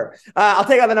the number. I'll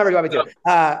take out the number. You want me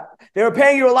to? They were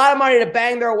paying you a lot of money to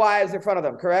bang their wives in front of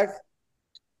them, correct?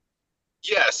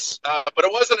 Yes, but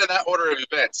it wasn't in that order of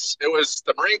events. It was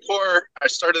the Marine Corps. I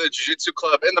started the Jiu-Jitsu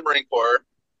club in the Marine Corps,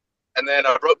 and then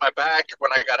I broke my back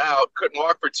when I got out. Couldn't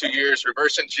walk for 2 years.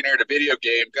 Reverse engineered a video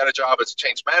game. Got a job as a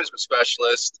change management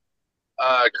specialist.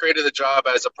 created a job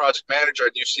as a project manager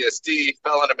at UCSD,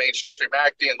 fell into mainstream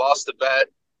acting, lost a bet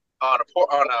on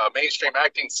a mainstream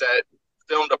acting set,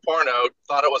 filmed a porno,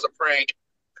 thought it was a prank,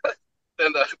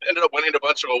 then ended up winning a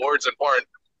bunch of awards in porn.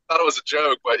 Thought it was a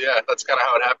joke, but yeah, that's kind of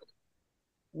how it happened.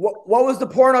 What was the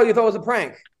porno you thought was a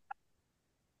prank?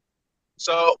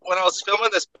 So when I was filming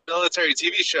this military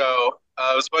TV show,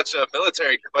 it was a bunch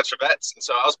of vets, and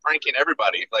so I was pranking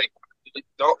everybody. Like,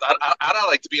 I don't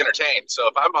like to be entertained. So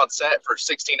if I'm on set for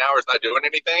 16 hours not doing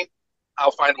anything,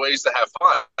 I'll find ways to have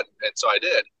fun, and so I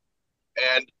did.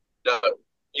 And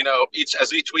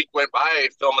as each week went by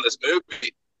filming this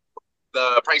movie,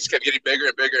 the pranks kept getting bigger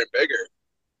and bigger and bigger.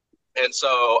 And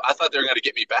so I thought they were going to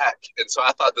get me back. And so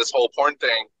I thought this whole porn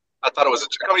thing, I thought it was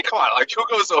I mean, come on, like who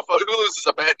loses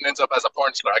a bet and ends up as a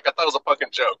porn star? Like I thought it was a fucking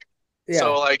joke. Yeah.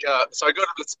 So so I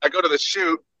go to the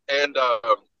shoot, and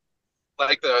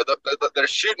they're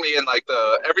shooting me in like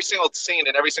every single scene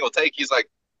and every single take. He's like,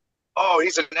 "Oh,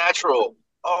 he's a natural.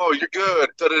 Oh, you're good."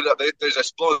 They're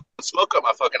just blowing smoke up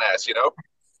my fucking ass,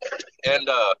 And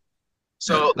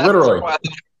so that's literally.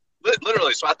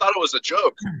 Literally. So I thought it was a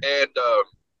joke, and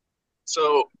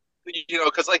so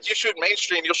because like you shoot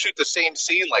mainstream, you'll shoot the same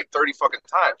scene like 30 fucking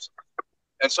times.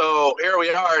 And so here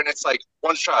we are, and it's like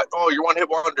one shot. Oh, you're one hit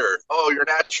wonder. Oh, you're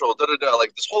natural. Da da da.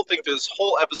 Like this whole thing, this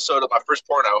whole episode of my first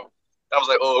porno. I was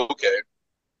like, oh, okay.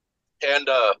 And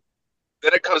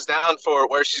then it comes down for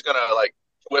where she's gonna like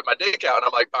whip my dick out, and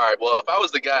I'm like, all right, well, if I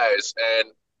was the guys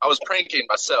and I was pranking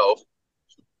myself,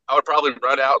 I would probably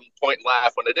run out and point and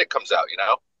laugh when the dick comes out,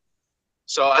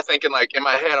 So I thinking like in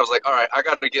my head, I was like, all right, I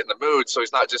got to get in the mood so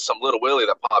he's not just some little Willie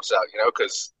that pops out,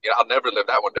 because I'll never live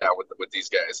that one down with these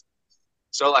guys.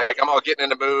 So like I'm all getting in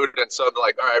the mood, and so they're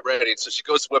like, all right, ready. So she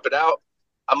goes to whip it out.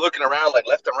 I'm looking around like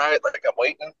left and right, like I'm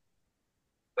waiting.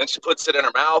 Then she puts it in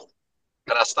her mouth,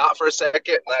 and I stop for a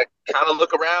second, and I kind of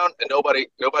look around, and nobody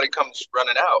comes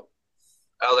running out.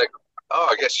 I was like, oh,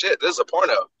 I guess shit, this is a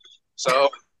porno. So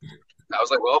I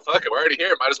was like, well, fuck it, we're already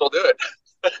here, might as well do it.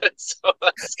 So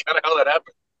that's kind of how that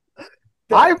happened.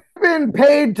 I've been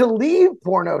paid to leave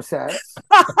porno sets.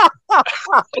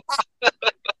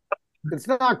 It's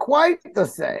not quite the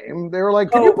same. They were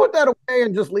like, can you put that away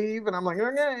and just leave? And I'm like,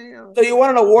 okay. So you won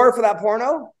an award for that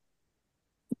porno?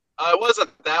 It wasn't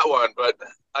that one, but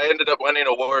I ended up winning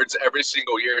awards every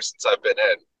single year since I've been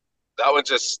in. That one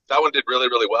did really,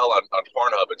 really well on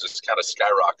Pornhub. It just kind of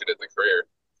skyrocketed the career.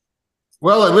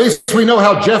 Well, at least we know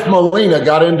how Jeff Molina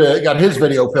got his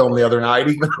video filmed the other night,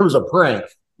 even though it was a prank.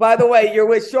 By the way, you're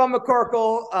with Sean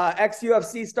McCorkle,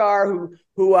 ex-UFC star who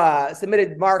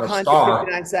submitted Mark Hunt in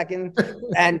 59 seconds,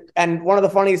 and one of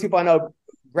the funniest people I know,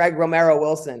 Greg Romero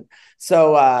Wilson.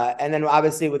 So, and then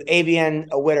obviously with AVN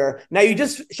Witter. Now, you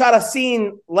just shot a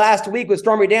scene last week with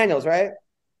Stormy Daniels, right?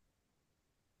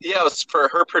 Yeah, it was for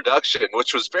her production,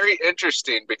 which was very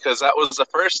interesting because that was the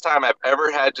first time I've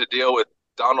ever had to deal with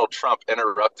Donald Trump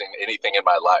interrupting anything in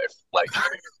my life, like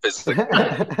physically.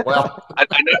 Well,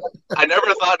 I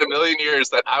never thought in a million years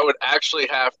that I would actually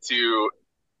have to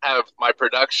have my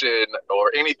production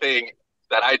or anything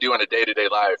that I do in a day-to-day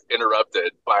life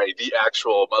interrupted by the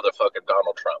actual motherfucking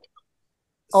Donald Trump.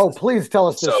 Oh, please tell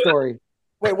us this story.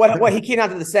 Wait, what? He came out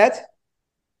to the set?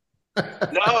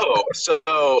 No. So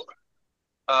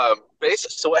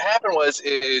what happened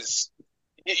is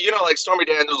like Stormy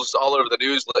Daniels was all over the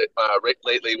news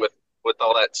lately with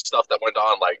all that stuff that went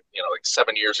on, like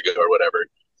 7 years ago or whatever.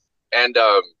 And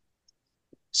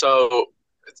so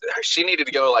she needed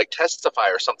to go like testify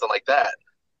or something like that.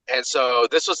 And so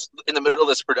this was in the middle of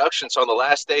this production. So on the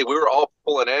last day, we were all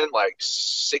pulling in like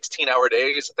 16-hour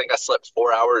days. I think I slept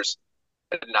 4 hours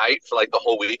at night for like the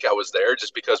whole week I was there,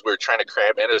 just because we were trying to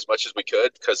cram in as much as we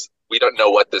could because we don't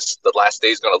know what the last day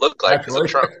is going to look like because of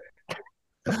Trump.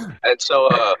 And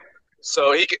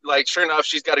so he like, sure enough,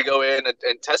 she's got to go in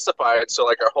and testify. And so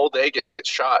like our whole day gets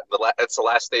shot. That's the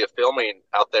last day of filming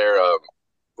out there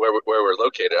where we're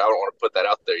located. I don't want to put that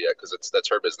out there yet because that's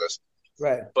her business.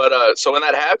 Right. But so when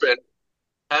that happened,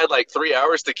 I had like 3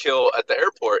 hours to kill at the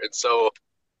airport. And so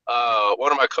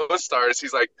one of my co-stars,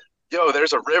 he's like, yo,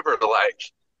 there's a river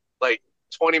like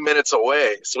 20 minutes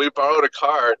away. So we borrowed a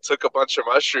car, took a bunch of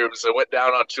mushrooms, and went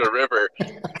down onto a river.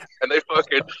 And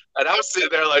and I was sitting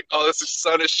there like, oh, the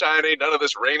sun is shining. None of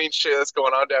this raining shit that's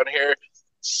going on down here.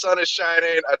 Sun is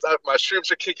shining. I thought my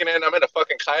shrooms are kicking in. I'm in a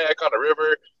fucking kayak on a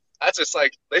river. That's just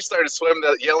like, they started swimming,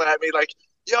 yelling at me like,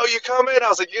 yo, you coming? I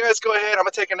was like, you guys go ahead. I'm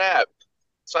going to take a nap.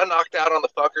 So I knocked out on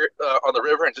the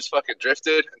river and just fucking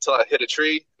drifted until I hit a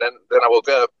tree. Then I woke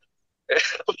up.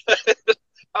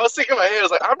 I was thinking in my head, I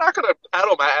was like, I'm not going to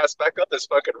paddle my ass back up this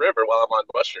fucking river while I'm on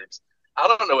mushrooms. I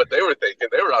don't know what they were thinking.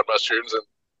 They were on mushrooms and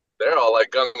they're all like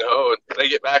gung ho, and they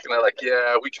get back and they're like,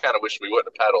 yeah, we kind of wish we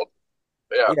wouldn't have paddled.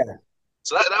 But yeah.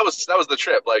 So that was the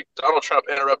trip. Like Donald Trump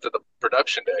interrupted the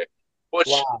production day, which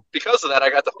because of that I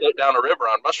got to float down a river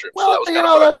on mushrooms. Well, so that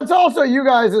was fun. that's also you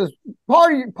guys is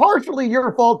partially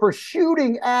your fault for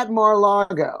shooting at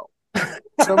Mar-a-Lago.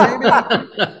 So maybe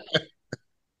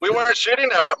we weren't shooting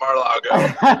at Mar-a-Lago.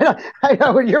 I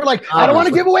know. You're like, I don't want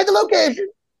to give away the location.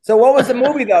 So what was the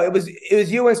movie though? It was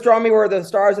you and Stormy were the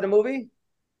stars of the movie?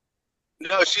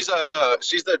 No, she's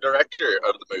the director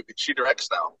of the movie. She directs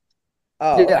now.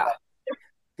 Oh yeah.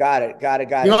 Got it. I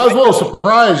was a little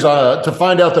surprised to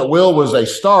find out that Will was a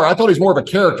star. I thought he's more of a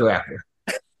character actor.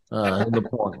 In the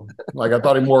point, like I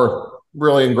thought he more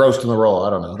really engrossed in the role. I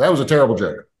don't know. That was a terrible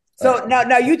joke. So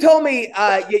now you told me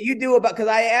you do about, because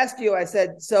I asked you. I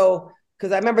said so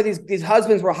because I remember these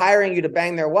husbands were hiring you to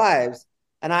bang their wives.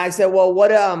 And I said, well, what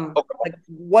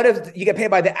if you get paid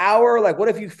by the hour? Like, what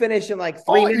if you finish in like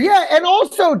 3 minutes? Yeah, and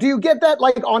also, do you get that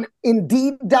like on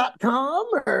Indeed.com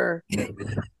or? No,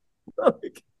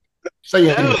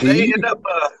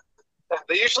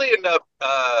 they usually end up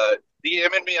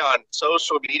DMing me on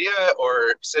social media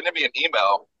or sending me an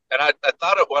email. And I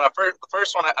thought it when the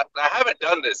first one, I haven't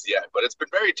done this yet, but it's been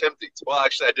very tempting. Well,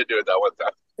 actually, I did do it that one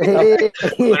time. Right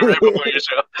before your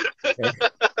show.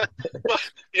 But,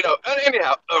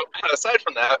 anyhow, aside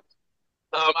from that,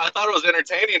 I thought it was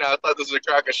entertaining. I thought this was a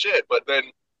crack of shit. But then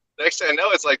next thing I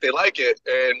know, it's like they like it.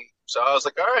 And so I was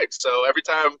like, all right. So every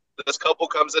time this couple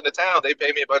comes into town, they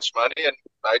pay me a bunch of money, and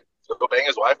I go bang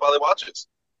his wife while he watches.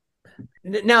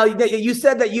 Now, you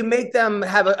said that you make them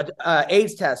have a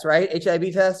AIDS test, right?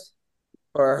 HIV test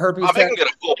or herpes test? I make them get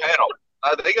a full panel.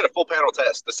 They get a full panel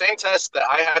test. The same test that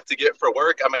I have to get for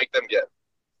work, I make them get.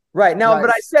 Right. Now, nice.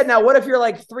 But I said, now, what if you're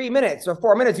like 3 minutes or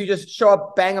 4 minutes? You just show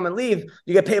up, bang them, and leave.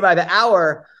 You get paid by the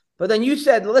hour. But then you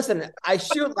said, listen, I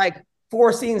shoot like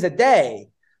 4 scenes a day.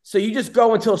 So you just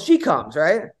go until she comes,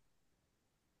 right?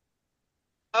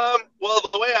 Well,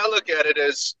 the way I look at it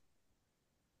is,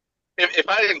 if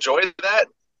I enjoy that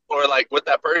or like with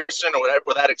that person or whatever,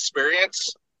 with that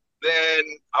experience, then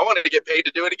I wanted to get paid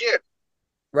to do it again.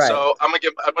 Right. So I'm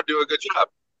gonna do a good job.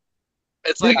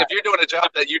 It's like if you're doing a job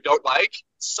that you don't like,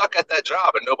 suck at that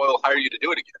job and nobody will hire you to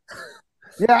do it again.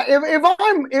 Yeah,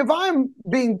 if I'm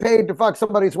being paid to fuck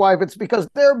somebody's wife, it's because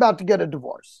they're about to get a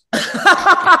divorce.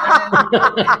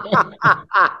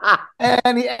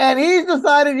 and he's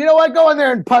decided, you know what, go in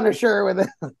there and punish her with it.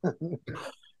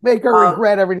 Make her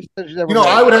regret every decision ever made.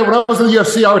 I would have, when I was in the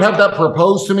UFC, I would have that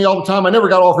proposed to me all the time. I never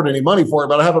got offered any money for it,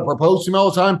 but I have it proposed to me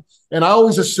all the time. And I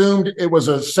always assumed it was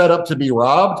a setup to be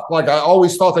robbed. Like I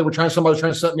always thought somebody was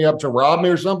trying to set me up to rob me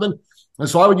or something. And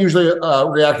so I would usually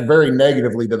react very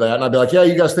negatively to that. And I'd be like, yeah,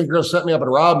 you guys think you're going to set me up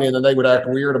and rob me? And then they would act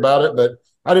weird about it. But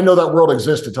I didn't know that world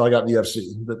existed until I got in the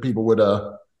UFC, that people would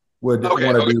want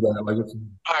to do that. Like,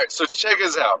 all right, so check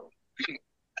us out.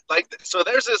 So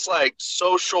there's this like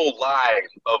social line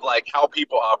of like how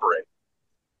people operate.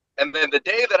 And then the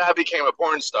day that I became a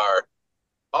porn star,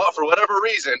 for whatever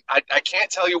reason, I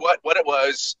can't tell you what it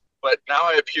was, but now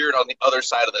I appeared on the other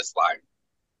side of this line.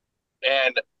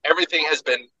 And everything has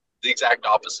been the exact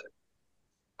opposite.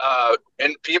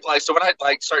 And people so when I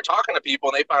start talking to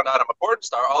people and they found out I'm a porn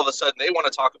star, all of a sudden they want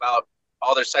to talk about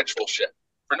all their sexual shit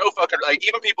for no fucking,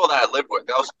 even people that I lived with.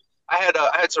 I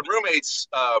had some roommates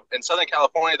in Southern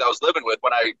California that I was living with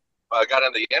when I got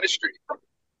into the industry,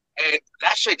 and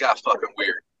that shit got fucking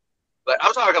weird. Like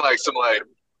I'm talking like some like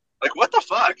what the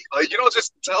fuck? Like you don't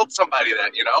just tell somebody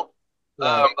that,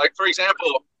 Right. For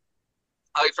example,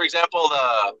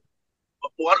 the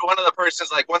one of the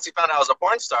persons, like once he found out I was a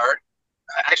porn star,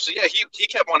 actually he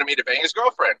kept wanting me to bang his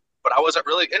girlfriend, but I wasn't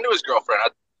really into his girlfriend.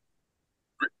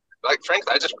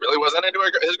 Frankly, I just really wasn't into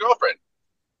his girlfriend.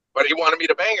 But he wanted me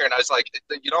to bang her, and I was like,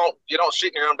 "You don't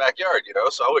shit in your own backyard,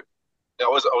 So I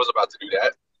was about to do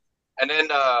that. And then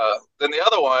the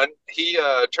other one, he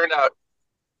turned out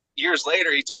years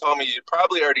later. He told me, "You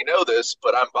probably already know this,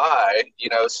 but I'm bi,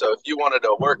 So if you wanted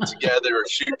to work together or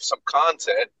shoot some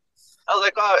content," I was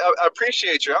like, "Oh, I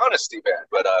appreciate your honesty, man,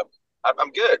 but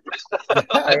I'm good."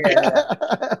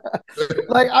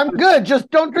 Like I'm good. Just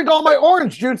don't drink all my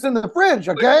orange juice in the fridge,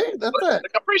 okay? That's it.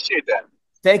 I appreciate that.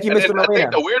 Thank you, Mr. Molina. I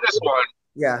think the weirdest one.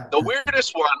 Yeah. The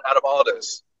weirdest one out of all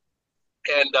this,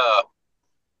 and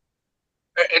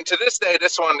to this day,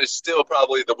 this one is still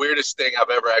probably the weirdest thing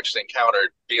I've ever actually encountered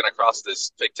being across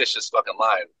this fictitious fucking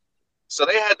line. So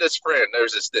they had this friend.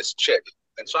 There's this chick,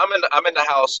 and so I'm in the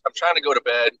house. I'm trying to go to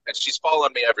bed, and she's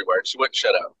following me everywhere. And she wouldn't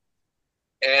shut up.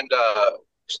 And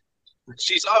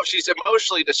she's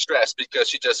emotionally distressed because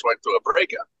she just went through a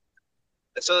breakup.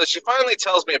 And so she finally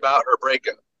tells me about her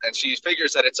breakup. and she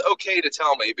figures that it's okay to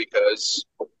tell me because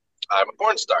I'm a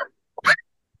porn star.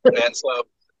 And so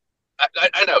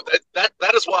I know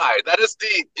that is why. That is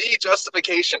the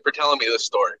justification for telling me this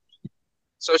story.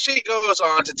 So she goes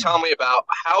on to tell me about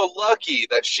how lucky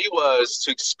that she was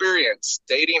to experience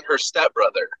dating her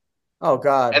stepbrother. Oh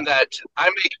God. And that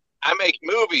I make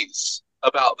movies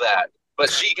about that, but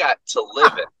she got to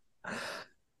live it.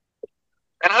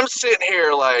 And I'm sitting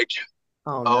here like,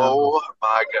 oh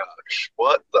my gosh,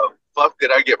 what the fuck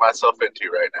did I get myself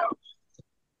into right now?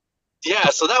 Yeah,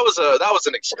 so that was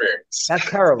an experience. That's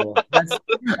terrible. That's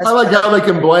I like how they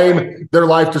can blame their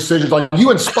life decisions. Like,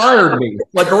 you inspired me.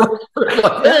 Like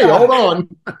hey, hold on.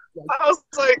 I was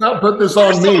like, don't put this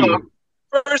on me.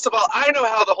 First of all, I know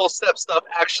how the whole step stuff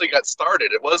actually got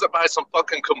started. It wasn't by some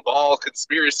fucking cabal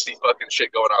conspiracy fucking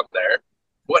shit going on there.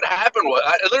 What happened was,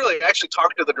 I literally actually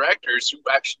talked to the directors who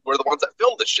actually were the ones that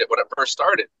filmed this shit when it first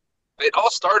started. It all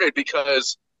started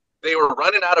because they were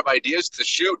running out of ideas to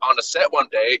shoot on a set one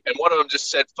day, and one of them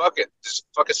just said, fuck it, just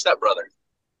fuck a stepbrother.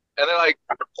 And they're like,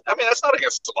 I mean, that's not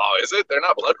against the law, is it? They're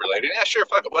not blood related. Yeah, sure,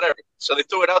 fuck it, whatever. So they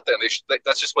threw it out there, and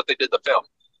that's just what they did the film.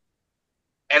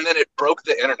 And then it broke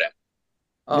the internet.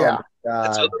 oh Yeah. my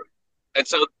God. And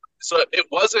so it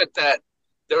wasn't that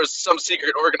there was some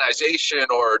secret organization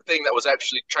or thing that was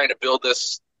actually trying to build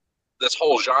this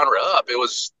whole genre up. It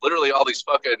was literally all these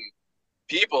fucking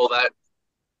people that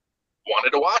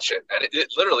wanted to watch it, and it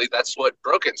literally, that's what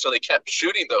broke it. So they kept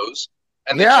shooting those,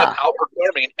 and they kept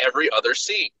outperforming every other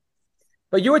scene.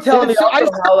 But you were telling me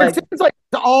also how, like, it seems like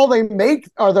all they make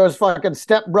are those fucking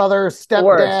stepbrother,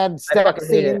 stepdad, step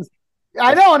scenes.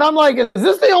 I know, and I'm like, is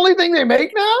this the only thing they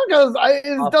make now? Because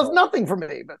it does nothing for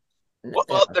me. But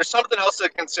well, there's something else to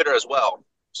consider as well.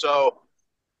 So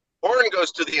porn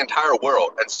goes to the entire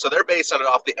world, and so they're basing it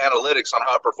off the analytics on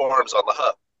how it performs on the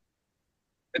hub.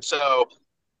 And so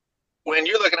when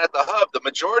you're looking at the hub, the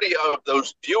majority of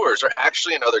those viewers are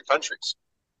actually in other countries.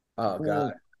 oh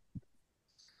God.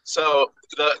 So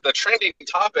the trending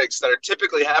topics that are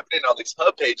typically happening on these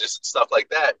hub pages and stuff like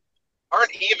that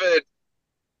aren't even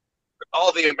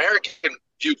all the American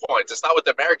viewpoints. It's not what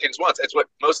the Americans want. It's what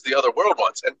most of the other world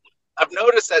wants. And I've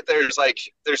noticed that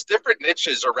there's different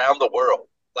niches around the world.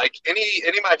 Like any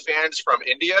of my fans from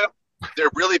India, they're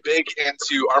really big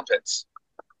into armpits.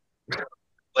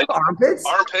 Like Armpits?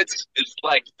 Armpits is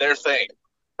like their thing.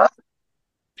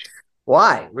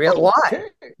 Why? Why? Okay.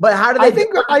 But how do they?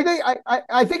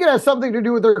 I think it has something to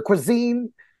do with their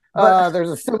cuisine. There's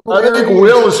a I similarity. think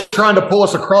Will is trying to pull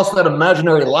us across that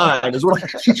imaginary line, is what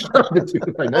he's trying to do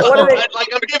right now. What are they-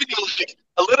 I'm giving you like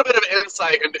a little bit of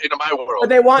insight into my world. But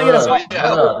they want you to.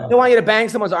 yeah. They want you to bang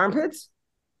someone's armpits.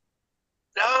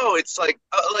 No, it's like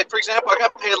for example, I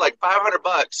got paid like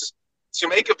 $500 to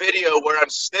make a video where I'm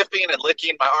sniffing and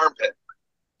licking my armpit.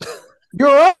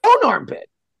 Your own armpit.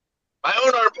 My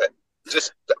own armpit.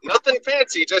 Just nothing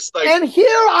fancy, just like. And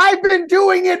here I've been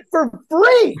doing it for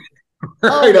free.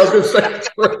 Right, I was going to say that's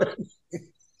right.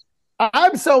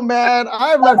 I'm so mad.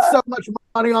 I've left so much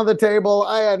money on the table.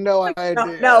 I had no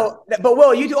idea. No, but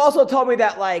Will, you also told me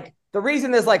that like the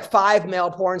reason there's like 5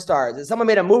 male porn stars is someone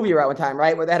made a movie right one time,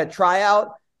 right, where they had a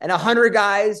tryout and 100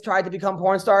 guys tried to become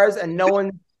porn stars and no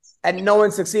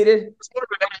one succeeded. It's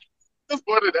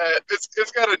more than that.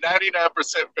 It's got a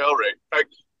 99% fail rate. Like,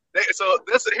 so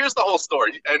here's the whole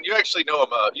story, and you actually know him.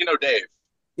 You know Dave.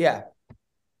 Yeah.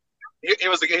 He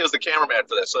was the cameraman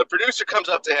for this. So the producer comes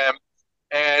up to him,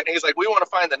 and he's like, "We want to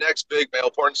find the next big male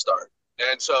porn star."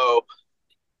 And so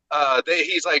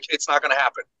he's like, "It's not going to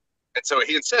happen." And so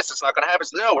he insists it's not going to happen.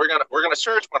 So no, we're gonna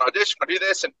search, we're gonna audition, we're gonna do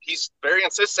this, and he's very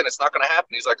insistent it's not going to happen.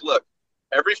 He's like, "Look,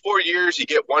 every 4 years you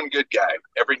get one good guy.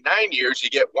 Every 9 years you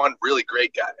get one really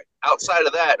great guy. Outside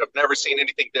of that, I've never seen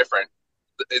anything different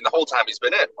in the whole time he's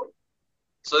been in."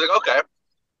 So they're like, "Okay."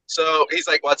 So he's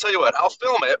like, "Well, I'll tell you what, I'll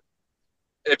film it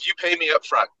if you pay me up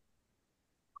front."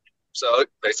 So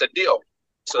they said deal.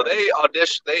 So they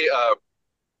auditioned.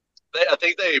 I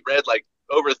think they read like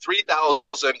over 3,000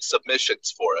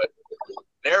 submissions for it,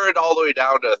 narrowed all the way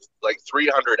down to like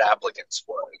 300 applicants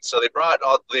for it. So they brought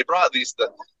these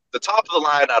the top of the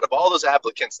line out of all those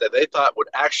applicants that they thought would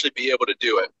actually be able to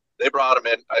do it. They brought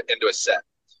them into a set.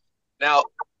 Now,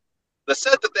 the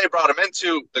set that they brought them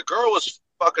into, the girl was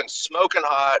fucking smoking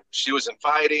hot. She was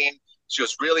inviting. She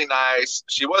was really nice.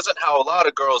 She wasn't how a lot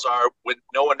of girls are when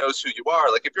no one knows who you are.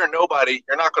 Like if you're nobody,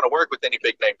 you're not going to work with any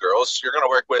big name girls. You're going to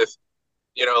work with,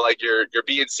 like your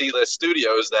B and C list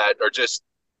studios that are just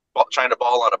trying to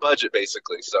ball on a budget,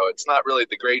 basically. So it's not really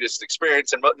the greatest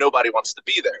experience, and nobody wants to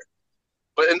be there.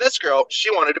 But in this girl, she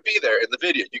wanted to be there in the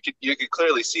video. You could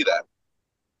clearly see that.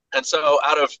 And so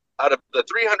out of the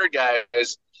 300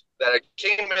 guys, that I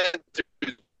came in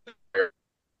through there.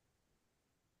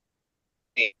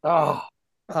 Oh,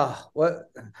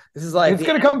 what? This is like he's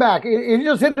going to come back. He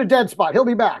just hit a dead spot. He'll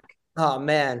be back. Oh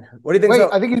man, what do you think? Wait,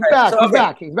 I think he's back. He's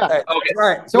back. He's back. Okay. All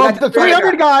right. So of the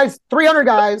 300 guys.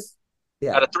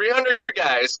 Yeah. Out of 300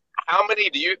 guys, how many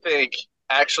do you think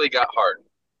actually got hard?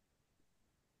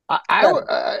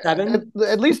 Seven?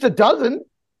 At least a dozen.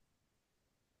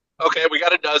 Okay, we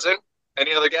got a dozen.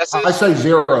 Any other guesses? I say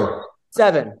 0.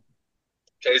 7.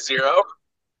 Okay, 0.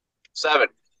 7.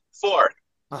 4.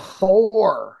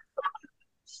 4.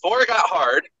 4 got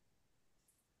hard.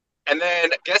 And then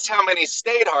guess how many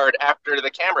stayed hard after the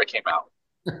camera came out?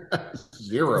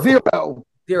 0.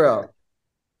 0.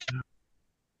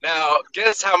 Now,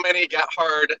 guess how many got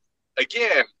hard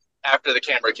again after the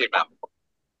camera came out?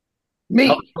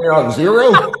 Me. 0.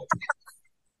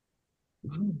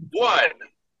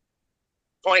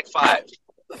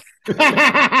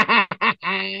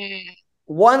 1.5.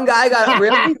 One guy got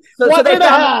really? So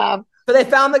they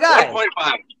found the guy.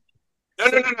 1.5.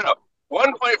 No.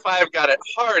 1.5 got it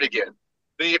hard again.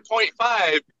 The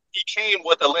 0.5, he came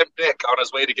with a limp dick on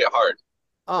his way to get hard.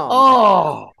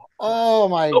 Oh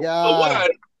my God.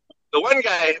 The one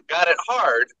guy got it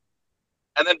hard,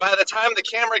 and then by the time the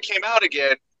camera came out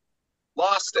again,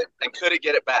 lost it and couldn't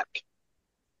get it back.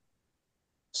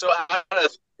 So out of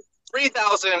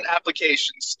 3,000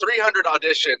 applications, 300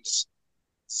 auditions,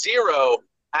 0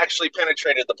 actually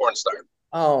penetrated the porn star.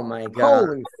 Oh my God.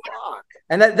 Holy fuck.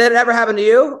 And that ever happened to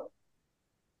you?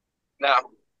 No.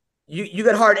 You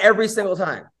get hard every single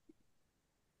time.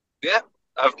 Yeah.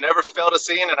 I've never failed a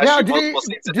scene, and I Now, shoot multiple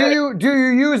scenes a day. do you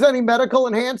use any medical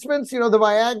enhancements? The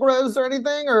Viagra's or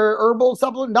anything, or herbal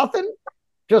supplement? Nothing.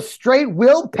 Just straight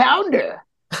will pounder.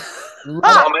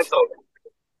 Mental.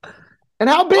 And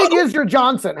how big is your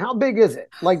Johnson? How big is it?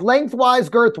 Like lengthwise,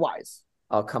 girthwise?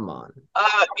 Oh, come on.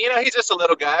 He's just a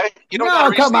little guy. You don't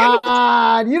No, come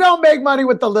on. You don't make money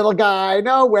with the little guy.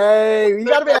 No way. You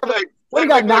got to be. What you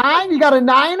got? 9? You got a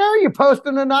 9er? You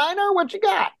posting a 9er? What you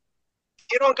got?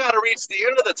 You don't got to reach the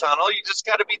end of the tunnel. You just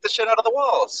got to beat the shit out of the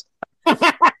walls.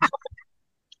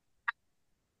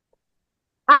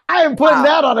 I am putting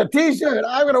that on a T-shirt.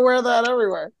 I'm going to wear that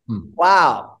everywhere.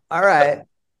 Wow. All right.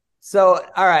 So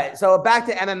back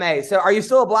to MMA. So are you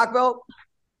still a black belt?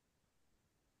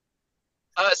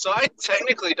 So I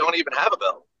technically don't even have a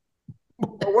belt.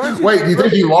 Wait, do you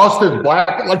think he lost his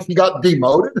black? Like he got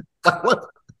demoted? What?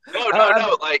 No.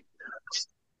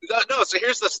 So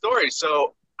here's the story.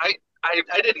 So I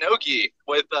did no-gi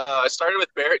with. I started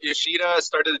with Barrett Yoshida.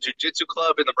 Started the jiu-jitsu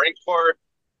club in the Marine Corps.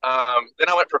 Then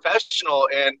I went professional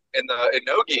in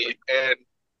no-gi and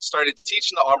started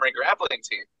teaching the All-Marine grappling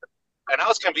team. And I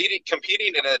was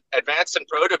competing in advanced and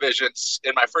pro divisions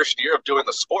in my first year of doing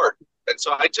the sport. And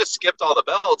so I just skipped all the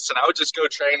belts, and I would just go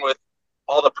train with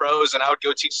all the pros, and I would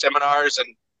go teach seminars and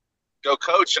go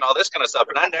coach and all this kind of stuff.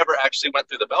 And I never actually went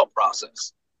through the belt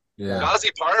process. Yeah.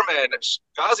 Ghazi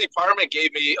Parman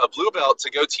gave me a blue belt to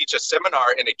go teach a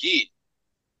seminar in a gi.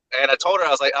 And I told her, I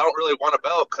was like, I don't really want a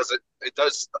belt because it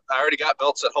does. I already got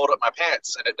belts that hold up my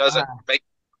pants, and it doesn't make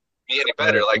me any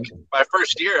better. Like my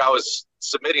first year, I was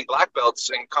submitting black belts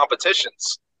in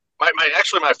competitions. My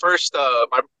first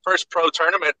pro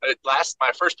tournament, my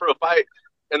first pro fight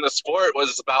in the sport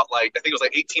was about I think it was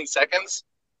 18 seconds.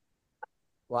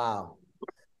 Wow.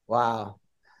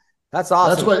 That's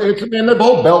awesome. That's what it's. And the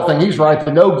whole belt thing. He's right.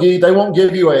 The no gi, they won't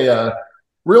give you a.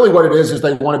 Really, what it is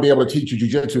they want to be able to teach you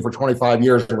jiu-jitsu for 25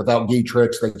 years, and without gi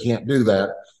tricks, they can't do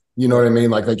that. You know what I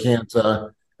mean? Like they can't do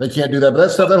that. But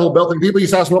that stuff, that whole belt thing. People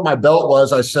used to ask what my belt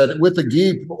was. I said with the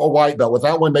gi, a white belt.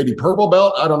 Without one, maybe purple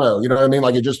belt. I don't know. You know what I mean?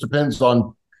 Like it just depends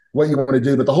on what you want to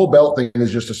do. But the whole belt thing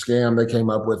is just a scam they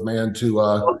came up with, man.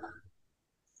 To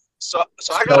so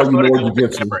I got a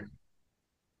photographic memory.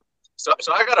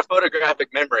 So I got a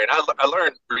photographic memory, and I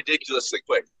learned ridiculously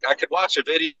quick. I could watch a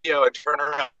video and turn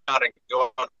around and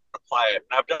go on and apply it.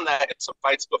 And I've done that in some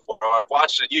fights before. I've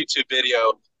watched a YouTube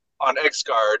video on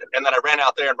X-Guard, and then I ran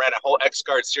out there and ran a whole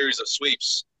X-Guard series of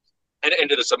sweeps and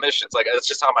into the submissions. Like that's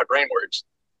just how my brain works.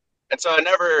 And so I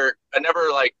never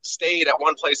stayed at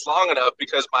one place long enough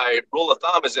because my rule of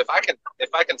thumb is if I can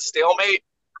stalemate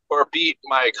or beat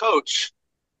my coach,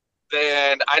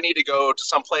 then I need to go to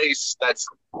some place that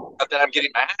I'm getting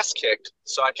my ass kicked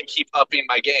so I can keep upping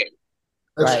my game.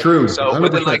 That's true. So 100%.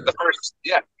 within within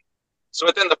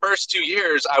the first 2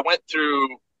 years, I went through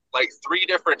 3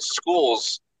 different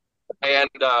schools, and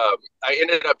I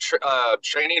ended up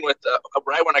training with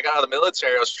right when I got out of the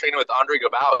military. I was training with Andre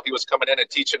Gabal. He was coming in and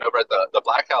teaching over at the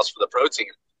Black House for the pro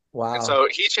team. Wow. And so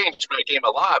he changed my game a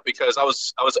lot because I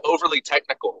was overly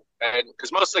technical, and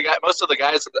because most of the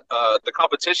guys, the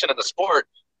competition in the sport,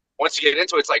 once you get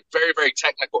into it, it's like very very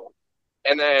technical.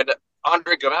 And then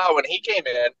Andre Gamal, when he came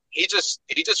in, he just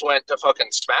went to fucking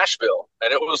Smashville,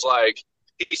 and it was like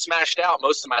he smashed out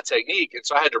most of my technique, and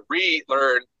so I had to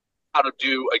relearn how to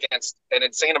do against an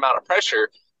insane amount of pressure,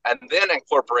 and then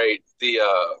incorporate the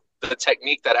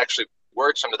technique that actually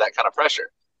works under that kind of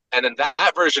pressure. And then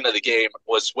that version of the game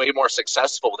was way more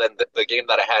successful than the game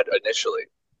that I had initially.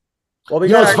 Well,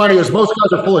 you know what's funny is most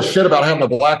guys are full of shit about having a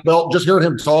black belt. Just hearing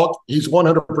him talk, he's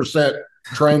 100%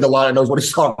 trained a lot and knows what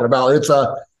he's talking about. It's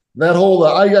that whole.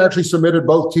 I actually submitted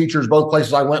both teachers, both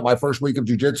places I went my first week of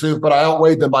jiu-jitsu, but I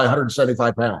outweighed them by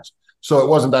 175 pounds, so it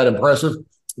wasn't that impressive.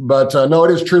 But no,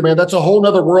 it is true, man. That's a whole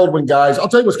nother world when guys. I'll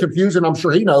tell you what's confusing. I'm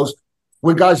sure he knows.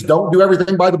 When guys don't do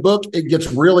everything by the book,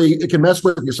 it can mess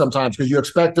with you sometimes because you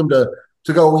expect them to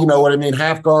go, you know what I mean,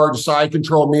 half guard, side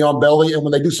control, knee on belly. And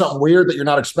when they do something weird that you're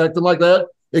not expecting like that,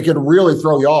 it can really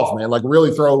throw you off, man. Like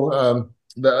really throw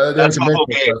that's my whole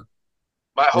game.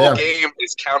 My whole game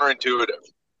is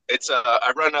counterintuitive. It's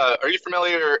I run are you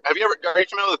familiar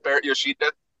with Barrett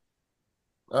Yoshida?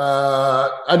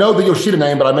 I know the Yoshida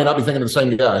name, but I may not be thinking of the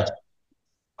same guy.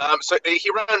 So he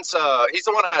runs. He's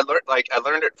the one I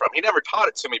learned it from. He never taught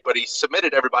it to me, but he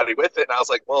submitted everybody with it, and I was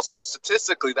like, "Well,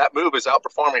 statistically, that move is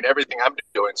outperforming everything I'm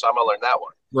doing, so I'm gonna learn that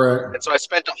one." Right. And so I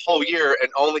spent a whole year and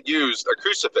only used a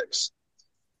crucifix,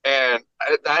 and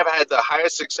I've had the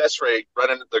highest success rate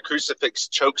running the crucifix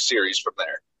choke series from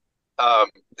there.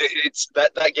 It's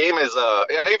that game is.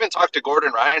 I even talked to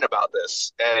Gordon Ryan about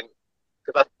this, and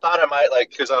because I thought I might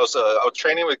because I was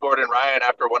training with Gordon Ryan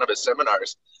after one of his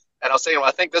seminars. And I was saying, well,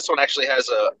 I think this one actually has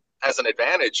an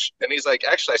advantage. And he's like,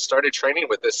 actually, I started training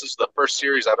with this. This is the first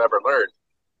series I've ever learned.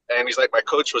 And he's like, my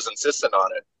coach was insistent on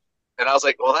it. And I was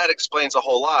like, well, that explains a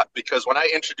whole lot because when I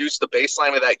introduced the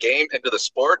baseline of that game into the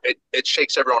sport, it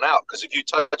shakes everyone out. Because if you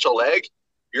touch a leg,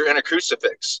 you're in a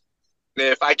crucifix. And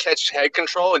if I catch head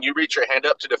control and you reach your hand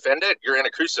up to defend it, you're in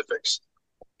a crucifix.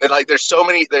 And there's so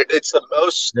many. It's the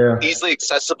most easily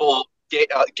accessible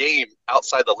game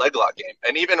outside the leg lock game.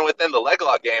 And even within the leg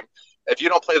lock game, if you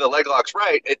don't play the leg locks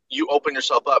right, you open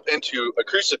yourself up into a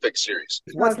crucifix series.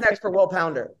 What's next for Will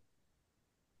Pounder?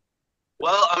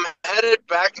 Well, I'm headed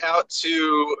back out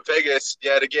to Vegas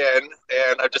yet again,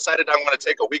 and I've decided I'm going to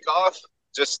take a week off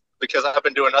just because I've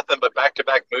been doing nothing but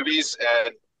back-to-back movies,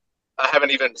 and I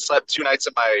haven't even slept 2 nights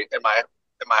in my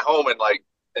home in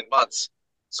months.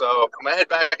 So I'm going to head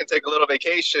back and take a little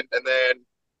vacation, and then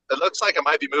it looks like I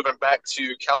might be moving back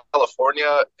to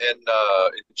California in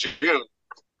June.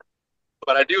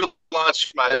 But I do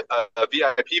launch my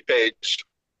VIP page,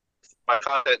 my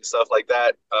content and stuff like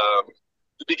that,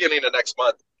 the beginning of next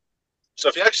month. So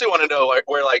if you actually want to know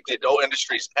where the adult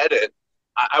industry is headed,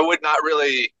 I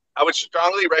would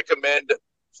strongly recommend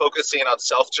focusing on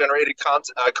self-generated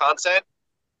content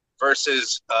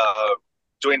versus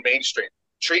doing mainstream.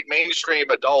 Treat mainstream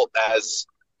adult as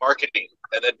marketing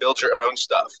and then build your own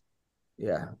stuff.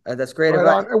 Yeah, that's great.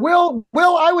 Right. Will,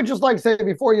 I would just like to say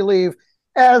before you leave,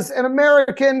 as an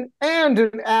American and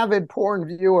an avid porn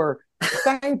viewer,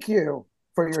 thank you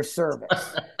for your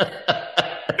service.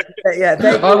 Yeah,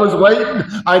 thank you. I was waiting.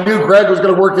 I knew Greg was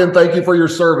going to work in thank you for your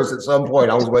service at some point.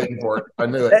 I was waiting for it. I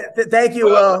knew it. Thank you,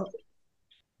 Will.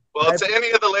 Well, to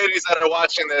any of the ladies that are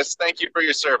watching this, thank you for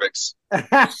your cervix.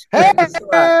 Hey!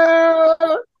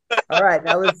 All right,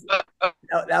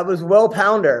 that was Will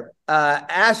Pounder.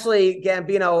 Ashlee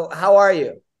Gambino, how are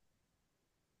you?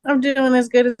 I'm doing as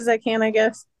good as I can, I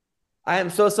guess. I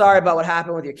am so sorry about what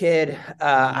happened with your kid.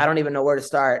 I don't even know where to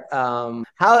start.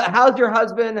 How's your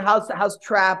husband? How's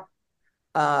Trap?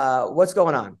 What's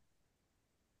going on?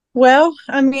 Well,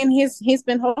 I mean, he's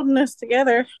been holding us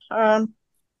together.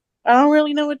 I don't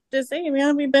really know what to say,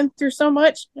 man. We've been through so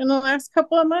much in the last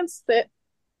couple of months that,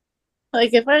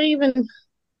 if I even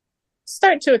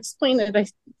start to explain it,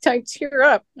 I tear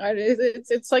up.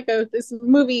 It's like this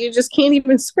movie you just can't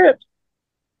even script.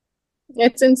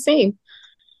 It's insane.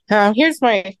 Here's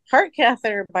my heart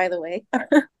catheter, by the way.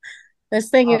 This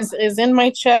thing is in my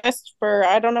chest for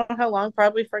I don't know how long,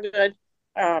 probably for good.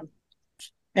 I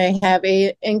have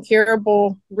a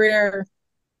incurable rare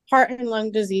heart and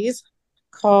lung disease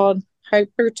called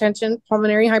hypertension,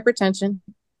 pulmonary hypertension.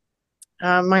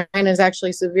 Mine is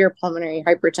actually severe pulmonary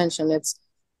hypertension. It's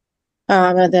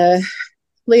at the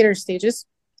later stages.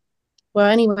 Well,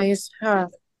 anyways,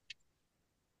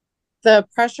 the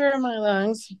pressure in my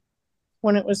lungs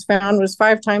when it was found was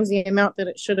 5 times the amount that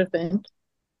it should have been.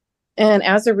 And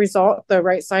as a result, the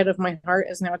right side of my heart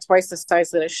is now twice the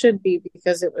size that it should be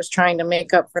because it was trying to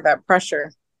make up for that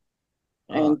pressure.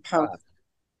 and pump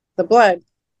the blood.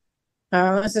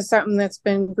 This is something that's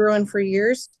been brewing for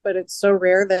years, but it's so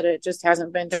rare that it just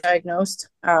hasn't been diagnosed.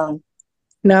 Now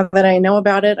that I know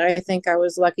about it, I think I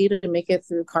was lucky to make it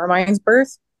through Carmine's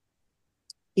birth,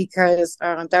 because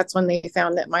that's when they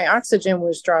found that my oxygen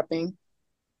was dropping.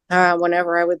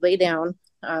 Whenever I would lay down,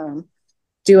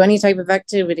 do any type of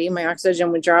activity, my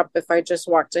oxygen would drop if I just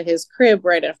walked to his crib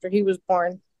right after he was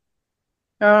born.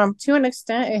 To an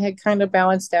extent, it had kind of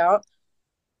balanced out.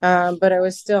 But I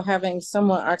was still having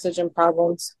somewhat oxygen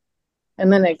problems.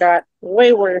 And then it got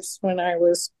way worse when I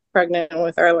was pregnant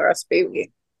with our last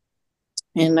baby.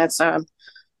 And that's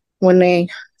when they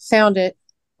found it,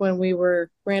 when we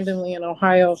were randomly in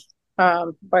Ohio,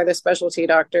 by the specialty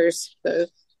doctors, the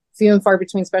few and far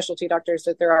between specialty doctors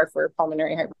that there are for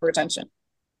pulmonary hypertension.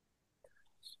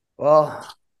 Well,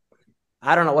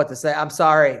 I don't know what to say. I'm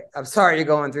sorry. I'm sorry you're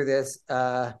going through this.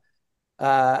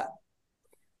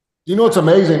 You know, it's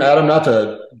amazing, Adam, not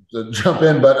to jump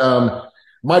in, but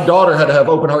my daughter had to have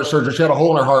open heart surgery. She had a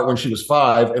hole in her heart when she was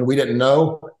 5, and we didn't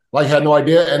know, like, had no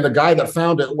idea. And the guy that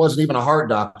found it wasn't even a heart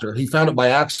doctor. He found it by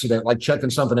accident, like checking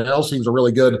something else. He was a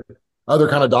really good other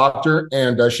kind of doctor.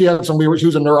 And she had she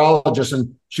was a neurologist,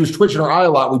 and she was twitching her eye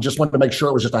a lot. We just wanted to make sure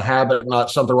it was just a habit, not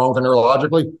something wrong with her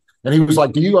neurologically. And he was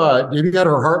like, have you had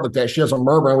her heart looked at? She has a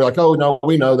murmur. And we're like, oh, no,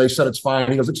 we know. They said it's fine.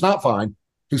 He goes, it's not fine.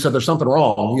 He said, there's something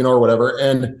wrong, or whatever.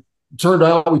 And turned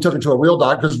out we took it to a real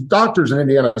doctor, because doctors in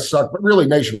Indiana suck, but really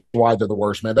nationwide, they're the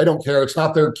worst, man. They don't care. It's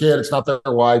not their kid. It's not their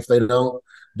wife. They don't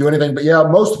do anything. But yeah,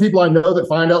 most people I know that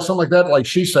find out something like that, like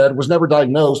she said, was never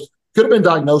diagnosed. Could have been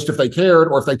diagnosed if they cared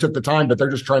or if they took the time, but they're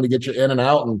just trying to get you in and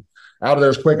out of there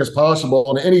as quick as possible.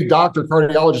 And any doctor,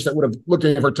 cardiologist that would have looked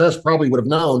at her test probably would have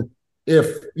known if,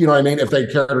 if they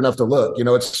cared enough to look.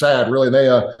 It's sad, really.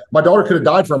 My daughter could have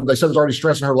died from it. They said it was already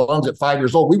stressing her lungs at 5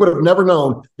 years old. We would have never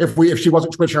known if she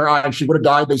wasn't twitching her eye, and she would have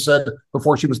died, they said,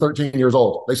 before she was 13 years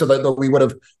old. They said that we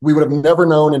would have never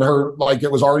known in her, like,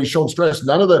 it was already showing stress.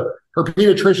 None of her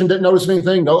pediatrician didn't notice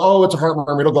anything. No, oh, it's a heart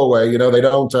murmur, it'll go away. They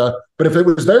don't. But if it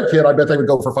was their kid, I bet they would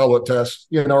go for follow-up tests,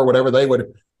 or whatever they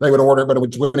would order. But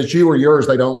when it's you or yours,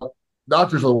 they don't.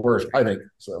 Doctors are the worst, I think.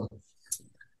 So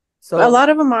a lot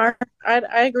of them are.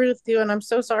 I agree with you, and I'm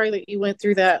so sorry that you went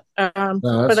through that.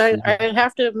 But I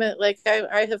have to admit, like,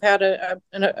 I have had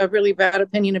a really bad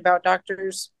opinion about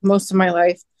doctors most of my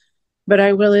life. But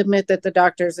I will admit that the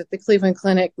doctors at the Cleveland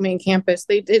Clinic main campus,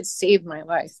 they did save my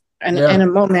life, and in a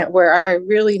moment where I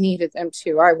really needed them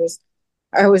to. I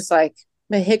was like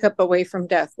a hiccup away from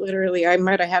death. Literally, I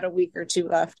might have had a week or two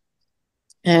left.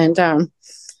 And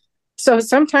so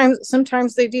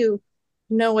sometimes they do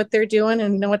know what they're doing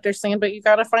and know what they're saying, but you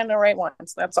got to find the right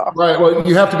ones. That's all. Right. Well,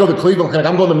 you have to go to the Cleveland Clinic.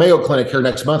 I'm going to the Mayo Clinic here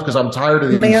next month because I'm tired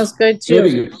of these. Mayo's good too.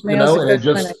 Idiots, and it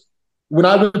just clinic. When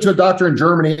I went to a doctor in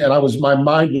Germany, and my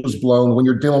mind was blown when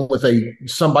you're dealing with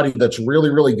somebody that's really,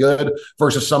 really good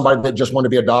versus somebody that just wanted to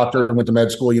be a doctor and went to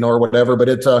med school, or whatever. But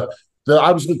it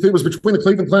was between the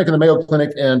Cleveland Clinic and the Mayo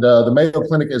Clinic, and the Mayo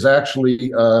Clinic is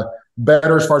actually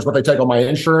better as far as what they take on my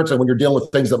insurance. And when you're dealing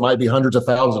with things that might be hundreds of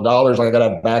thousands of dollars, like I got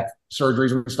to have back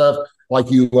surgeries and stuff,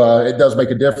 it does make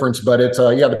a difference. But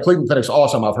the Cleveland Clinic's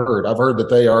awesome. I've heard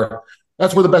that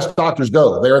that's where the best doctors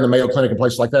go. They're in the Mayo Clinic and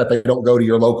places like that. They don't go to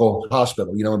your local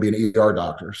hospital, and be an ER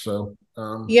doctor. So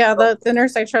the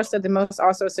nurse I trusted the most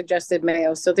also suggested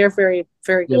Mayo. So they're very,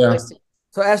 very good place to.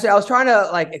 So Ashlee, I was trying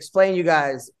to explain you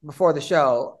guys before the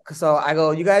show. So I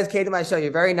go, you guys came to my show. You're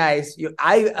very nice.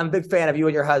 I am a big fan of you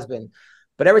and your husband.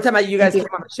 But every time you guys came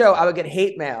on the show, I would get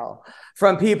hate mail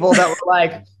from people that were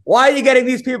like, why are you getting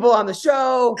these people on the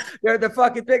show? They're the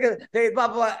fucking biggest, they blah,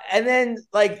 blah. And then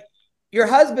your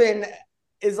husband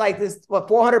is like this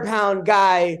 400-pound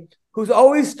guy who's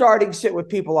always starting shit with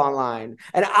people online.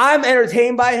 And I'm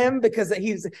entertained by him because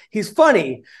he's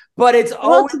funny, but it's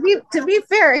always... to be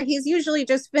fair, he's usually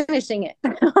just finishing it.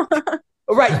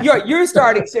 Right. You're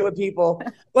starting shit with people,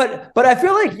 but I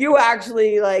feel like you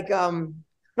actually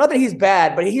not that he's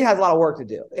bad, but he has a lot of work to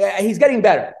do. He's getting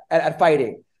better at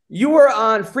fighting. You were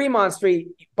on Fremont Street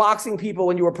boxing people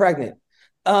when you were pregnant.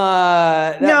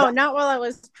 No, not while I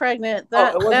was pregnant.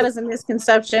 That is a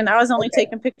misconception. I was only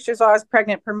taking pictures while I was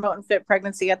pregnant, promoting fit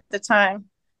pregnancy at the time.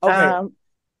 Okay.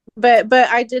 But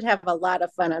I did have a lot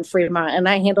of fun on Fremont, and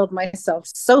I handled myself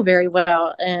so very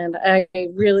well. And I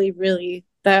really, really,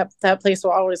 that place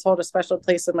will always hold a special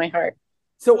place in my heart.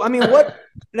 So, I mean,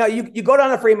 now you go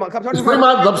down to Fremont. I'm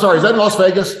sorry, is that in Las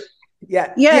Vegas?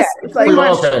 Yeah. Yes.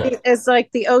 Yeah, it's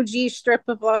like the OG strip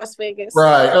of Las Vegas.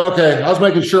 Right. Okay. I was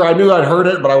making sure. I knew I'd heard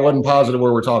it, but I wasn't positive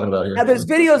where we're talking about here. Now, there's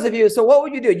videos of you. So what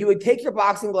would you do? You would take your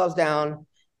boxing gloves down,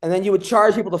 and then you would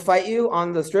charge people to fight you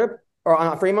on the strip or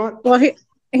on Fremont? Well,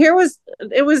 there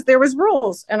was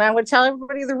rules, and I would tell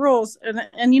everybody the rules, and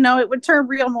it would turn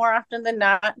real more often than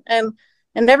not.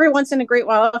 And every once in a great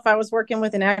while, if I was working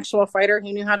with an actual fighter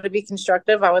who knew how to be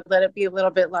constructive, I would let it be a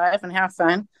little bit live and have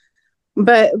fun.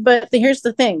 But here's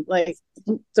the thing, like,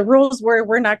 the rules were,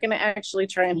 we're not going to actually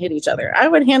try and hit each other. I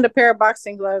would hand a pair of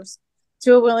boxing gloves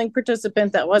to a willing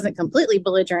participant that wasn't completely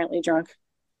belligerently drunk.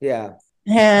 Yeah.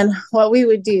 And what we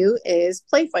would do is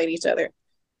play fight each other.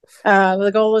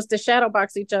 The goal was to shadow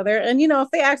box each other. And,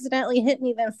 if they accidentally hit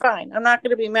me, then fine. I'm not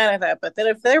going to be mad at that. But then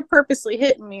if they're purposely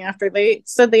hitting me after they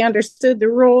said they understood the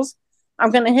rules,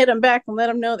 I'm going to hit them back and let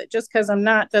them know that just because I'm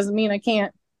not doesn't mean I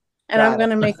can't. And I'm going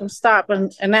to make them stop.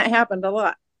 And that happened a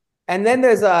lot. And then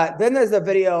there's a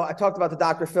video. I talked about the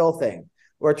Dr. Phil thing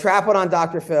where Trap went on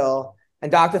Dr. Phil,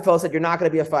 and Dr. Phil said, "You're not going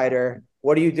to be a fighter.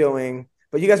 What are you doing?"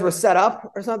 But you guys were set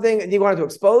up or something, and you wanted to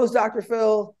expose Dr.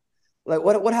 Phil. Like,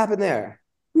 what happened there?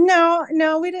 No,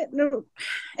 we didn't. No.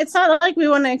 It's not like we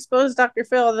want to expose Dr.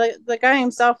 Phil. The guy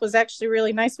himself was actually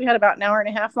really nice. We had about an hour and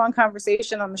a half long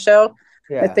conversation on the show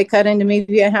that they cut into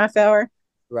maybe a half hour.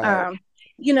 Right.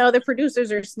 The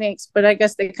producers are snakes, but I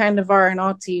guess they kind of are in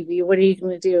all TV. What are you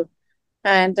going to do?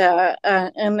 And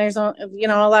there's a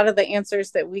lot of the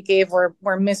answers that we gave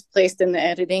were misplaced in the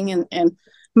editing, and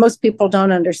most people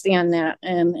don't understand that,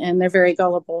 and they're very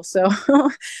gullible. So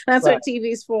that's what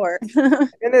TV's for. And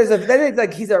then it's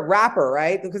like he's a rapper,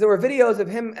 right? Because there were videos of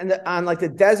him on like the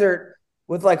desert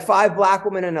with like 5 black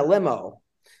women in a limo,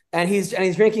 and he's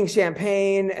drinking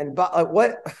champagne and like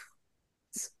what?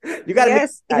 You got to meet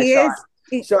this guy,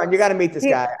 Sean, you got to meet this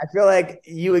guy. I feel like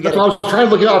you would get. I was trying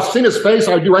to look. I've seen his face.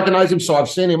 I do recognize him, so I've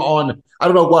seen him on. I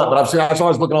don't know what, but I saw. I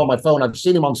was looking on my phone. I've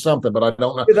seen him on something, but I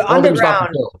don't know. The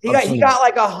Underground. He got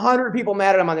like 100 people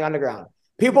mad at him on the Underground.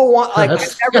 People want like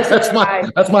that's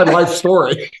my life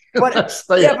story. But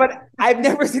but I've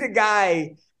never seen a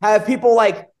guy have people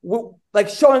like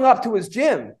showing up to his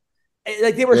gym,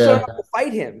 like they were showing up to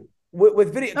fight him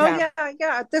with video.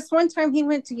 Yeah. This one time he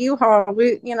went to U-Haul.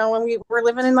 When we were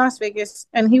living in Las Vegas,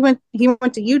 and he went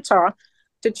to Utah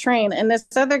to train, and this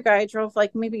other guy drove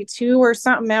like maybe 2 or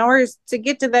something hours to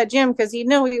get to that gym because he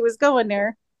knew he was going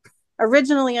there.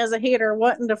 Originally as a hater,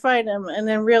 wanting to fight him, and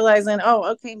then realizing,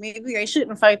 oh, okay, maybe I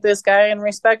shouldn't fight this guy, and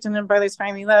respecting him by the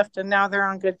time he left, and now they're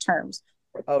on good terms.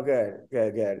 Oh, good.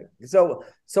 So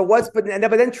but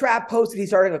then Trap posted he's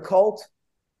starting a cult.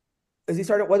 Is he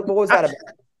starting? What was that about?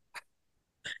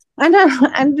 I know,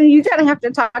 and you're gonna have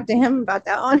to talk to him about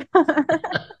that one.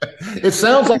 It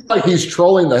sounds like he's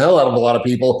trolling the hell out of a lot of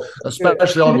people,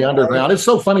 especially on the Underground. It's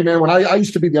so funny, man. When I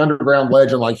used to be the Underground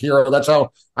legend, like hero, that's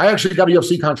how I actually got a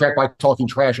UFC contract by talking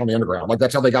trash on the Underground. Like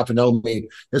that's how they got to know me,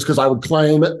 is because I would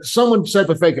claim someone set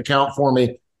up a fake account for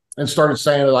me and started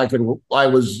saying that I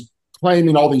was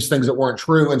claiming all these things that weren't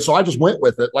true, and so I just went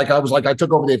with it. Like I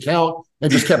took over the account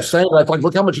and just kept saying it. I thought,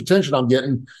 look how much attention I'm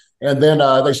getting. And then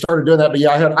they started doing that. But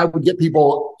yeah, I would get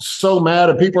people so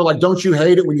mad, and people are like, don't you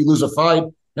hate it when you lose a fight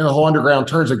and the whole Underground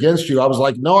turns against you? I was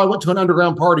like, no, I went to an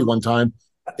Underground party one time.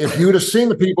 If you would have seen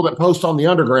the people that post on the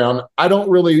Underground, I'm not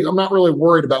really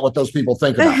worried about what those people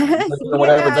think about me.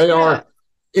 Whatever they are.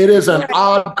 It is an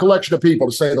odd collection of people,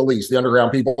 to say the least, the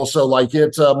Underground people. So like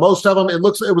most of them, it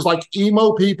was like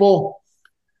emo people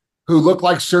who look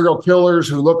like serial killers,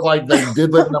 who look like they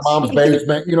did live in their mom's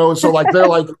basement, and so like they're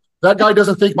like, that guy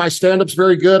doesn't think my stand-up's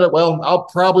very good. Well, I'll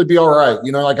probably be all right.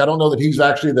 Like I don't know that he's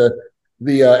actually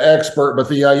the expert, but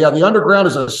the Underground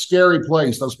is a scary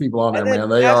place. Those people on there, man,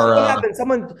 they are. What happened?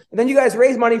 And then you guys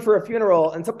raised money for a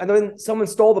funeral, and then someone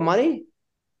stole the money.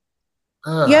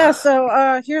 Yeah.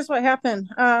 So here's what happened.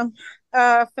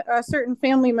 A certain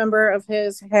family member of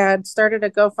his had started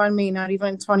a GoFundMe not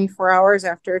even 24 hours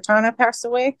after Tana passed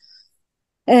away.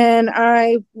 And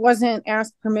I wasn't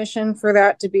asked permission for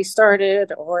that to be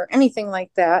started or anything like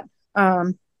that.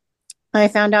 I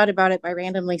found out about it by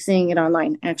randomly seeing it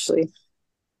online, actually.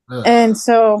 And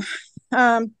so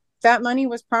that money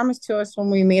was promised to us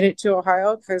when we made it to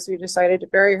Ohio, because we decided to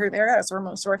bury her there. That's where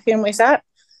most of our family's at.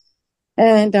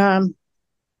 And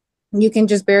you can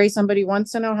just bury somebody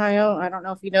once in Ohio. I don't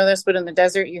know if you know this, but in the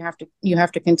desert, you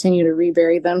have to continue to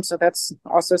rebury them. So that's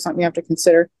also something you have to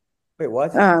consider. Wait,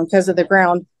 what? Because of the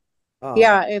ground. Oh.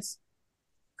 Yeah, it's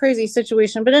crazy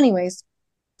situation. But anyways,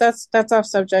 that's off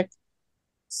subject.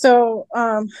 So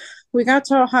we got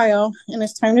to Ohio, and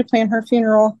it's time to plan her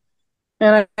funeral.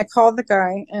 And I called the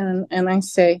guy and I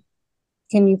say,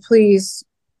 can you please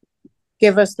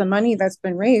give us the money that's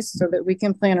been raised so that we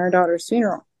can plan our daughter's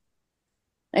funeral?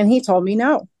 And he told me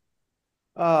no.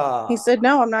 He said,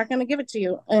 no, I'm not going to give it to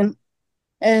you.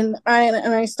 And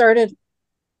I started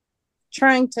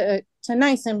trying to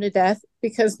nice him to death.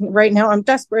 because right now I'm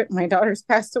desperate. My daughter's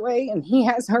passed away and he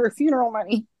has her funeral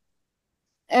money.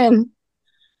 And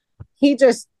he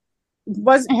just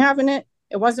wasn't having it.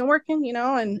 It wasn't working, you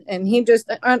know, and he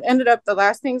just ended up, the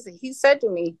last things that he said to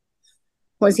me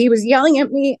was he was yelling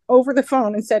at me over the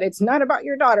phone and said, "It's not about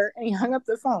your daughter." And he hung up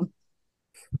the phone.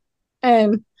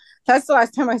 And that's the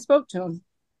last time I spoke to him.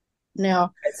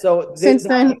 Now, so since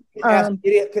then,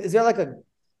 is there like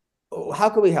how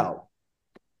can we help?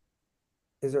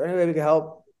 Is there any way we can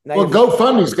help? Well,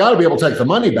 GoFundMe's got to be able to take the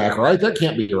money back, right? That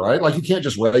can't be right. Like, you can't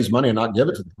just raise money and not give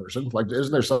it to the person. Like,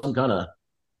 isn't there some kind of...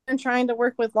 I'm trying to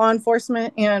work with law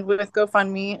enforcement and with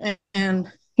GoFundMe.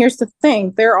 And here's the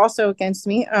thing. They're also against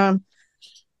me.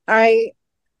 I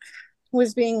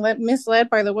was being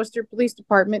misled by the Worcester Police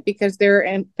Department because they're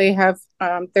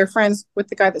friends with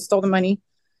the guy that stole the money.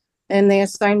 And they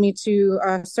assigned me to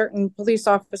a certain police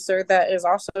officer that is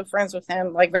also friends with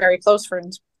him, like very close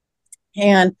friends.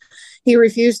 And he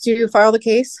refused to file the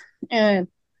case. And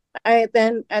I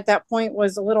then at that point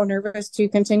was a little nervous to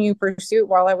continue pursuit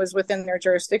while I was within their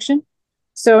jurisdiction.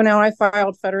 So now I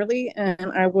filed federally,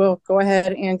 and I will go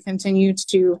ahead and continue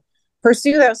to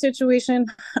pursue that situation.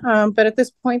 But at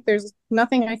this point, there's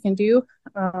nothing I can do.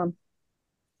 But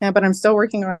I'm still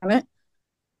working on it.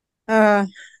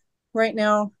 Right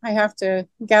now, I have to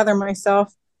gather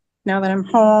myself now that I'm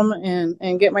home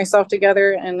and get myself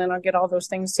together, and then I'll get all those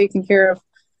things taken care of.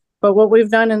 But what we've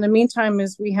done in the meantime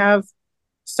is we have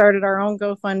started our own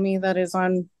GoFundMe that is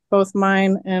on both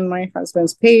mine and my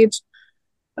husband's page.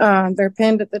 They're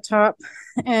pinned at the top,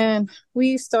 and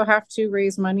we still have to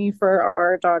raise money for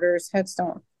our daughter's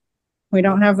headstone. We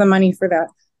don't have the money for that.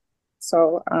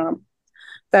 So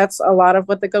that's a lot of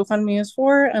what the GoFundMe is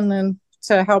for. And then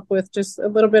to help with just a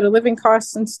little bit of living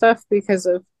costs and stuff because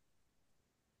of,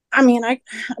 I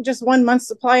just 1 month's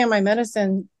supply of my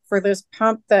medicine for this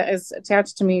pump that is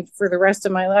attached to me for the rest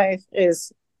of my life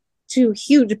is 2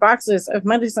 huge boxes of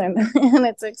medicine, and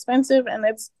it's expensive, and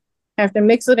I have to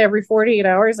mix it every 48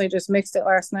 hours. I just mixed it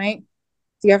last night.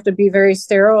 So you have to be very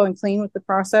sterile and clean with the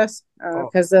process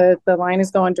because the line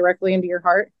is going directly into your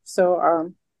heart.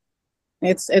 So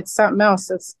it's something else.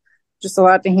 It's just a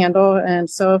lot to handle. And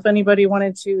so if anybody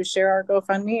wanted to share our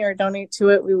GoFundMe or donate to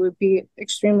it, we would be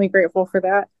extremely grateful for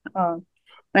that.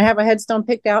 I have a headstone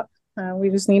picked out. We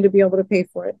just need to be able to pay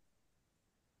for it.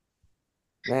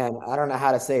 Man, I don't know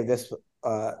how to save this,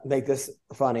 make this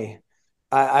funny.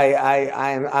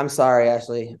 I'm sorry,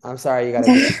 Ashlee. I'm sorry you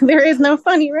gotta There is no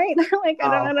funny, right?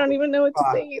 I don't even know what to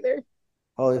say either.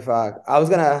 Holy fuck. I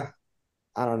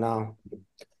don't know.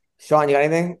 Sean, you got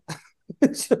anything? You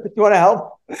want to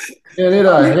help?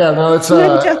 No, it's I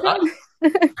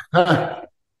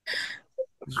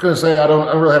was gonna say I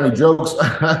don't really have any jokes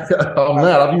on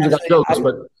that. I've usually got jokes,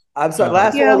 but I'm sorry.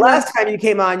 Last time you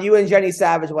came on, you and Jenny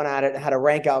Savage went at it and had a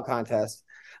rank out contest.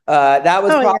 That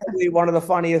was probably one of the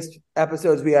funniest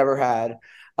episodes we ever had.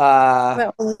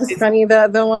 That one was funny.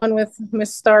 The one with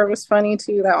Miss Star was funny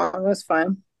too. That one was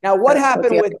fun. Now what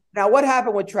happened with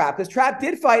Trap? Because Trap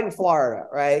did fight in Florida,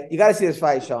 right? You got to see this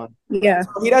fight, Sean. Yeah.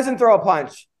 So he doesn't throw a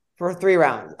punch for 3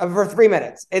 rounds, for 3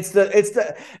 minutes.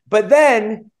 But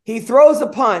then he throws a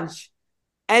punch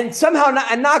and somehow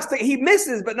he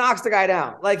misses, but knocks the guy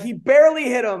down. Like he barely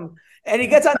hit him, and he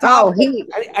gets on top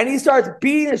and he starts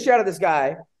beating the shit out of this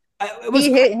guy.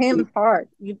 He hit him hard.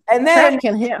 And then Trap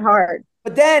can hit hard.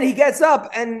 But then he gets up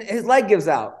and his leg gives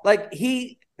out.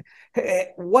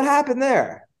 What happened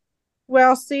there?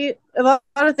 Well, see, a lot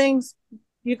of things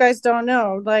you guys don't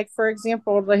know. Like, for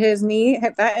example, his knee,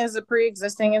 that is a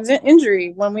pre-existing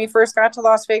injury. When we first got to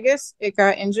Las Vegas, it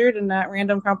got injured in that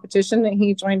random competition that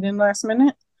he joined in last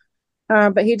minute.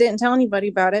 But he didn't tell anybody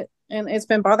about it, and it's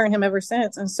been bothering him ever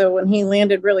since. And so when he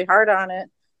landed really hard on it,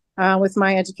 with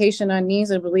my education on knees,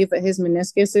 I believe that his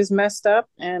meniscus is messed up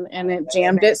and it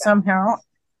jammed it somehow.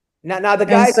 Now the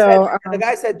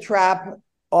guy said Trap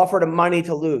offered him money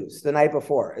to lose the night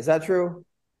before. Is that true?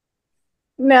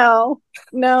 No,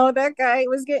 that guy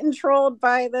was getting trolled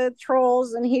by the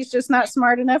trolls, and he's just not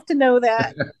smart enough to know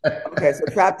that. Okay, so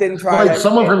Trap didn't try. Like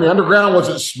someone from the underground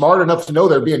wasn't smart enough to know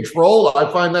they're being trolled.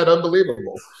 I find that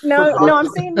unbelievable. No, I'm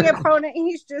saying the opponent.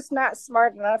 He's just not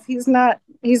smart enough. He's not.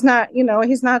 He's not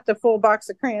the full box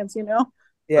of crayons.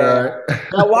 Yeah.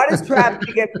 Now, why does Trap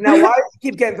why does he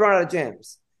keep getting thrown out of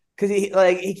gyms? Because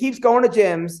he keeps going to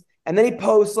gyms, and then he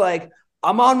posts like,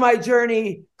 "I'm on my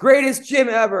journey, greatest gym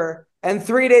ever." And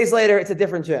 3 days later, it's a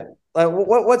different gym. Like,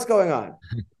 what's going on?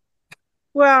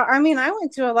 Well, I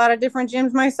went to a lot of different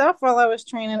gyms myself while I was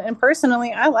training. And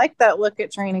personally, I like that look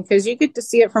at training because you get to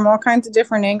see it from all kinds of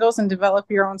different angles and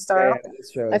develop your own style. Yeah,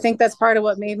 that's true. I think that's part of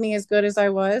what made me as good as I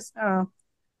was.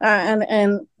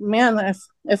 And man,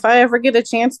 if I ever get a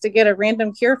chance to get a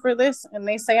random cure for this and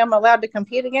they say I'm allowed to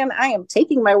compete again, I am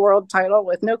taking my world title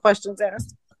with no questions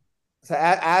asked. So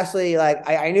Ashlee, like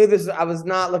I knew this. I was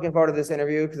not looking forward to this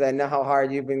interview because I know how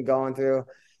hard you've been going through,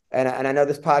 and I know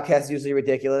this podcast is usually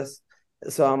ridiculous.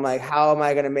 So I'm like, how am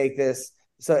I going to make this?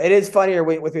 So it is funnier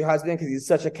with your husband because he's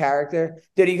such a character,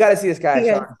 dude. You got to see this guy.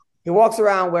 Yeah. Sean. He walks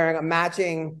around wearing a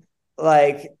matching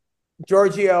like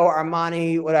Giorgio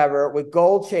Armani, whatever, with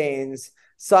gold chains,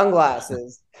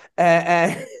 sunglasses,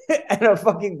 and a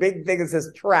fucking big thing that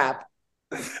says "trap,"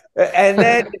 and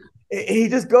then. He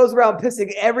just goes around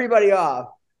pissing everybody off.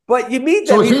 But you meet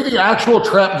them. So is he the actual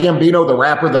Trap Gambino, the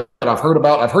rapper that I've heard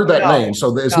about? I've heard that name.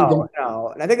 So is he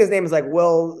no. And I think his name is like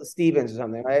Will Stevens or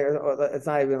something, right? Or it's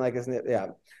not even like his name. Yeah.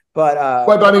 But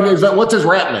I mean, what's his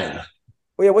rap name?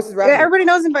 Well, yeah, what's his rap name? Everybody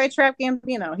knows him by Trap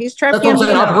Gambino. He's Trap That's Gambino. what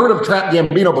I'm saying. I've heard of Trap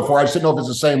Gambino before. I just didn't know if it's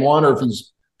the same one or if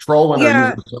he's trolling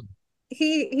or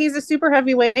he's a super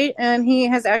heavyweight, and he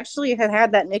has actually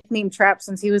had that nickname Trap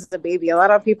since he was a baby. A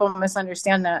lot of people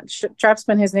misunderstand that. Trap's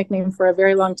been his nickname for a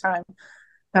very long time.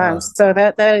 So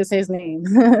that is his name.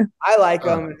 I like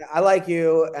him. I like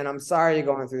you, and I'm sorry you're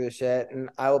going through this shit. And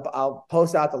I'll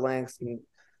post out the links and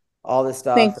all this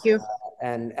stuff. Thank you.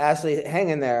 And Ashlee, hang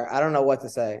in there. I don't know what to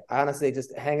say. Honestly,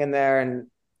 just hang in there. And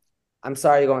I'm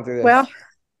sorry you're going through this. Well,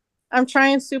 I'm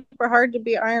trying super hard to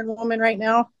be Iron Woman right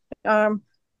now.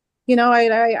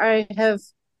 I have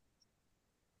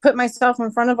put myself in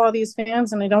front of all these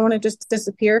fans and I don't want to just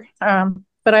disappear.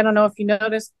 But I don't know if you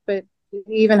noticed, but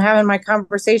even having my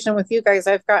conversation with you guys,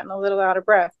 I've gotten a little out of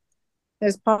breath.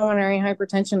 This pulmonary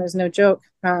hypertension is no joke.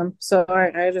 So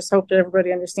I just hope that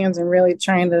everybody understands. I'm really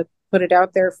trying to put it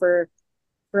out there for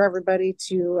everybody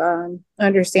to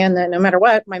understand that no matter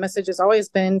what, my message has always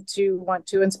been to want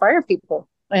to inspire people.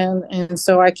 And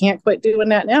so I can't quit doing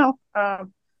that now.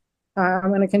 I'm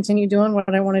going to continue doing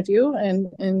what I want to do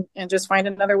and just find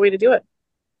another way to do it.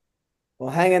 Well,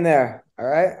 hang in there. All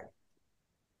right.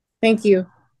 Thank you.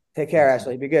 Take care,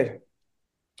 Ashlee. Be good.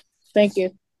 Thank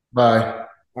you. Bye.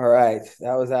 All right.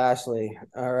 That was Ashlee.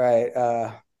 All right.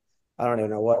 I don't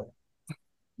even know what.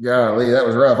 Golly, that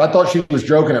was rough. I thought she was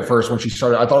joking at first when she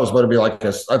started. I thought it was going to be like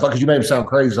this. I thought because you made him sound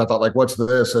crazy. I thought like, what's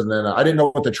this? And then I didn't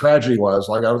know what the tragedy was.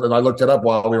 Like I looked it up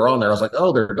while we were on there. I was like,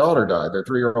 oh, their daughter died. Their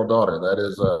 3-year-old daughter. That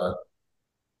is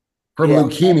from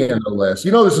leukemia, no less.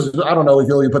 This is. I don't know if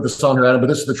you put this on her, Adam, but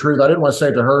this is the truth. I didn't want to say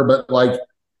it to her, but like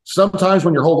sometimes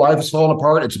when your whole life is falling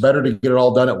apart, it's better to get it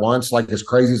all done at once. Like as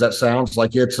crazy as that sounds,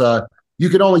 like it's you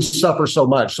can only suffer so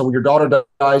much. So when your daughter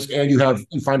dies and you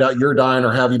find out you're dying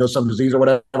or have, some disease or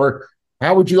whatever,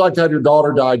 how would you like to have your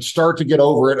daughter died, start to get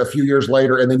over it a few years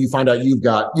later, and then you find out you've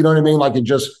got, you know what I mean? Like it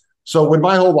just, so when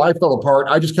my whole life fell apart,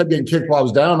 I just kept getting kicked while I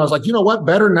was down. I was like, you know what?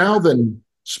 Better now than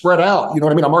spread out. You know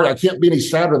what I mean? I can't be any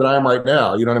sadder than I am right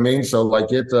now. You know what I mean? So like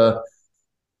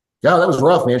yeah, that was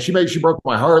rough, man. She broke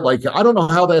my heart. Like, I don't know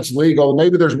how that's legal.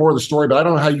 Maybe there's more of the story, but I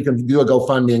don't know how you can do a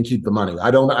GoFundMe and keep the money. I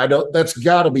don't, that's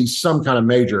got to be some kind of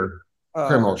major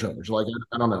criminal charge. Like,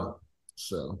 I don't know.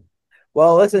 So.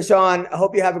 Well, listen, Sean, I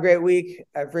hope you have a great week.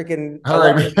 All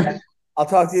right. I'll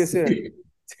talk to you soon.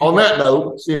 On that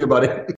note, see you, buddy.